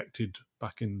was perfected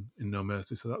back in No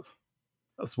Mercy. So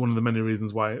that's one of the many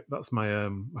reasons why that's my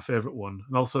my favorite one,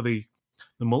 and also the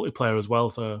multiplayer as well.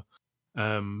 So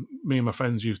me and my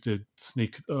friends used to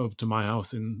sneak over to my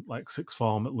house in like sixth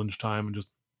form at lunchtime and just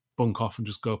bunk off and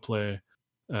just go play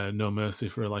No Mercy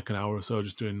for like an hour or so,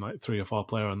 just doing like 3 or 4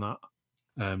 player on that,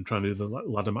 trying to do the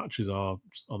ladder matches or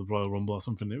the Royal Rumble or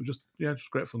something. It was just a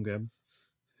great fun game.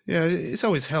 Yeah, it's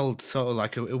always held sort of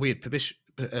like a weird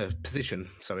position.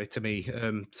 Sorry, to me,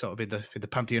 sort of in the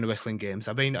pantheon of wrestling games.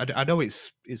 I mean, I know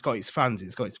it's got its fans,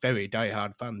 it's got its very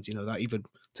diehard fans. That even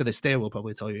to this day will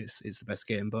probably tell you it's the best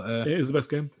game. But it is the best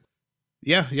game.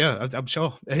 Yeah, I'm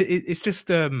sure. It's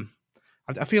just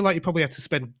I feel like you probably have to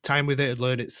spend time with it and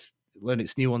learn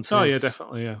its nuances. Oh yeah,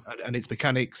 definitely, yeah, and its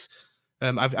mechanics.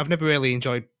 I've never really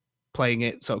enjoyed playing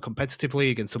it sort of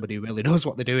competitively against somebody who really knows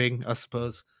what they're doing, I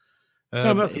suppose.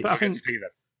 No, I think.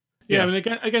 Yeah, I mean,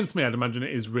 against me, I'd imagine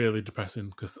it is really depressing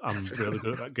because I'm really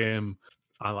good at that game.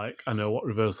 I know what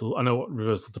reversal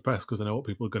to press because I know what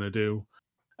people are going to do.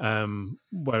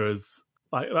 Whereas,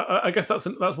 like, I guess that's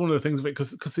one of the things of it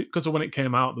because when it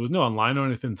came out, there was no online or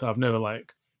anything, so I've never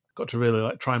like got to really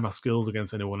like try my skills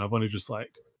against anyone. I've only just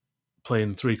like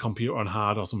playing 3 computer on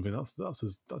hard or something. That's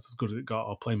as good as it got.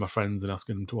 Or playing my friends and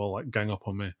asking them to all like gang up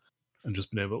on me, and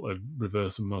just been able to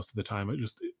reverse them most of the time.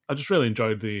 I just really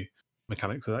enjoyed the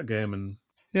mechanics of that game, and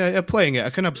playing it, I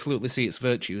can absolutely see its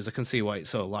virtues. I can see why it's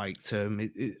so liked.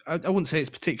 I wouldn't say it's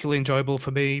particularly enjoyable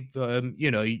for me, but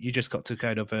you just got to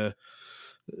kind of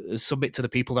submit to the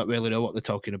people that really know what they're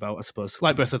talking about, I suppose.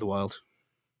 Like Breath of the Wild.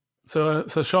 So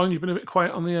Sean, you've been a bit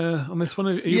quiet on the on this one.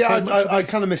 I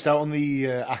kind of missed out on the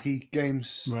Aki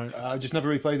games. Right. I just never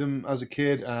really played them as a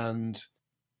kid, and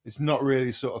it's not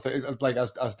really sort of thing. Like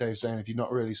as Dave's saying, if you're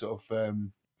not really sort of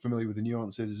familiar with the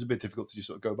nuances, it's a bit difficult to just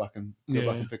sort of go back and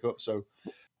pick up. So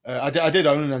I did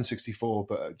own an N64,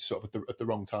 but sort of at the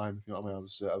wrong time. If you know what I mean,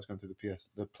 I was going through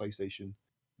the PlayStation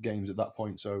games at that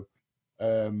point. So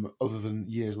other than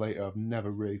years later, I've never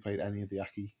really played any of the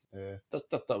Aki.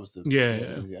 That was the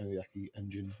any of the Aki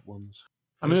engine ones.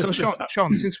 I mean, so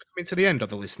Sean, since we're coming to the end of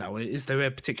the list now, is there a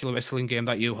particular wrestling game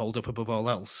that you hold up above all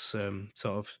else?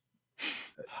 Sort of.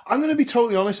 I'm going to be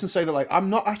totally honest and say that, like,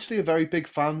 I'm not actually a very big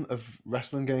fan of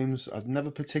wrestling games. I never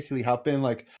particularly have been.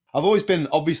 Like, I've always been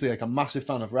obviously like a massive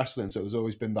fan of wrestling, so it's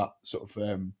always been that sort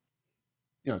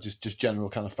of just general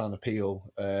kind of fan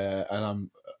appeal. And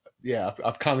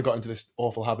I've kind of got into this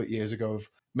awful habit years ago of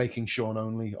making Sean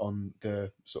only on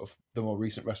the sort of the more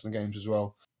recent wrestling games as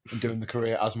well, and doing the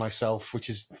career as myself, which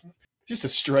is just a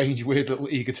strange, weird little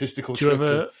egotistical. Do you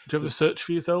ever search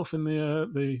for yourself in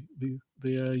the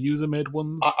user made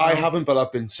ones? I haven't, but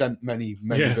I've been sent many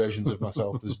versions of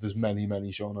myself. There's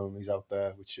many Sean onlys out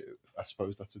there, which I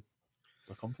suppose that's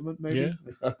a compliment, maybe.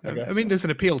 Yeah. I mean, there's an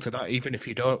appeal to that, even if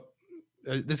you don't.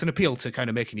 There's an appeal to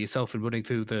kind of making yourself and running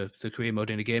through the career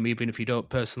mode in a game, even if you don't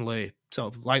personally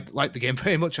sort of like the game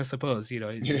very much. I suppose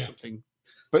it's something.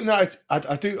 But no,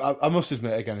 I must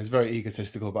admit, again, it's very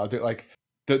egotistical, but I do like.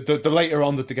 The later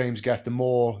on that the games get, the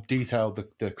more detailed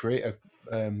the creator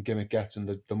gimmick gets, and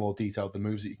the more detailed the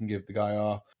moves that you can give the guy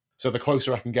are. So the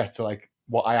closer I can get to like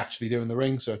what I actually do in the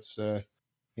ring. So it's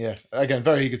again,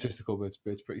 very egotistical, but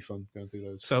it's pretty fun going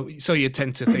through those. So you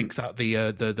tend to think that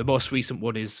the most recent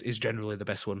one is generally the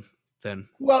best one, then?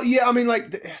 Well, yeah, I mean,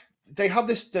 like they have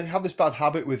this bad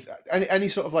habit with any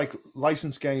sort of like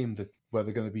licensed game where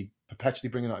they're going to be perpetually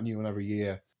bringing out a new one every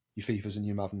year. Your FIFAs and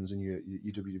your Maddens and your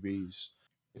WWEs.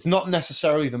 It's not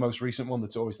necessarily the most recent one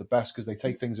that's always the best, because they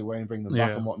take things away and bring them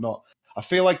back and whatnot. I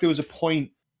feel like there was a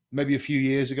point maybe a few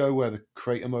years ago where the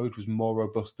creator mode was more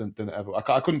robust than ever.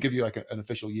 I couldn't give you like an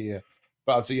official year,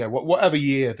 but I'd say whatever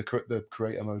year the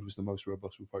creator mode was the most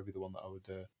robust would probably be the one that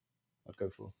I'd go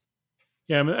for.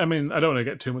 Yeah, I mean, I don't want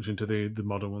to get too much into the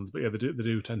modern ones, but yeah, they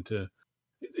do tend to.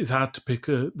 It's hard to pick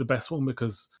the best one,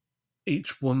 because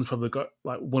each one's probably got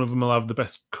like one of them will have the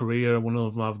best career, and one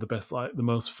of them will have the best the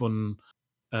most fun.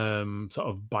 Sort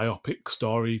of biopic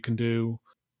story you can do,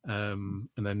 and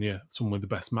then some with the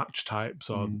best match types,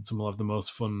 or some will have the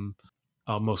most fun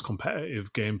or most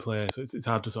competitive gameplay. So it's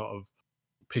hard to sort of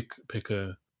pick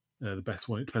the best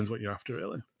one. It depends what you're after,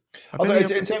 really.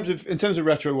 In terms of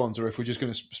retro ones, or if we're just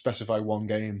going to specify one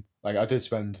game, like I did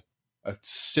spend a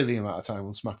silly amount of time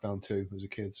on SmackDown 2 as a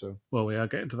kid. So we are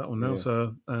getting to that one now. Yeah.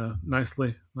 So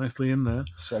nicely in there.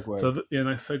 Segue. So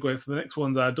nice segue. So the next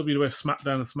ones are WWF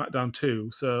SmackDown and SmackDown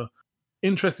 2. So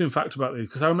interesting fact about these,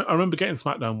 because I remember getting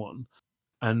SmackDown 1,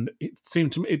 and it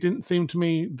didn't seem to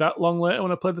me that long later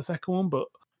when I played the second one, but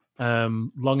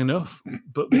long enough.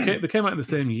 But they came out in the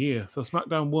same year. So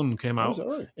SmackDown 1 came out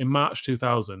in March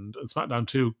 2000, and SmackDown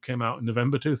 2 came out in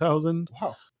November 2000.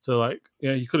 Wow. So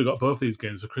you could have got both these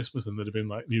games for Christmas, and they'd have been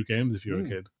like new games if you were a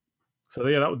kid. So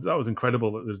that was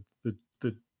incredible that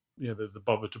the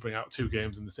bothered to bring out two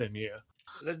games in the same year.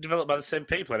 They're developed by the same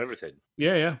people and everything.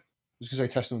 Yeah. I was going to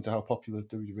say testament to how popular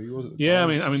WWE was at the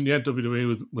time. Yeah, I mean, WWE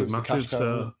was massive.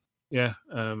 So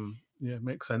it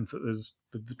makes sense that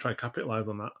they try to capitalize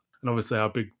on that. And obviously, how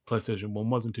big PlayStation 1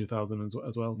 was in 2000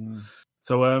 as well.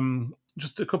 So,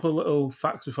 just a couple of little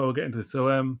facts before we get into this. So,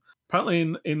 apparently,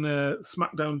 in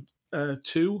SmackDown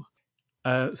 2,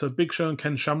 so Big Show and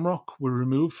Ken Shamrock were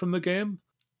removed from the game.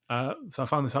 So I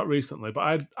found this out recently,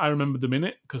 but I remember them in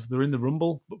it because they're in the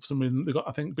Rumble. But for some reason,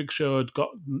 I think Big Show had got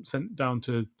sent down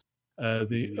to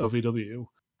the OVW,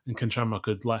 and Ken Shamrock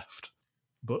had left.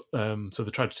 But so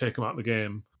they tried to take him out of the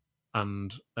game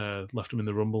and left him in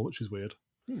the Rumble, which is weird.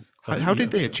 So, how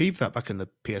did they achieve that back in the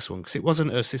PS1? Because it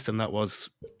wasn't a system that was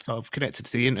sort of connected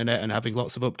to the internet and having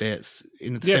lots of updates.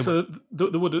 So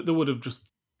they would have just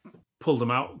pulled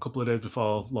them out a couple of days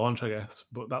before launch, I guess.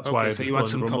 But that's why. So you had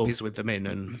some copies with them in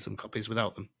and some copies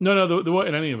without them. No, they weren't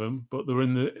in any of them. But they were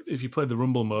in the. If you played the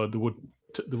Rumble mode, they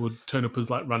would turn up as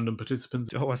like random participants.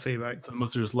 Oh, I see. Right. So they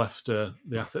must have just left the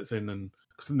assets in, and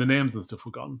because the names and stuff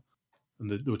were gone, and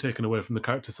they were taken away from the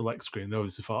character select screen. They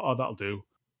obviously thought, "Oh, that'll do."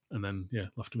 And then,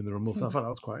 left him in the Rumble. So I thought that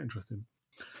was quite interesting.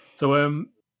 So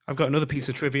I've got another piece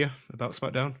of trivia about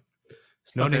SmackDown.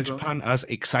 It's known in Japan as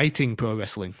exciting pro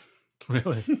wrestling.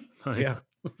 Really? Nice. Yeah.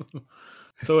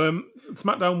 So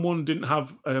SmackDown 1 didn't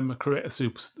have a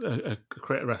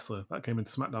creator wrestler. That came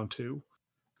into SmackDown 2.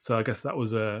 So I guess that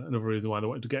was another reason why they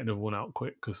wanted to get another one out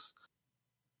quick, because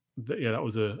that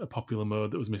was a popular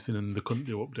mode that was missing and they couldn't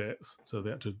do updates, so they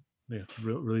had to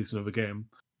release another game.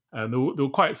 And they were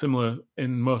quite similar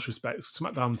in most respects.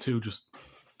 SmackDown 2 just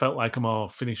felt like a more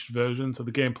finished version, so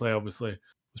the gameplay obviously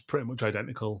was pretty much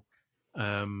identical.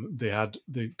 They had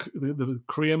the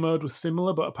career mode was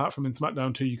similar, but apart from in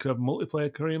SmackDown 2 you could have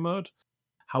multiplayer career mode.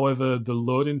 However, the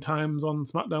loading times on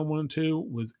SmackDown 1 and 2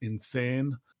 was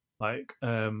insane. Like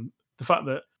the fact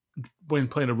that when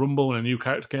playing a Rumble when a new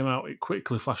character came out, it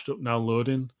quickly flashed up now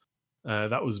loading.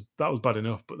 That was bad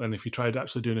enough. But then if you tried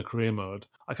actually doing a career mode,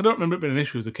 I don't remember it being an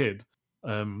issue as a kid.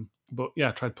 But yeah,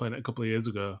 I tried playing it a couple of years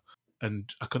ago,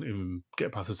 and I couldn't even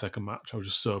get past the second match. I was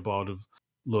just so bored of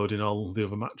loading all the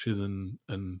other matches, and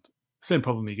same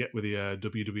problem you get with the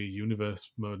WWE Universe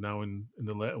mode now in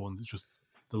the later ones. It's just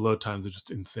the load times are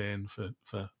just insane for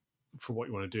what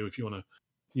you want to do. If you want to,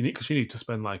 you need to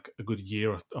spend like a good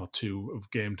year or two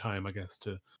of game time, I guess,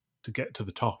 to get to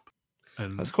the top.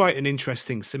 And that's quite an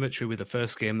interesting symmetry with the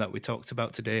first game that we talked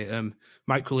about today,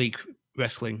 Micro League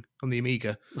Wrestling on the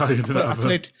Amiga. Oh, you did that?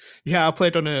 I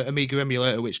played on an Amiga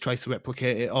emulator which tries to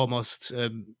replicate it almost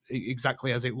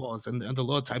exactly as it was, and the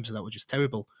load times of that were just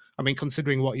terrible. I mean,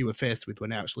 considering what you were faced with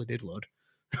when it actually did load,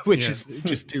 which is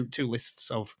just two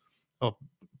lists of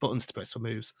buttons to press for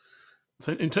moves.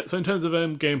 So in terms of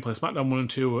gameplay, SmackDown 1 and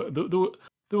 2,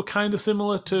 they were kind of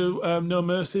similar to No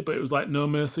Mercy, but it was like No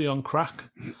Mercy on crack.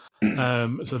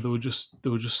 So they were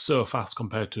just so fast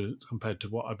compared to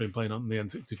what I've been playing on the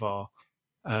N64.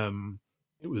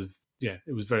 It was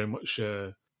very much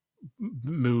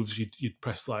moves you'd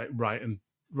press like right and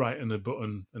a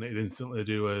button, and it'd instantly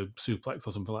do a suplex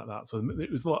or something like that. So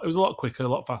it was a lot quicker, a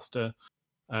lot faster.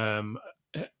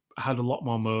 It had a lot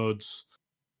more modes.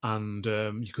 And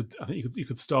you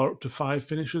could store up to 5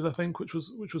 finishes, I think, which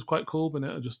was quite cool. But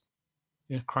it just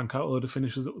crank out a load of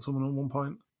finishes at someone at one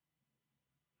point.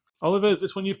 Oliver, is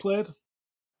this one you've played?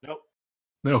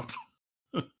 Nope.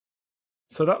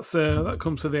 So that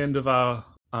comes to the end of our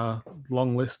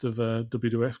long list of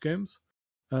WWF games.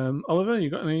 Oliver, you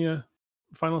got any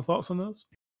final thoughts on those?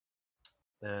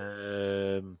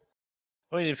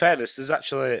 I mean, in fairness, there's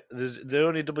the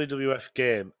only WWF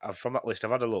game from that list.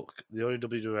 I've had a look. The only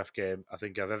WWF game I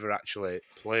think I've ever actually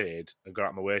played and got out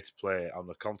of my way to play on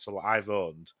the console I've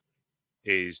owned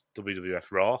is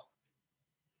WWF Raw.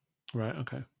 Right.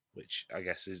 Okay. Which I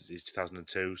guess is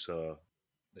 2002. So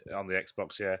on the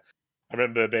Xbox, yeah. I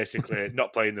remember basically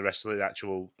not playing any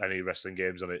wrestling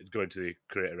games on it, going to the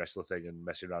Creator Wrestler thing and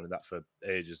messing around in that for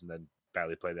ages, and then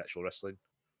barely playing the actual wrestling.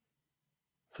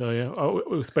 So yeah,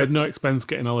 we spared no expense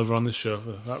getting Oliver on this show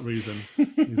for that reason.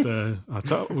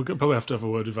 We'll probably have to have a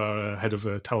word with our head of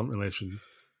talent relations,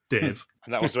 Dave.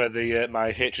 And that was where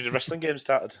my hatred of wrestling games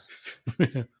started.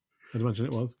 Yeah, I'd imagine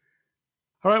it was.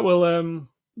 All right, well,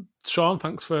 Sean,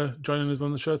 thanks for joining us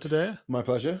on the show today. My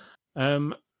pleasure.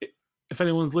 If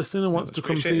anyone's listening and wants to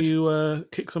come see you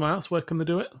kick some ass, where can they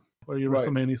do it? Where are you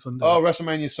WrestleMania Sunday? Oh,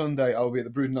 WrestleMania Sunday, I'll be at the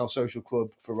Brudenell Social Club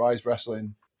for Rise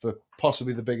Wrestling, for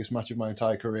possibly the biggest match of my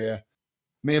entire career.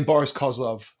 Me and Boris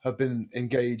Kozlov have been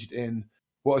engaged in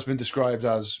what has been described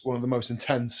as one of the most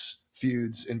intense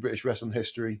feuds in British wrestling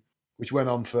history, which went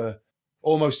on for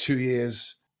almost 2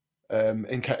 years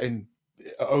in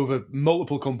over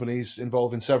multiple companies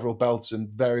involving several belts and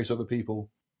various other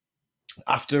people.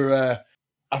 After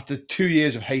 2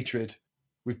 years of hatred,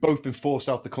 we've both been forced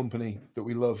out the company that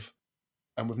we love,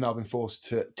 and we've now been forced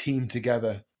to team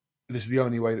together. This is the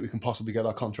only way that we can possibly get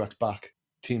our contracts back,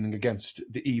 teaming against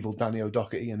the evil Danny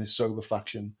O'Doherty and his sober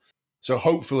faction. So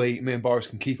hopefully me and Boris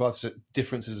can keep our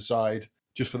differences aside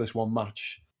just for this one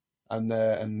match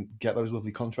and get those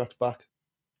lovely contracts back.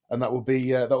 And that will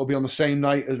be on the same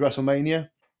night as WrestleMania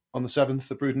on the 7th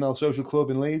at Brudenell Social Club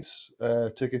in Leeds.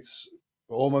 Tickets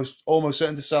almost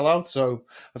certain to sell out, so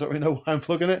I don't really know why I'm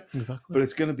plugging it. Exactly. But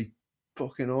it's going to be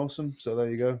fucking awesome. So there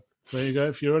you go. There you go.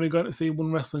 If you're only going to see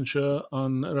one wrestling show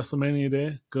on WrestleMania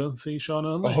Day, go and see Sean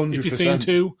only. 100%. If you've seen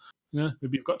 2,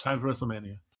 maybe you've got time for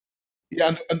WrestleMania.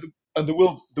 Yeah, and there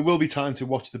will be time to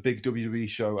watch the big WWE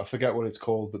show. I forget what it's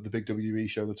called, but the big WWE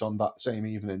show that's on that same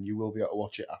evening, you will be able to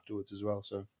watch it afterwards as well.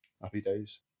 So happy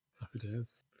days. Happy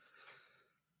days.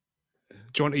 Do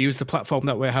you want to use the platform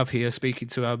that we have here, speaking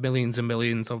to our millions and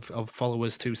millions of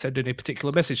followers, to send any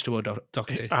particular message to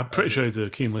O'Doherty? I'm pretty sure he's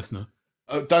a keen listener.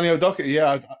 Danny O'Doherty,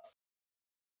 yeah.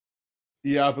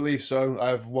 I believe so. I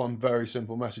have one very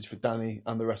simple message for Danny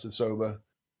and the rest of the sober.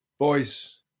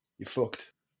 Boys, you're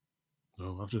fucked.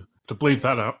 Oh, I'll have to bleep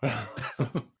that out.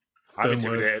 I'm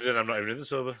intimidated and I'm not even in the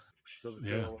sober.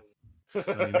 Yeah.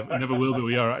 You never will be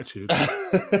with your attitude.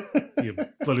 You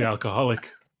bloody alcoholic.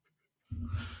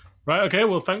 Right, okay.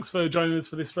 Well, thanks for joining us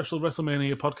for this special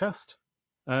WrestleMania podcast.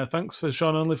 Thanks for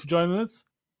Sean Only for joining us.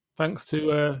 Thanks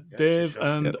to Dave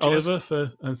and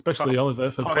Oliver and especially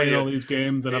Oliver for playing all these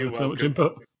games and having so much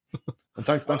input. And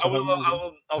thanks for having me. I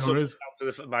will also No add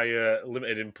to my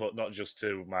limited input, not just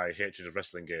to my hatred of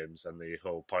wrestling games and the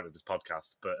whole point of this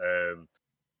podcast, but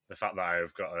the fact that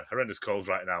I've got a horrendous cold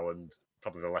right now, and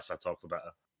probably the less I talk, the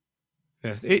better.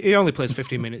 Yeah, he only plays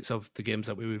 15 minutes of the games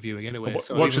that we're reviewing anyway.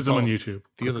 So watches them on YouTube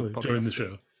the other during the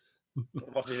show.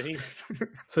 What do you need?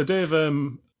 So, Dave,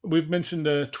 we've mentioned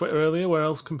Twitter earlier. Where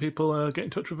else can people get in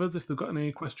touch with us if they've got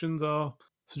any questions or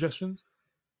suggestions?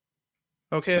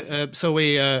 Okay, so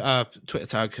our Twitter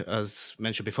tag, as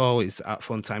mentioned before, is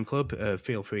 @FunTimeClub.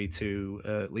 Feel free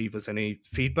to leave us any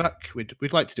feedback.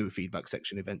 We'd like to do a feedback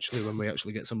section eventually when we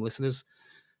actually get some listeners.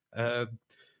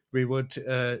 We would,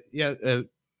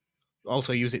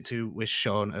 also use it to wish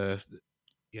Sean a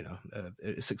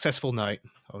successful night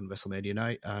on WrestleMania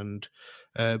night. And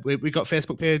we got a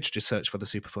Facebook page. Just search for the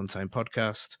Super Fun Time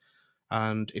Podcast.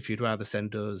 And if you'd rather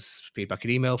send us feedback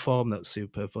in email form, that's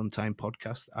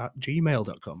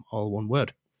superfuntimepodcast@gmail.com, all one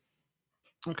word.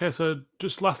 Okay, so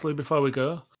just lastly, before we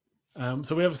go,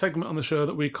 so we have a segment on the show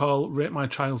that we call Rate My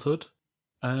Childhood.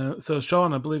 So,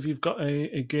 Sean, I believe you've got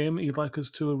a game that you'd like us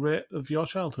to rate of your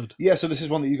childhood. Yeah, so this is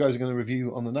one that you guys are going to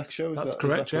review on the next show. That's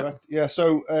correct, yeah. Yeah,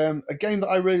 so a game that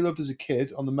I really loved as a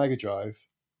kid on the Mega Drive,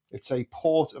 it's a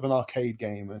port of an arcade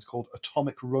game, and it's called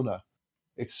Atomic Runner.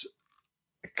 It's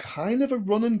kind of a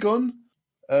run and gun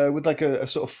with like a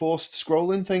sort of forced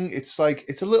scrolling thing. It's like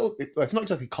it's not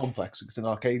exactly complex. It's an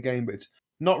arcade game, but it's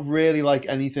not really like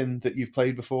anything that you've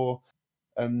played before,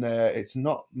 and it's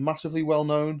not massively well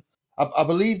known. I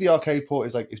believe the arcade port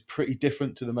is pretty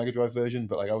different to the Mega Drive version,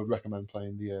 but I would recommend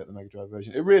playing the Mega Drive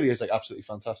version. It really is absolutely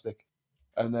fantastic,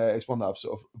 and it's one that I've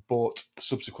sort of bought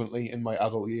subsequently in my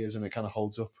adult years, and it kind of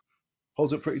holds up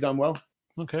pretty damn well.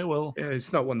 Okay, well... Yeah,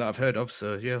 it's not one that I've heard of,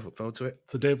 so yeah, look forward to it.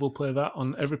 So Dave will play that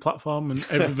on every platform and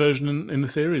every version in the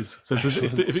series. So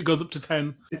if it goes up to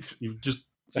 10, you've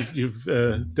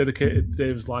dedicated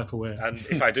Dave's life away. And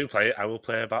if I do play it, I will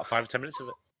play about 5 or 10 minutes of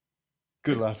it.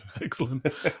 Good lad. Excellent.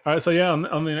 All right, so yeah,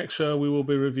 on the next show, we will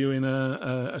be reviewing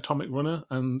Atomic Runner,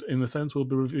 and in a sense, we'll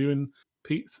be reviewing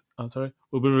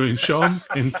we'll be reviewing Sean's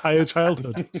entire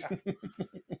childhood.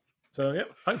 So, yeah,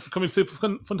 thanks for coming to Super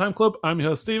Fun Time Club. I'm your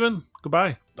host, Stephen.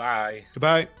 Goodbye. Bye.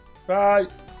 Goodbye. Bye.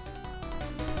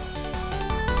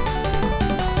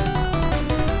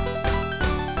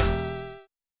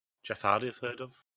 Jeff Hardy, I've heard of.